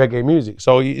doing reggae music.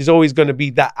 So it's always gonna be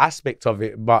that aspect of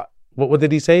it. But what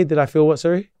did he say? Did I feel what,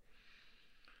 sorry?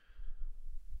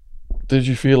 Did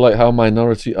you feel like how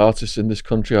minority artists in this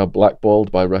country are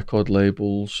blackballed by record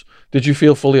labels? Did you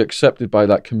feel fully accepted by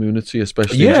that community,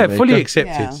 especially in Jamaica? Fully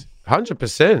accepted.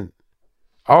 100%.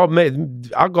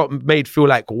 I got made feel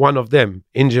like one of them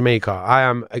in Jamaica. I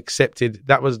am accepted.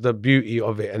 That was the beauty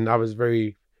of it. And I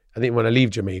didn't want to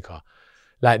leave Jamaica.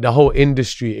 Like the whole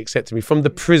industry accepted me from the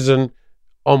prison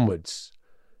onwards,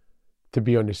 to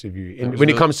be honest with you. When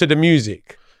it comes to the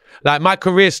music. Like my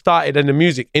career started in the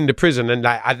music in the prison, and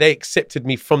like they accepted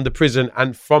me from the prison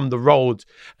and from the road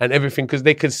and everything, because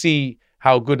they could see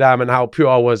how good I am and how pure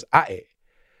I was at it.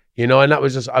 And that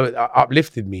was just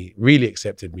uplifted me, really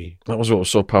accepted me. That was what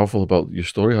was so powerful about your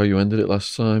story, how you ended it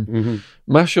last time. Mm-hmm.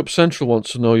 Mashup Central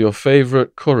wants to know your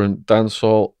favourite current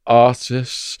dancehall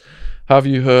artists. Have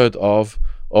you heard of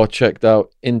or checked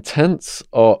out Intense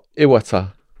or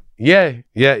Iwata? Yeah.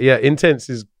 Intense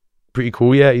is pretty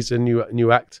cool. Yeah, he's a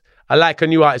new act. I like a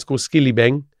new artist called Skilly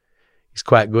Bang. He's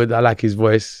quite good. I like his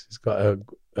voice. He's got a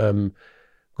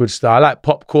good style. I like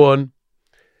Popcorn.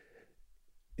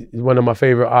 He's one of my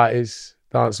favourite artists,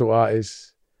 dancehall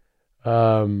artists.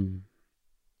 Mavado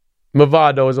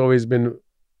has always been,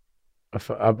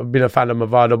 I've been a fan of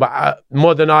Mavado, but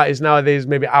modern artists nowadays,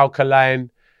 maybe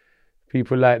Alkaline,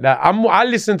 people like that. I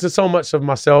listen to so much of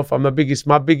myself. I'm the biggest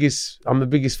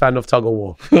fan of Tug of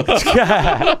War.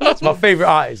 It's my favourite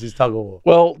artist is Tug of War.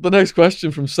 Well, the next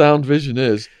question from Sound Vision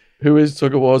is, who is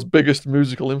Tug of War's biggest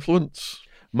musical influence?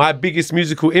 My biggest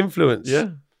musical influence? Yeah.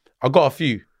 I got a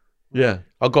few. Yeah.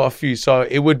 I got a few. So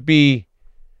it would be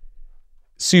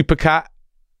Supercat,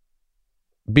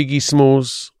 Biggie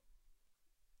Smalls,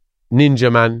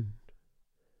 Ninja Man,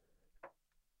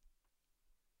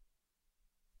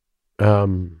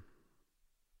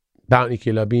 Bounty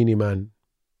Killer, Beanie Man.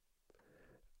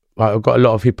 Like, I've got a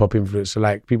lot of hip hop influence. So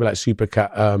like people like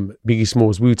Supercat, Biggie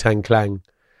Smalls, Wu-Tang Clan.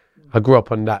 I grew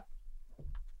up on that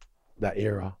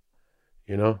era,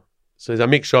 you know. So there's a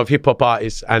mixture of hip hop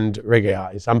artists and reggae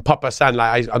artists. And Papa San,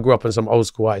 like I grew up on some old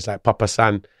school artists like Papa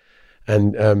San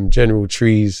and General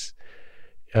Trees.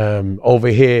 Over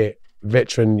here,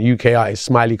 veteran UK artist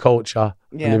Smiley Culture.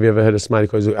 Yeah. Have you ever heard of Smiley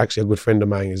Culture? He's actually a good friend of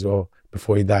mine as well.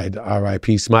 Before he died,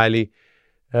 R.I.P. Smiley.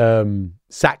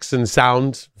 Saxon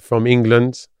Sound from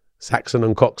England. Saxon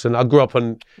and Coxon. I grew up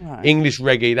on English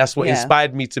reggae. That's what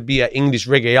inspired me to be an English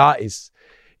reggae artist.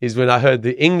 Is when I heard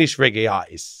the English reggae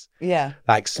artists. Yeah.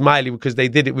 Like Smiley, because they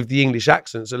did it with the English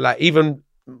accent. So like even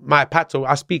my Pato,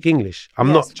 I speak English.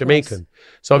 I'm not Jamaican.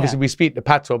 So obviously we speak the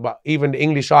Pato, but even the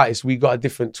English artists, we got a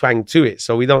different twang to it.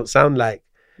 So we don't sound like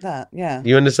that. Yeah.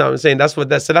 You understand what I'm saying? That's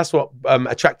what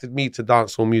attracted me to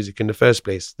dancehall music in the first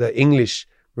place. The English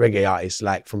reggae artists,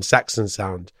 like from Saxon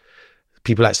Sound,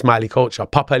 people like Smiley Culture,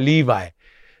 Papa Levi,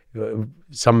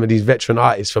 some of these veteran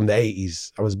artists from the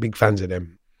 80s. I was big fans of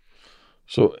them.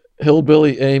 So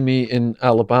Hillbilly Amy in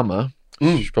Alabama,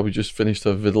 she's probably just finished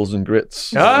her Viddles and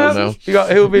Grits. You got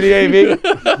Hillbilly Amy.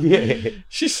 Yeah.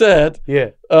 She said,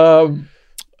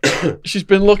 she's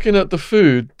been looking at the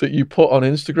food that you put on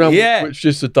Instagram, which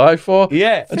is to die for.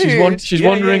 Yeah, and she's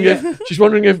wondering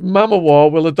if Mama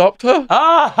War will adopt her.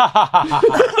 I'm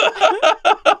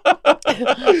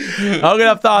gonna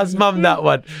have to ask Mum that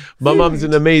one. My mum's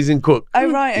an amazing cook.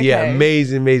 Oh right, okay. Yeah,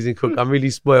 amazing cook. I'm really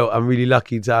spoiled. I'm really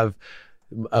lucky to have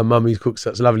a mum who cooks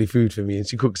such lovely food for me, and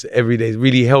she cooks every day. It's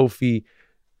really healthy.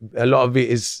 A lot of it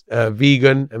is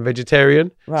vegan and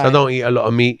vegetarian, so I don't eat a lot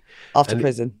of meat. After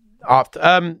prison.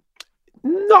 Not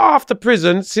after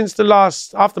prison,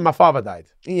 after my father died.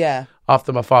 Yeah.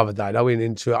 After my father died,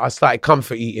 I started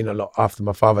comfort eating a lot after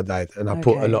my father died, and I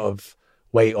put a lot of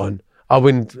weight on. I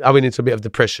went into a bit of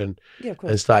depression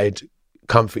and started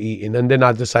comfort eating, and then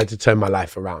I decided to turn my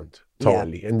life around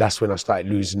totally, and that's when I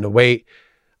started losing the weight.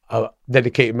 I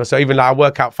dedicated myself, even like I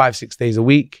work out 5-6 days a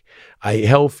week. I eat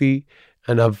healthy,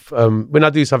 and when I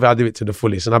do something, I do it to the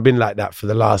fullest, and I've been like that for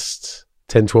the last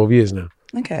 10-12 years now.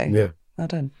 Okay. Yeah. Well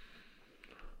done.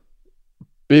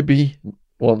 Bibby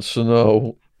wants to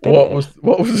know what was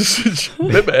the situation.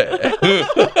 Bibby.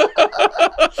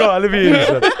 Go on, let me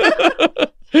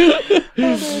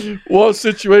hear. What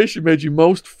situation made you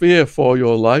most fear for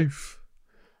your life?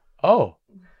 Oh.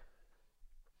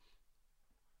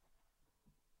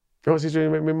 What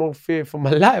situation made me more fear for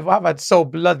my life? I've had so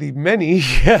bloody many.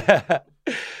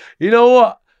 You know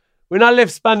what? When I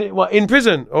left Spanish, in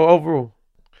prison or overall?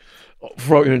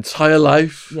 Throughout your entire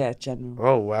life? Yeah, general.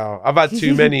 Oh, wow. I've had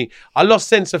too many. I lost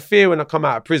sense of fear when I come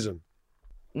out of prison.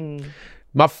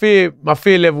 My fear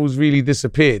levels really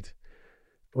disappeared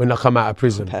when I come out of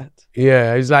prison.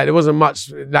 Yeah, it's like there wasn't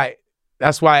much, like,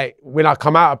 that's why when I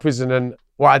come out of prison and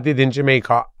what I did in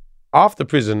Jamaica after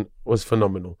prison was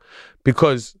phenomenal,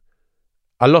 because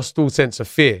I lost all sense of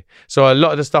fear. So a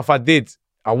lot of the stuff I did,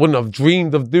 I wouldn't have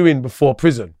dreamed of doing before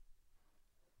prison.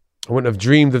 I wouldn't have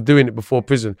dreamed of doing it before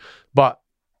prison. But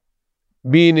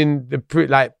being in the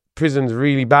prison's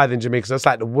really bad in Jamaica. So that's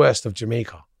like the worst of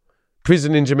Jamaica.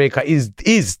 Prison in Jamaica is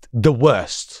the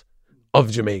worst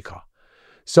of Jamaica.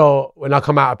 So when I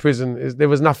come out of prison, there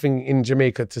was nothing in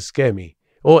Jamaica to scare me,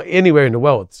 or anywhere in the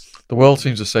world. The world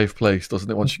seems a safe place,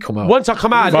 doesn't it? Once you come out. Once I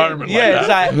come out, it's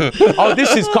like, oh,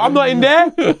 this is. I'm not in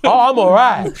there. Oh, I'm all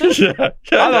right. I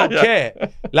don't care.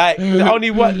 Like the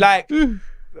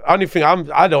only thing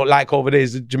I don't like over there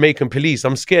is the Jamaican police.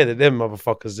 I'm scared of them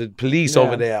motherfuckers. The police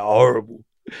over there are horrible.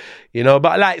 You know,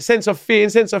 but like sense of fear,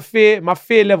 my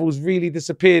fear levels really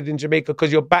disappeared in Jamaica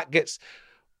because your back gets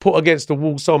put against the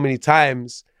wall so many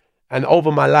times. And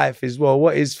over my life as well,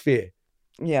 what is fear?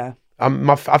 Yeah.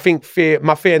 I think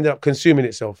my fear ended up consuming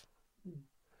itself.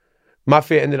 my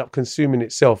fear ended up consuming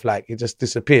itself. Like it just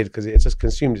disappeared because it just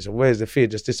consumed itself. Whereas the fear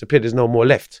just disappeared. There's no more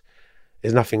left.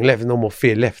 There's nothing left. There's no more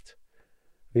fear left.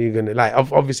 You're gonna like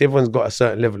obviously everyone's got a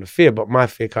certain level of fear, but my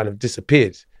fear kind of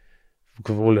disappeared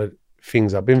because of all the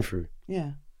things I've been through.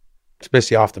 Yeah.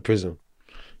 Especially after prison.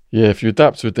 Yeah, if you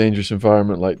adapt to a dangerous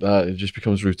environment like that, it just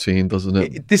becomes routine, doesn't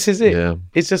it? This is it. Yeah.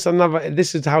 It's just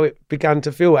this is how it began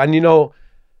to feel. And you know,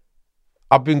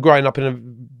 I've been growing up in a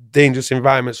dangerous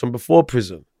environments from before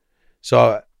prison.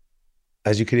 So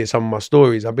as you can hear some of my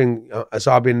stories, I've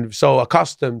been so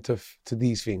accustomed to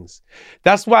these things.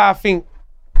 That's why I think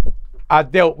I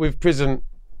dealt with prison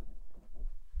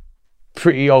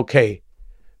pretty okay,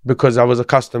 because I was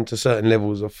accustomed to certain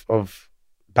levels of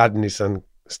badness and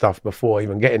stuff before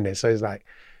even getting there. So it's like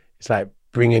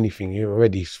bring anything, you're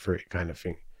ready for it kind of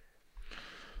thing.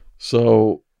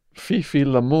 Fifi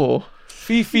L'Amour.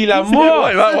 Fifi L'Amour.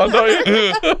 Like that one, don't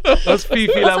you? What's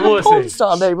Fifi That's L'Amour a porn say?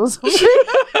 star name or something.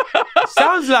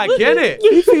 Sounds like, get it?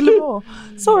 Fifi L'Amour.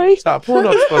 Sorry. It's like a porn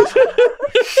sponsor.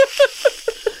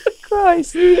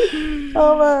 Christ.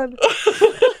 Oh, man.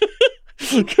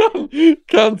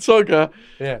 Can Tugger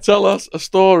tell us a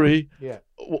story,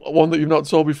 one that you've not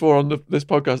told before on this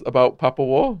podcast about Papa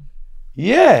War?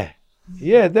 Yeah,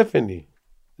 definitely.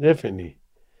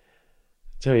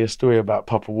 Tell you a story about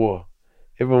Papa War.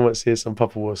 Everyone wants to hear some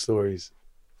Papa War stories.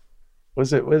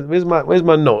 What's it? Where's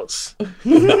my notes?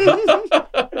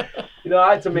 You know,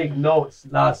 I had to make notes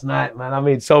last night, man. I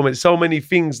made so many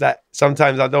things that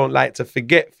sometimes I don't like to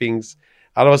forget things.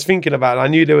 And I was thinking about it. I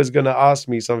knew they was going to ask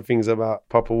me some things about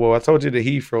Papa War. I told you the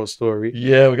Heathrow story.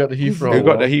 Yeah, we got the Heathrow. We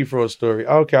got the Heathrow story.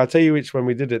 Okay, I'll tell you which one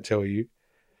we didn't tell you.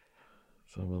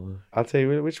 So, I'll tell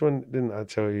you which one didn't I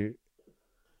tell you.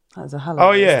 That was a hell of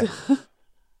Oh, a yeah. list.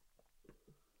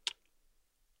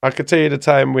 I could tell you the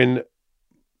time when,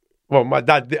 well, my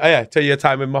dad, tell you a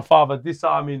time when my father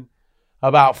disarming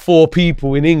about 4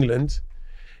 people in England.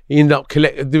 He ended up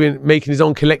making his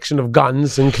own collection of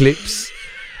guns and clips.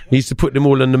 He used to put them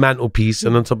all on the mantelpiece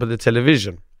and on top of the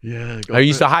television. Yeah. I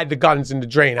used to hide the guns in the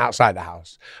drain outside the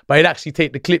house. But he'd actually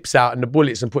take the clips out and the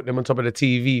bullets and put them on top of the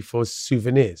TV for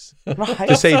souvenirs. Right.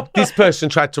 To say, this person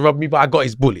tried to rob me, but I got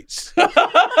his bullets.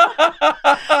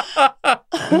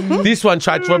 This one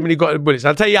tried to rob me, he got the bullets.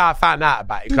 I'll tell you how I found out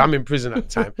about it, because I'm in prison at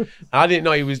the time. And I didn't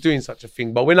know he was doing such a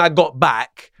thing. But when I got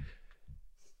back,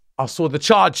 I saw the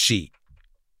charge sheet.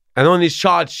 And on his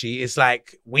charge sheet, it's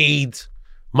like weed,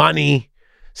 money,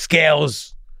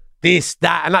 scales, this,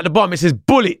 that. And at the bottom, it says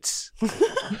bullets.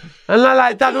 And I'm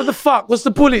like, Dad, what the fuck? What's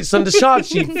the bullets on the charge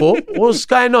sheet for? What's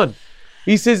going on?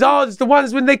 He says, oh, it's the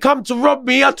ones when they come to rob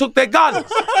me, I took their guns.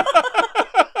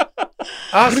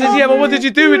 I said, yeah, but what did you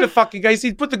do with the fucking guy? He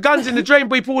said, put the guns in the drain,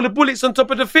 but he put all the bullets on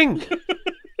top of the thing.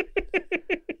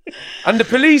 And the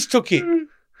police took it.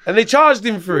 And they charged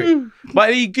him for it. But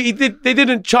they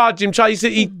didn't charge him. He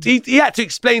said he had to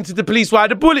explain to the police why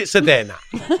the bullets are there now.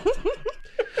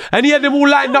 And he had them all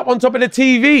lined up on top of the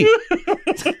TV.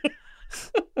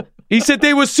 He said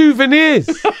they were souvenirs.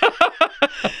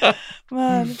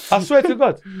 Man. I swear to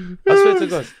God.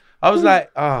 I was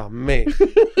like, oh, mate.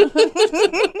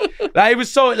 Like, it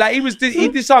was so, like, he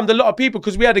disarmed a lot of people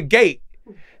because we had a gate.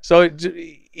 So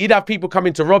he'd have people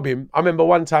coming to rob him. I remember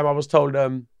one time I was told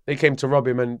they came to rob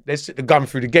him and they stick the gun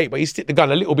through the gate, but he stick the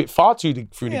gun a little bit far through the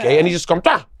gate and he just gone,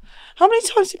 bah! How many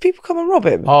times did people come and rob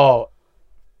him? Oh,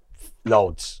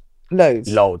 loads.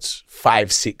 Loads.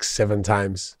 5, 6, 7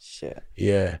 times. Shit.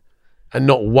 Yeah. And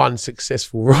not one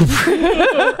successful robbery.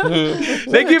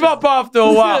 They give up after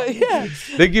a while. Yeah.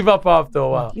 They give up after a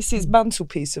while. You see his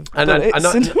mantelpiece of And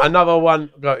bullets. another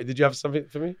one, did you have something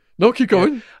for me? No, keep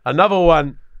going. Yeah. Another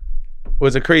one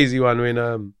was a crazy one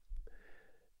when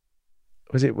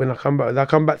was it when I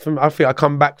come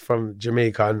back from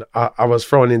Jamaica and I was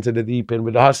thrown into the deep end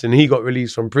with the hustle and he got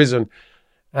released from prison.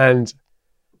 And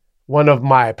one of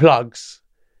my plugs,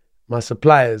 my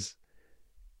suppliers,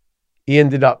 he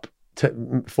ended up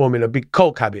forming a big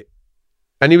coke habit.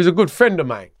 And he was a good friend of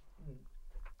mine.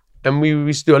 And we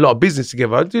used to do a lot of business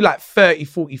together. I'd do like 30,000,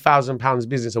 40,000 pounds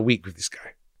business a week with this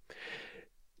guy.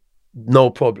 No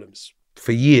problems.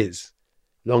 For years.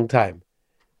 Long time.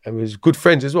 And we was good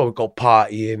friends as well. We'd go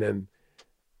partying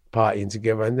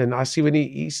together. And then I see when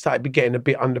he started getting a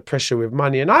bit under pressure with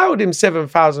money. And I owed him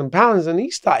 £7,000 and he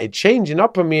started changing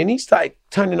up on me and he started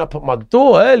turning up at my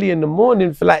door early in the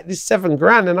morning for like this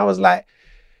 $7,000. And I was like,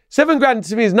 $7,000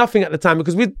 to me is nothing at the time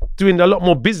because we're doing a lot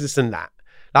more business than that.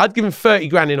 Like, I'd give him 30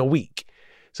 grand in a week.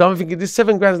 So I'm thinking this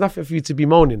 $7,000 is nothing for you to be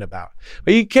moaning about.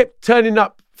 But he kept turning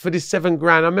up for this $7,000.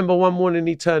 I remember one morning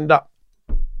he turned up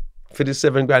for this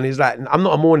 $7,000. He's like, I'm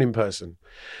not a morning person.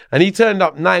 And he turned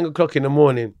up 9 o'clock in the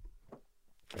morning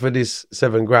for this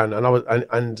 $7,000, and I was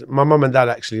and my mum and dad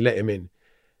actually let him in.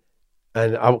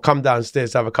 And I would come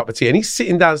downstairs to have a cup of tea, and he's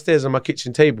sitting downstairs on my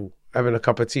kitchen table having a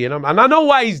cup of tea, and I know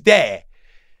why he's there.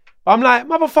 I'm like,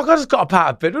 motherfucker, I just got up out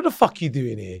of bed. What the fuck you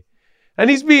doing here? And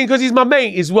he's being, because he's my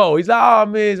mate as well. He's like, oh,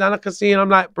 miss, and I can see, and I'm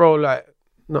like, bro, like,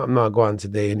 no, I'm not going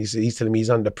today. And he's telling me he's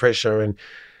under pressure, and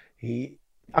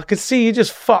I could see you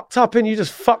just fucked up, and you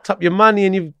just fucked up your money,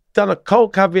 and you've done a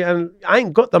coke habit, and I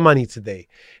ain't got the money today.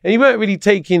 And he weren't really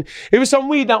taking, it was some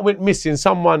weed that went missing.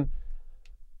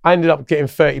 I ended up getting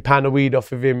 £30 of weed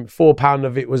off of him. £4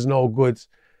 of it was no good.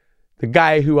 The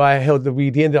guy who I held the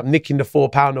weed, he ended up nicking the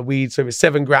 £4 of weed. So it was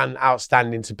 $7,000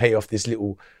 outstanding to pay off this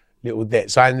little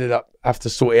debt. So I ended up have to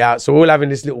sort it out. So we're all having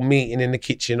this little meeting in the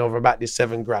kitchen over about this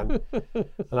 $7,000.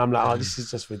 And I'm like, oh, this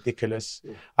is just ridiculous.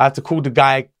 I had to call the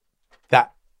guy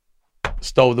that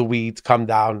stole the weed to come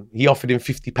down. He offered him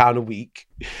 £50 a week.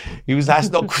 He was like,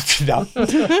 that's not good enough.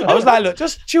 I was like, look,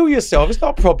 just chill yourself. It's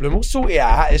not a problem. We'll sort it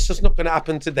out. It's just not going to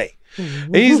happen today.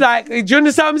 And he's like, do you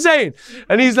understand what I'm saying?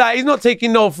 And he's like, he's not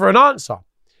taking no for an answer.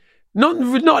 Not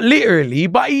literally,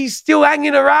 but he's still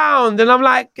hanging around. And I'm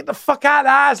like, get the fuck out of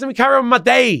the house. Let me carry on my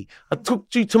day. I'll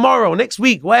talk to you tomorrow, next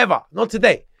week, whatever. Not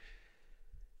today.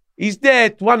 He's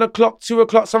there, 1 o'clock, 2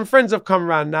 o'clock. Some friends have come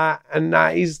around now, and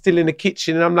he's still in the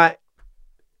kitchen. And I'm like,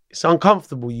 it's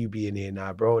uncomfortable you being here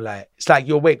now, bro. Like, it's like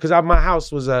you're waiting, because my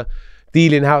house was a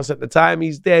dealing house at the time.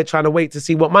 He's there trying to wait to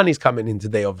see what money's coming in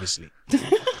today, obviously.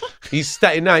 He's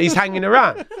staying now. He's hanging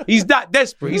around. He's that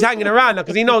desperate. He's hanging around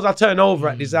because he knows I turn over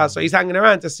at this house. So he's hanging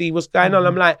around to see what's going on.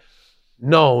 I'm like,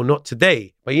 no, not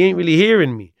today. But he ain't really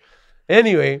hearing me.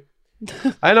 Anyway,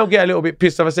 I don't get a little bit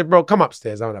pissed off. I said, bro, come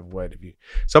upstairs. I want to have a word with you.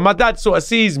 So my dad sort of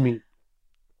sees me,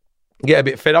 get a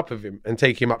bit fed up of him, and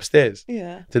take him upstairs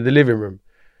to the living room.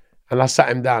 And I sat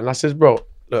him down and I says, bro,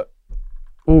 look,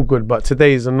 all good, but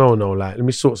today is a no-no. Like, let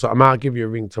me sort something out. I'll give you a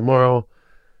ring tomorrow.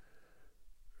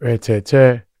 Like,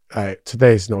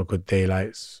 today's not a good day. Like,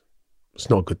 it's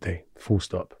not a good day. Full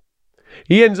stop.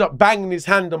 He ends up banging his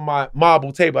hand on my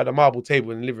marble table, at the marble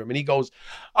table in the living room, and he goes,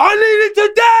 I need it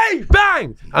today!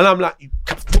 Bang! And I'm like,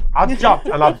 I've jumped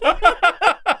and I've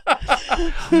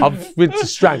went to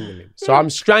strangle him. So I'm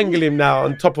strangling him now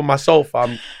on top of my sofa.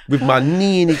 I'm with my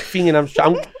knee in his thing, and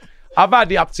I've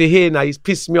had it up to here now. He's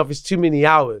pissed me off. It's too many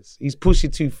hours. He's pushed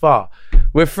it too far.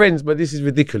 We're friends, but this is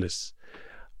ridiculous.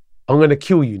 I'm going to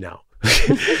kill you now.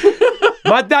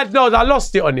 My dad knows I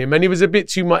lost it on him, and it was a bit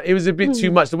too much.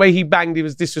 The way he banged, it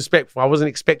was disrespectful. I wasn't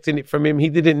expecting it from him. He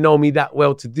didn't know me that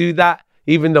well to do that.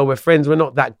 Even though we're friends, we're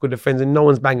not that good of friends, and no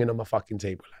one's banging on my fucking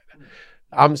table like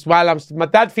that. My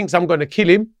dad thinks I'm going to kill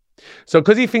him. So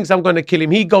because he thinks I'm going to kill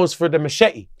him, he goes for the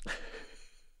machete.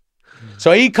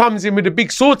 So he comes in with a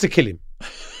big sword to kill him.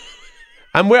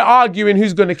 And we're arguing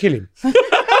who's going to kill him.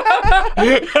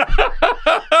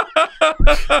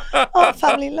 Oh,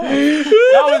 family love.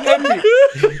 That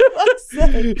was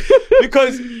envy.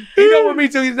 Because he don't want me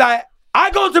to. He's like, I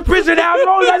go to prison now,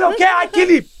 bro. I don't care. I kill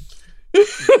him.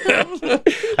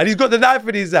 And he's got the knife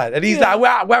in his hand. And he's like,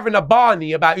 we're having a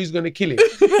Barney about who's going to kill him.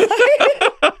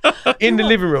 In the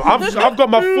living room. I've got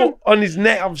my foot on his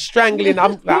neck. I'm strangling.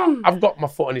 I've got my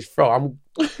foot on his throat.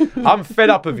 I'm fed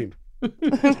up of him.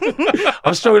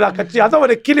 I'm showing like I don't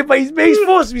want to kill him, but he's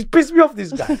forced me. He's pissed me off,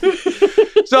 this guy.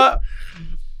 So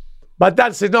my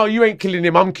dad said, no, you ain't killing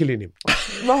him, I'm killing him.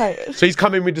 Right. So he's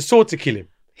coming with the sword to kill him.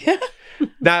 Yeah.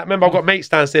 Now, remember, I've got mates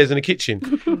downstairs in the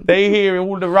kitchen. They hear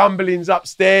all the rumblings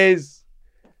upstairs.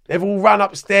 They've all run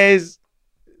upstairs.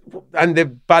 And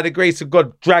they've, by the grace of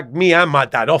God, dragged me and my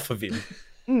dad off of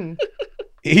him.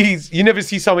 You never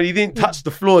see somebody, he didn't touch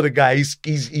the floor, the guy. He's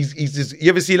just, you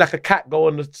ever see like a cat go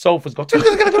on the sofas, go,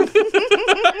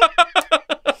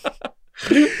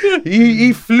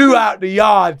 he flew out the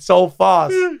yard so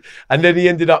fast. And then he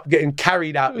ended up getting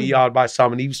carried out the yard by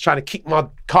someone. He was trying to kick my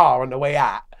car on the way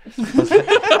out. Don't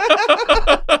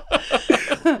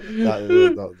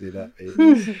do that,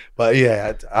 mate. But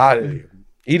yeah,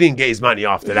 he didn't get his money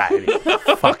after that.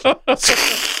 Fuck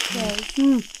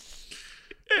him.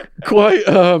 Quite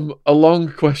a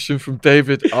long question from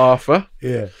David Arthur.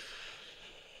 Yeah.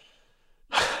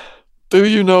 Do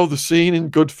you know the scene in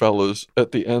Goodfellas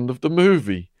at the end of the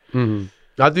movie? Mm-hmm.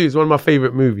 I do. It's one of my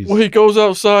favourite movies. Well, he goes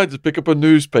outside to pick up a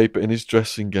newspaper in his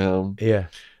dressing gown. Yeah.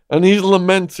 And he's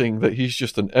lamenting that he's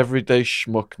just an everyday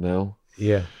schmuck now.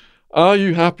 Yeah. Are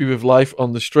you happy with life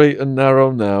on the straight and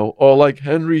narrow now? Or like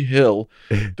Henry Hill,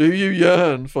 do you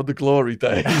yearn for the glory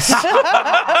days?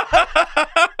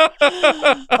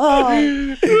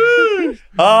 What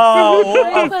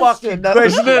a fucking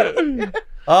Question.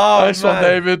 Oh, nice one,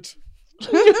 David.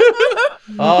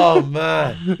 Oh,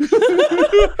 man.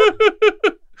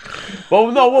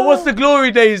 Well, no, what's the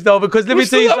glory days though? Because let me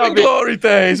tell you something. Glory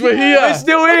days. We're here. We're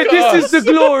still here. This is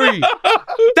the glory.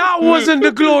 That wasn't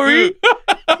the glory.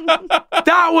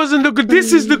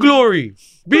 This is the glory.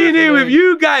 Being here with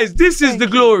you guys, this is the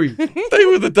glory. They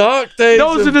were the dark days.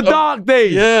 Those are the dark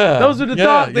days. Yeah. Those are the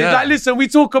dark days. Like, listen, we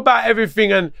talk about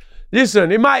everything and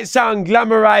listen, it might sound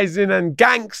glamorizing and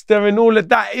gangster and all of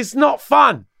that. It's not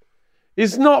fun.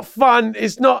 It's not fun.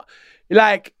 It's not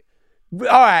like, all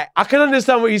right, I can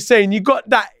understand what you're saying. You got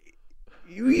that.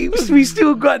 We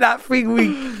still got that thing.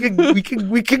 We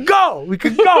can go,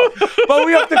 but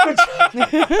we have to control.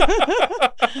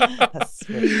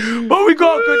 But we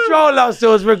got to control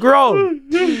ourselves. We're grown.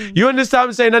 You understand what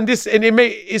I'm saying? And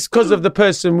it's because of the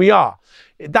person we are.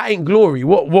 That ain't glory.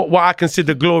 What I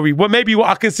consider glory. Well, maybe what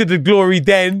I considered glory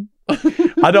then,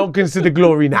 I don't consider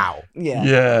glory now.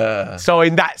 Yeah. So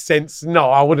in that sense, no,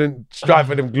 I wouldn't strive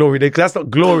for them glory days because that's not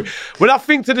glory. When I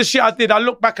think to the shit I did, I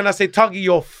look back and I say, Tuggy,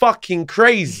 you're fucking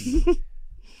crazy.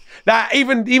 Like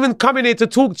even coming here to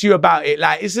talk to you about it,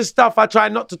 like it's the stuff I try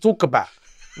not to talk about.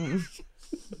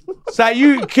 It's like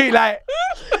you keep like,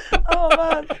 Oh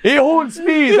man. it haunts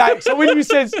me. Like so when you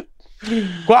said,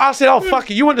 well, I said, oh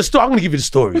fuck it, you want the story? I'm gonna give you the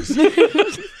stories.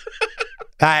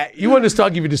 You want to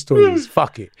start giving the stories,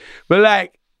 fuck it. But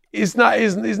like, it's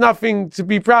nothing to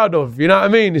be proud of, you know what I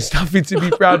mean? It's nothing to be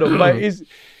proud of. But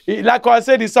like what I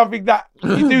said, it's something that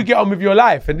you do get on with your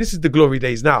life. And this is the glory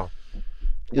days now.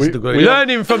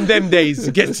 Learning from them days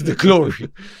to get to the glory.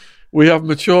 We have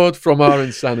matured from our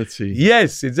insanity.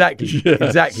 Yes, exactly.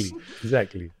 Yes.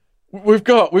 Exactly. We've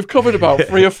covered about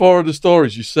 3 or 4 of the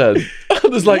stories you said.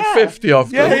 There's like 50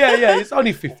 of them. Yeah. It's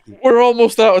only 50. We're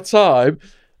almost out of time.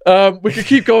 We could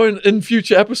keep going in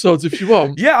future episodes if you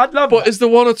want. Yeah, I'd love But that. is there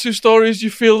 1 or 2 stories you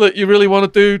feel that you really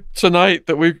want to do tonight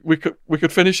that we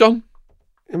could finish on?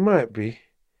 It might be.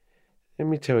 Let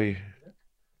me tell you.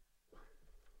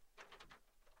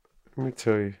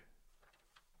 Hey.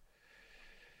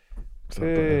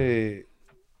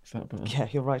 Is that better? Yeah,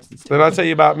 you're right. Did I tell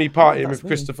you about me partying That's with me.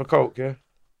 Christopher Coke, yeah?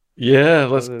 Yeah,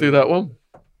 let's do that one.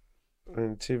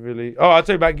 And Tivoli. Oh, I'll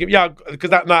tell you about... Yeah, because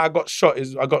that night I got shot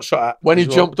at. When he as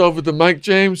well. jumped over the mic,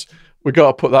 James, we got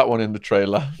to put that one in the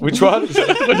trailer. Which one?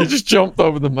 When he just jumped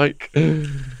over the mic. So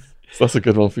that's a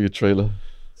good one for your trailer.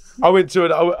 I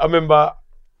remember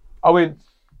I went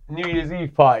New Year's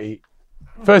Eve party.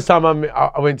 First time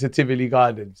I went to Tivoli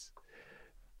Gardens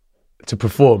to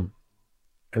perform.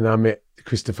 And I met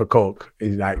Christopher Coke.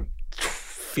 He's like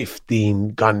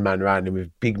 15 gunmen around him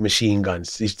with big machine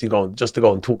guns just to go and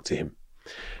talk to him.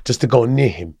 Just to go near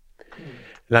him.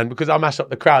 And because I mash up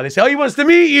the crowd, they say, oh, he wants to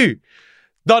meet you.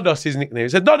 Dodos, his nickname. He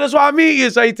said, Dodos, why I meet you?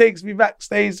 So he takes me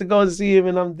backstage to go and see him,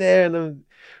 and I'm there, and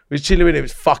we're chilling with him. It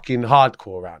was fucking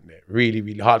hardcore around there. Really,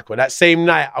 really hardcore. That same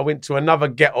night, I went to another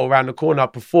ghetto around the corner, I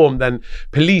performed, and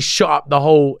police shot up the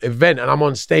whole event, and I'm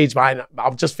on stage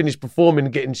I've just finished performing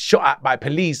and getting shot at by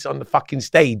police on the fucking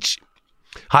stage,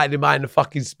 hiding behind the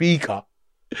fucking speaker.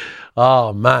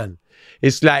 Oh, man.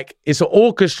 It's like, it's an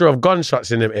orchestra of gunshots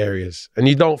in them areas, and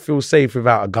you don't feel safe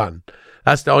without a gun.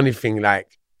 That's the only thing,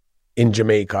 like, in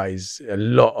Jamaica is a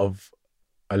lot of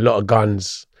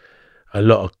guns, a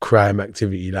lot of crime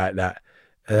activity like that.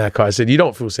 And like I said, you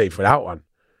don't feel safe without one,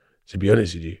 to be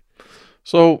honest with you.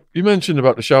 So you mentioned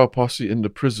about the Shower Posse in the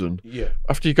prison. Yeah.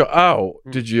 After you got out,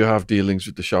 did you have dealings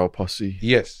with the Shower Posse?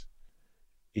 Yes.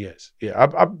 Yeah.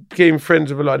 I became friends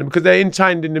with a lot of them because they're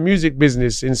entwined in the music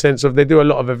business in sense of they do a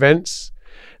lot of events.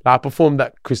 Like I performed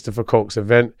at Christopher Coke's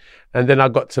event, and then I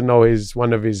got to know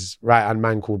one of his right-hand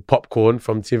man called Popcorn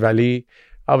from Tivoli.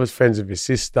 I was friends with his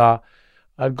sister.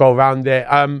 I'd go around there.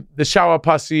 The Shower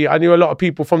Posse, I knew a lot of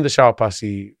people from the Shower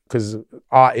Posse because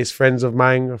artists, friends of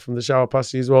mine are from the Shower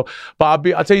Posse as well. But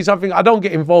I'll tell you something, I don't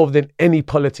get involved in any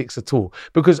politics at all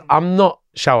because I'm not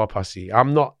Shower Posse.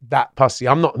 I'm not that posse.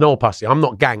 I'm not no posse. I'm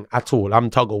not gang at all.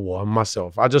 I'm tug of war. I'm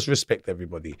myself. I just respect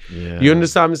everybody. Yeah. You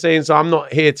understand what I'm saying? So I'm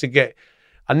not here to get...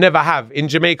 I never have. In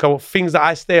Jamaica, things that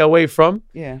I stay away from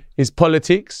is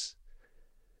politics.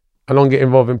 I don't get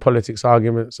involved in politics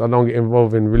arguments. I don't get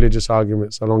involved in religious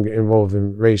arguments. I don't get involved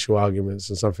in racial arguments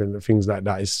and things like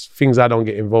that. It's things I don't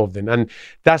get involved in. And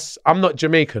I'm not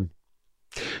Jamaican.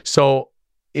 So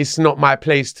it's not my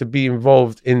place to be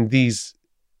involved in these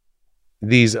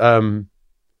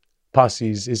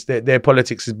posses. It's their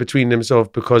politics is between themselves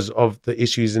because of the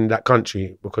issues in that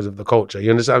country, because of the culture.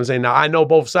 You understand what I'm saying? Now, I know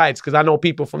both sides because I know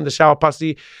people from the Shower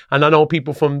Posse and I know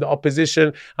people from the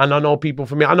opposition and I know people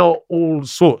from me. I know all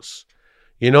sorts,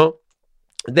 you know?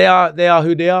 They are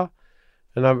who they are,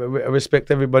 and I respect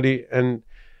everybody, and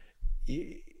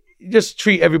you just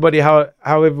treat everybody how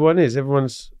everyone is.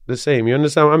 Everyone's the same. You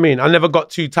understand what I mean? I never got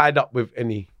too tied up with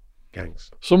any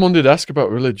gangs. Someone did ask about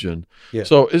religion. Yeah.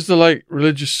 So is there like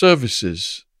religious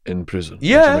services in prison in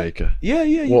Yeah. Jamaica? Yeah.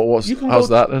 How's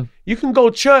that then? You can go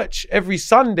church every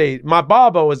Sunday. My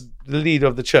barber was the leader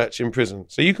of the church in prison,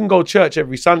 so you can go church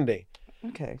every Sunday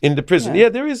Okay. in the prison. Yeah. Yeah,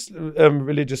 there is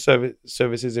religious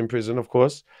services in prison, of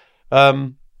course.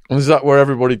 And is that where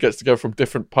everybody gets to go from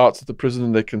different parts of the prison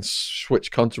and they can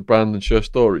switch contraband and share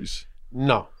stories?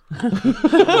 No,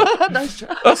 That's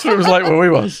That's what it was like when we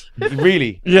was.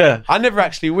 really. Yeah. I never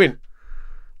actually went.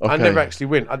 I Okay. never actually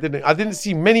went. I didn't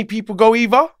see many people go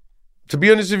either. To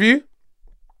be honest with you,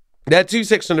 there are two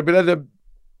sections.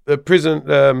 The prison,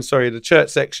 the church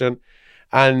section,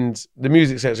 and the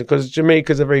music section. Because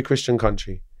Jamaica's a very Christian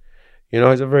country. You know,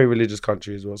 it's a very religious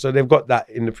country as well. So they've got that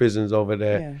in the prisons over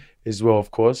there as well, of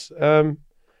course.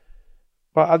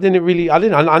 But I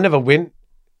never went.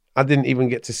 I didn't even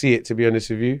get to see it, to be honest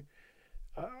with you.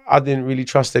 I didn't really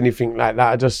trust anything like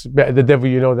that. I just better the devil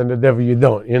you know than the devil you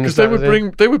don't. You Because they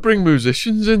understand? would bring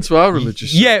musicians into our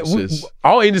religious services.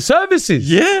 In the services.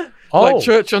 Yeah. Oh. Like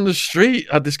church on the street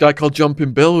had this guy called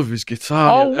Jumping Bill with his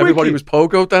guitar. Oh, Everybody wicked. was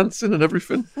pogo dancing and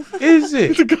everything. Is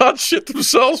it? The guards shit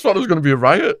themselves, thought it was going to be a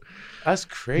riot. That's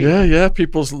crazy. Yeah.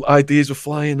 People's IDs were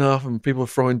flying off and people were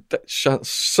throwing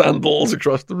sandals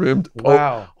across the room.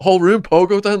 Wow. Whole room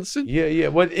pogo dancing. Yeah.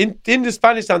 Well, in the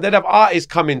Spanish town, they'd have artists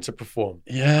come in to perform.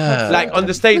 Yeah. Like on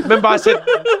the stage. Remember I said,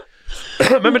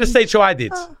 remember the stage show I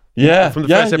did? yeah. from the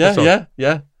first episode.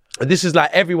 Yeah. And this is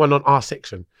like everyone on our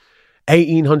section.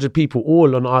 1,800 people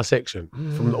all on our section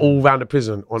from all around the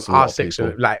prison on a lot our of section.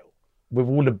 people. Like with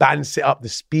all the bands set up, the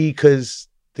speakers,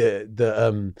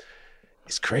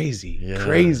 it's crazy. Yeah.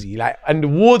 Crazy. Like, and the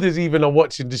warders even are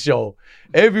watching the show.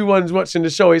 Everyone's watching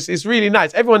the show. It's really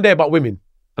nice. Everyone there but women.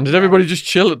 And did everybody just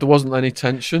chill? There wasn't any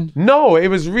tension? No, it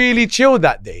was really chill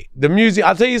that day. The music,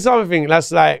 I'll tell you something,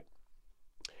 that's like,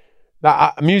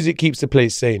 music keeps the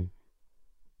place sane.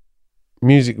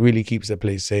 Music really keeps the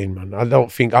place sane, man. I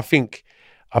think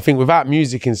without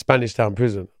music in Spanish Town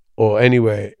Prison or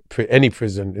anywhere, any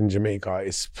prison in Jamaica,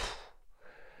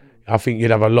 I think you'd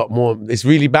have a lot more. It's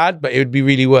really bad, but it would be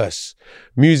really worse.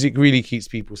 Music really keeps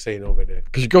people sane over there.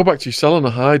 Because you go back to your cell on a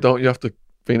high, don't you? After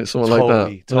being at somewhere like that.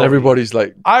 Totally. And everybody's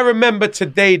like, I remember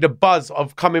today the buzz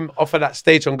of coming off of that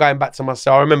stage and going back to my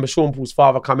cell. I remember Sean Paul's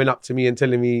father coming up to me and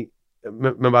telling me,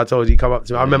 remember I told you he come up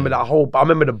to me. I remember I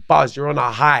remember the buzz. You're on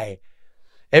a high.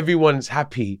 Everyone's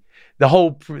happy. The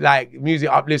whole like music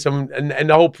uplifts and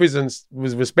the whole prison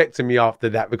was respecting me after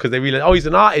that because they realized, oh, he's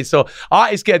an artist. So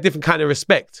artists get a different kind of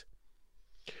respect.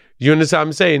 You understand what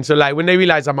I'm saying? So like when they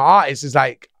realize I'm an artist, it's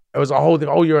like it was a whole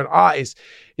different, oh, you're an artist.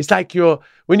 It's like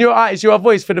when you're an artist, you're a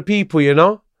voice for the people, you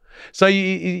know? So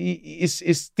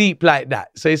it's deep like that.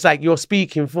 So it's like you're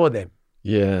speaking for them.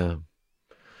 yeah.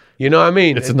 You know what I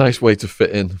mean? It's a nice way to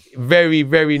fit in. Very,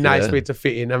 very nice Yeah. way to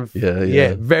fit in. And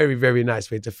Yeah. very, very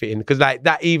nice way to fit in. Because like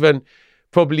that even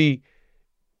probably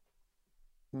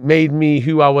made me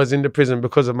who I was in the prison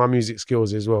because of my music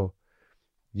skills as well.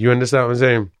 You understand what I'm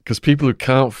saying? Because people who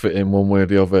can't fit in one way or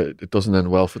the other, it doesn't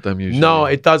end well for them usually. No,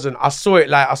 it doesn't. I saw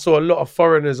a lot of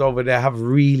foreigners over there have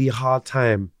really hard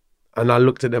time. And I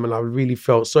looked at them and I really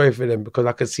felt sorry for them because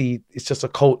I could see it's just a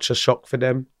culture shock for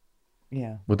them.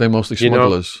 Yeah. Were they mostly You know?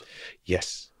 smugglers?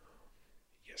 Yes.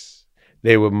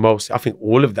 They were I think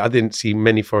all of them. I didn't see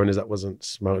many foreigners that wasn't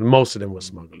smugglers. Most of them were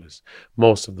smugglers.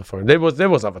 Most of the foreigners. There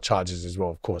was other charges as well,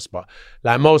 of course, but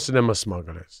like most of them were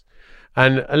smugglers.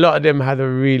 And a lot of them had a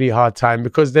really hard time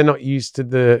because they're not used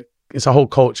to it's a whole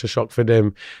culture shock for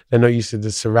them. They're not used to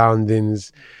the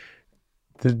surroundings,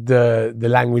 the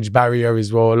language barrier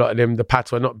as well. A lot of them, the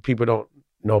patois, people don't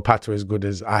know patois as good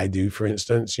as I do, for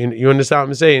instance. You understand what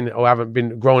I'm saying? Or haven't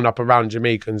been grown up around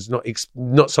Jamaicans,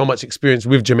 not so much experience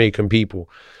with Jamaican people.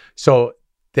 So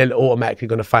they're automatically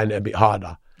going to find it a bit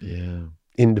harder. Yeah.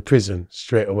 In the prison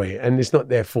straight away. And it's not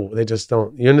their fault. They just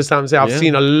don't. You understand what I'm saying? I've Yeah.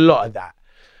 seen a lot of that.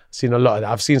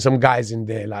 I've seen some guys in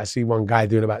there. Like I see one guy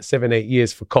doing about 7-8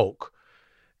 years for coke.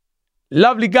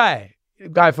 Lovely guy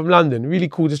from London. Really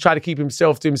cool. Just try to keep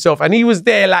himself to himself. And he was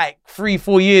there like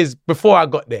 3-4 years before I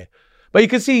got there. But you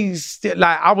can see,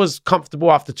 like, I was comfortable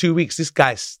after 2 weeks. This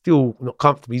guy's still not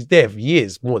comfortable. He's there for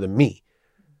years more than me.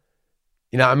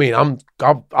 You know what I mean? I'm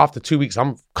after 2 weeks,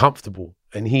 I'm comfortable.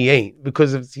 And he ain't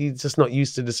because he's just not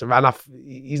used to this. And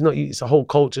he's not. It's a whole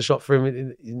culture shock for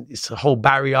him. It's a whole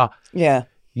barrier. Yeah.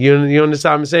 You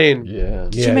understand what I'm saying? Yeah.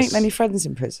 Did you make many friends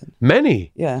in prison?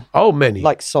 Many. Yeah. Oh, many.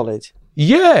 Like solid.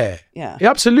 Yeah. Yeah.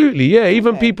 Absolutely. Yeah.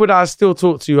 Even Okay. people that I still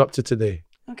talk to up to today.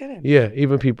 Okay. Yeah.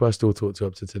 Even people I still talk to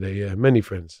up to today. Yeah. Many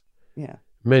friends. Yeah.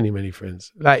 Many, many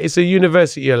friends. Like it's a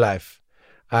university of life.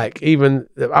 Like even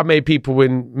I met people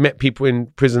in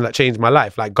prison that changed my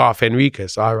life, like Garth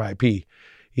Enriquez, R.I.P.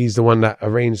 He's the one that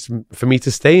arranged for me to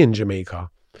stay in Jamaica.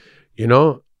 You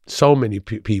know, so many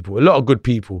people, a lot of good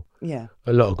people. Yeah.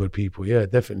 A lot of good people, yeah,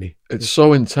 definitely. It's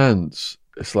so intense.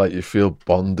 It's like you feel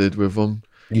bonded with them.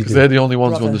 You Because do. they're the only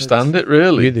ones who Brotherhood. understand it,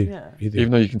 really. You do. Yeah. You do.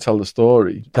 Even though you can tell the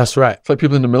story. That's right. It's like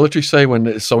people in the military say when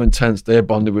it's so intense, they're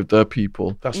bonded with their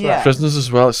people. That's Yeah. right. Prisoners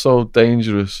as well, it's so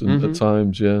dangerous and at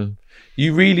times, yeah.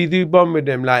 You really do bond with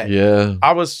them. Like Yeah.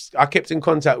 I kept in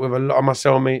contact with a lot of my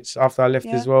cellmates after I left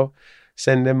Yeah. as well.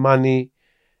 Send them money,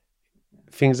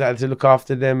 things I had to look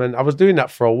after them, and I was doing that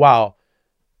for a while.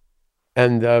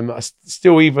 And I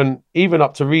still even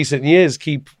up to recent years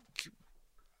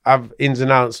have ins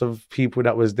and outs of people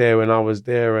that was there when I was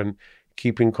there, and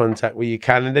keep in contact where you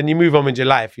can. And then you move on with your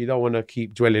life. You don't want to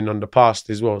keep dwelling on the past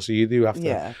as well. So you do have to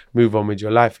Yeah. move on with your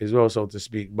life as well, so to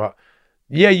speak. But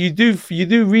yeah, you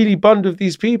do really bond with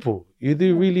these people. You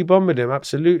do really bond with them,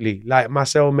 absolutely. Like my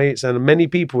cellmates and many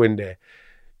people in there.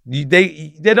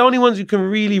 They're the only ones who can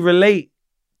really relate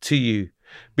to you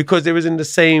because they was in the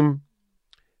same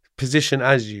position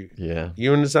as you. Yeah.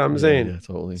 You understand what I'm saying? Yeah,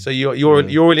 totally. So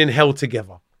you're all in hell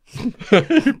together.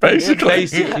 Basically.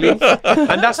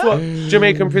 And that's what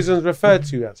Jamaican prisons refer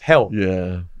to as hell.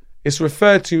 Yeah. It's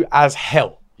referred to as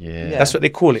hell. Yeah. Yeah. That's what they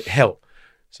call it, hell.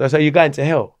 So that's how you go into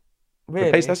hell.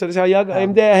 Really? That's what they say,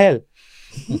 I'm there, hell.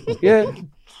 Yeah.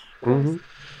 Mm-hmm.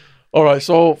 All right.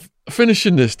 So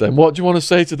finishing this then, what do you want to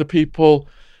say to the people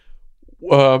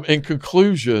in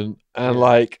conclusion and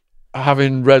like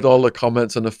having read all the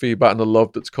comments and the feedback and the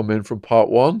love that's come in from part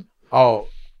one? Oh,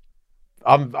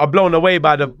 I'm blown away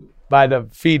by the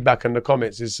feedback and the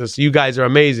comments. It's just, you guys are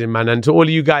amazing, man. And to all of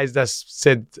you guys that's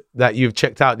said that you've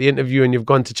checked out the interview and you've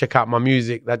gone to check out my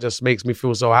music, that just makes me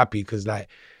feel so happy because like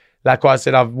what I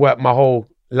said, I've worked my whole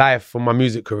life for my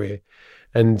music career,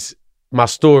 and my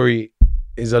story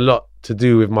is a lot to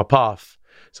do with my path.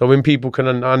 So when people can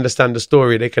understand the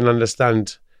story, they can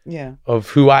understand Yeah. of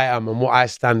who I am and what I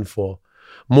stand for,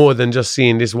 more than just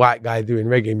seeing this white guy doing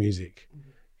reggae music.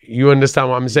 You understand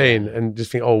what I'm saying? And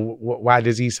just think, oh, why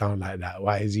does he sound like that?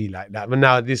 Why is he like that? But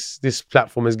now this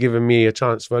platform has given me a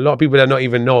chance for a lot of people that don't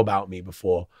even know about me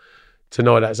before to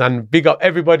know that. And big up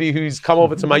everybody who's come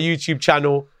over to my YouTube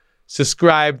channel,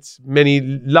 subscribed, many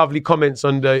lovely comments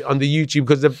on the YouTube,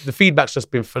 because the feedback's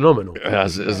just been phenomenal.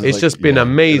 It's just been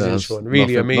amazing, Sean.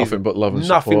 Really amazing. Nothing but love and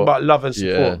Nothing support. but love and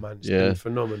support, Yeah, man. It's yeah. been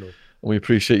phenomenal. And we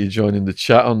appreciate you joining the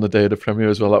chat on the day of the premiere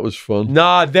as well. That was fun.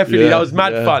 Nah, definitely. Yeah, That was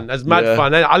mad yeah, fun. That's mad yeah.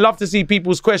 fun. And I love to see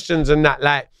people's questions and that.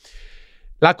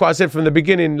 Like what I said from the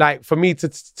beginning, like for me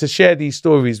to share these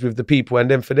stories with the people and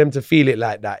then for them to feel it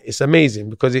like that, it's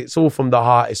amazing because it's all from the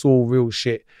heart. It's all real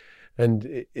shit.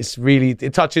 And it's really,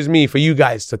 it touches me for you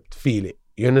guys to feel it.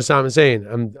 You understand what I'm saying?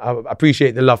 And I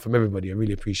appreciate the love from everybody. I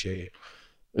really appreciate it.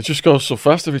 It just goes so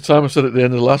fast every time. I said at the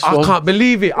end of the last I one. can't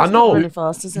believe it. I know. Really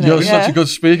fast, isn't it? You're Yeah. such a good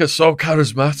speaker, so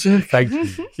charismatic. Thank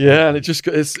you. Yeah, and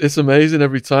it's amazing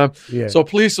every time. Yeah. So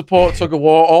please support Tug of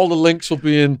War. All the links will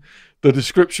be in the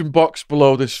description box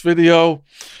below this video.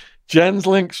 Jen's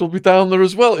links will be down there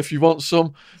as well if you want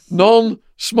some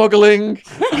non-smuggling,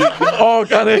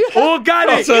 organic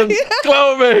cotton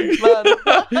clothing.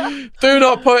 Do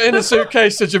not put in a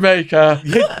suitcase to Jamaica.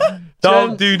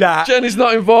 Don't do that. Jen is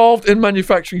not involved in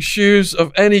manufacturing shoes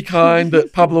of any kind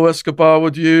that Pablo Escobar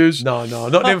would use. No,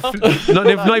 not them,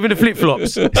 not even the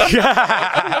flip-flops.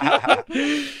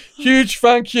 Huge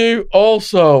thank you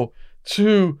also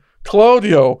to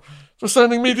Claudio for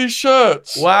sending me these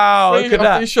shirts. Wow, Three look at of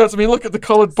that. These shirts. I mean, look at the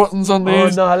coloured buttons on Oh,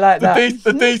 these. no, I like that.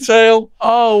 The detail.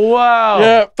 Oh, wow.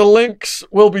 Yeah, the links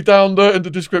will be down there in the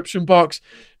description box.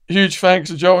 Huge thanks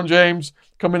to Joe and James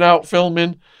coming out,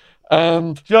 filming.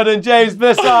 And John and James,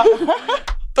 bless up.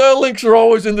 their links are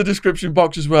always in the description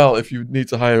box as well if you need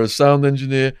to hire a sound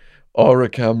engineer or a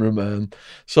cameraman.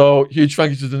 So huge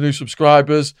thank you to the new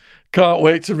subscribers. Can't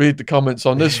wait to read the comments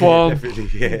on this one. Definitely,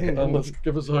 yeah. And let's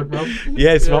give us a hug, man.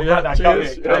 Yes, my Yeah, brother.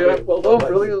 cheers. Come in. Yeah, well done,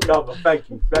 brilliant. Thank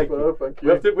you. Thank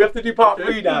you. We have to do part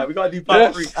 3 now. We got to do part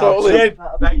Yes, 3. totally. Jen,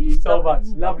 thank you so much.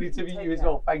 Lovely to meet you as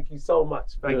well. Thank you so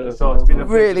much. Thank you so much. It's been a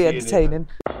pleasure Really being here. entertaining.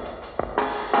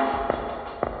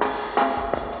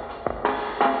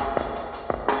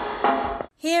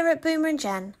 Here at Boomer and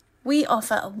Jen, we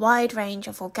offer a wide range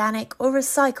of organic or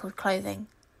recycled clothing.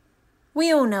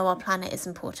 We all know our planet is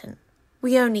important.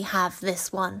 We only have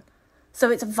this one,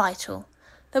 so it's vital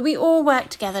that we all work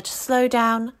together to slow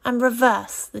down and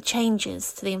reverse the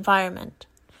changes to the environment.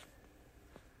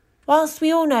 Whilst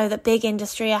we all know that big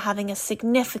industry are having a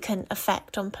significant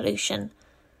effect on pollution,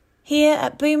 here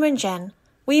at Boomer and Jen,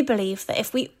 we believe that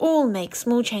if we all make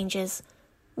small changes,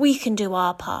 we can do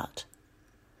our part.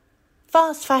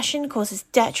 Fast fashion causes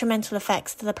detrimental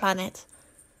effects to the planet.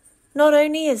 Not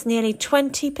only is nearly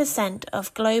 20%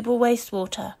 of global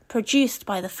wastewater produced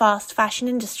by the fast fashion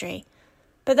industry,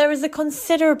 but there is a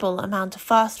considerable amount of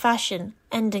fast fashion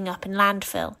ending up in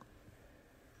landfill.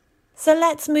 So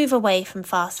let's move away from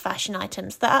fast fashion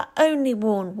items that are only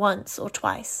worn once or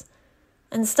twice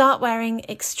and start wearing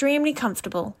extremely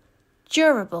comfortable,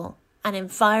 durable and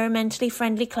environmentally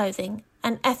friendly clothing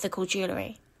and ethical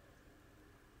jewellery.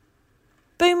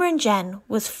 Boomer & Jen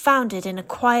was founded in a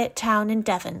quiet town in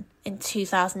Devon in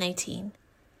 2018.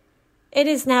 It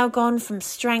has now gone from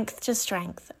strength to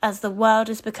strength as the world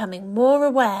is becoming more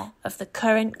aware of the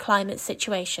current climate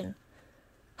situation,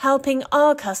 helping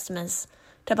our customers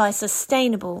to buy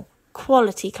sustainable,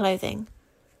 quality clothing.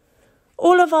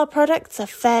 All of our products are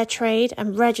fair trade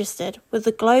and registered with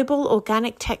the Global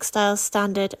Organic Textiles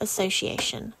Standard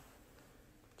Association.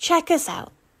 Check us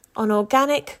out on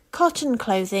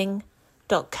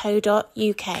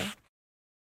organiccottonclothing.co.uk.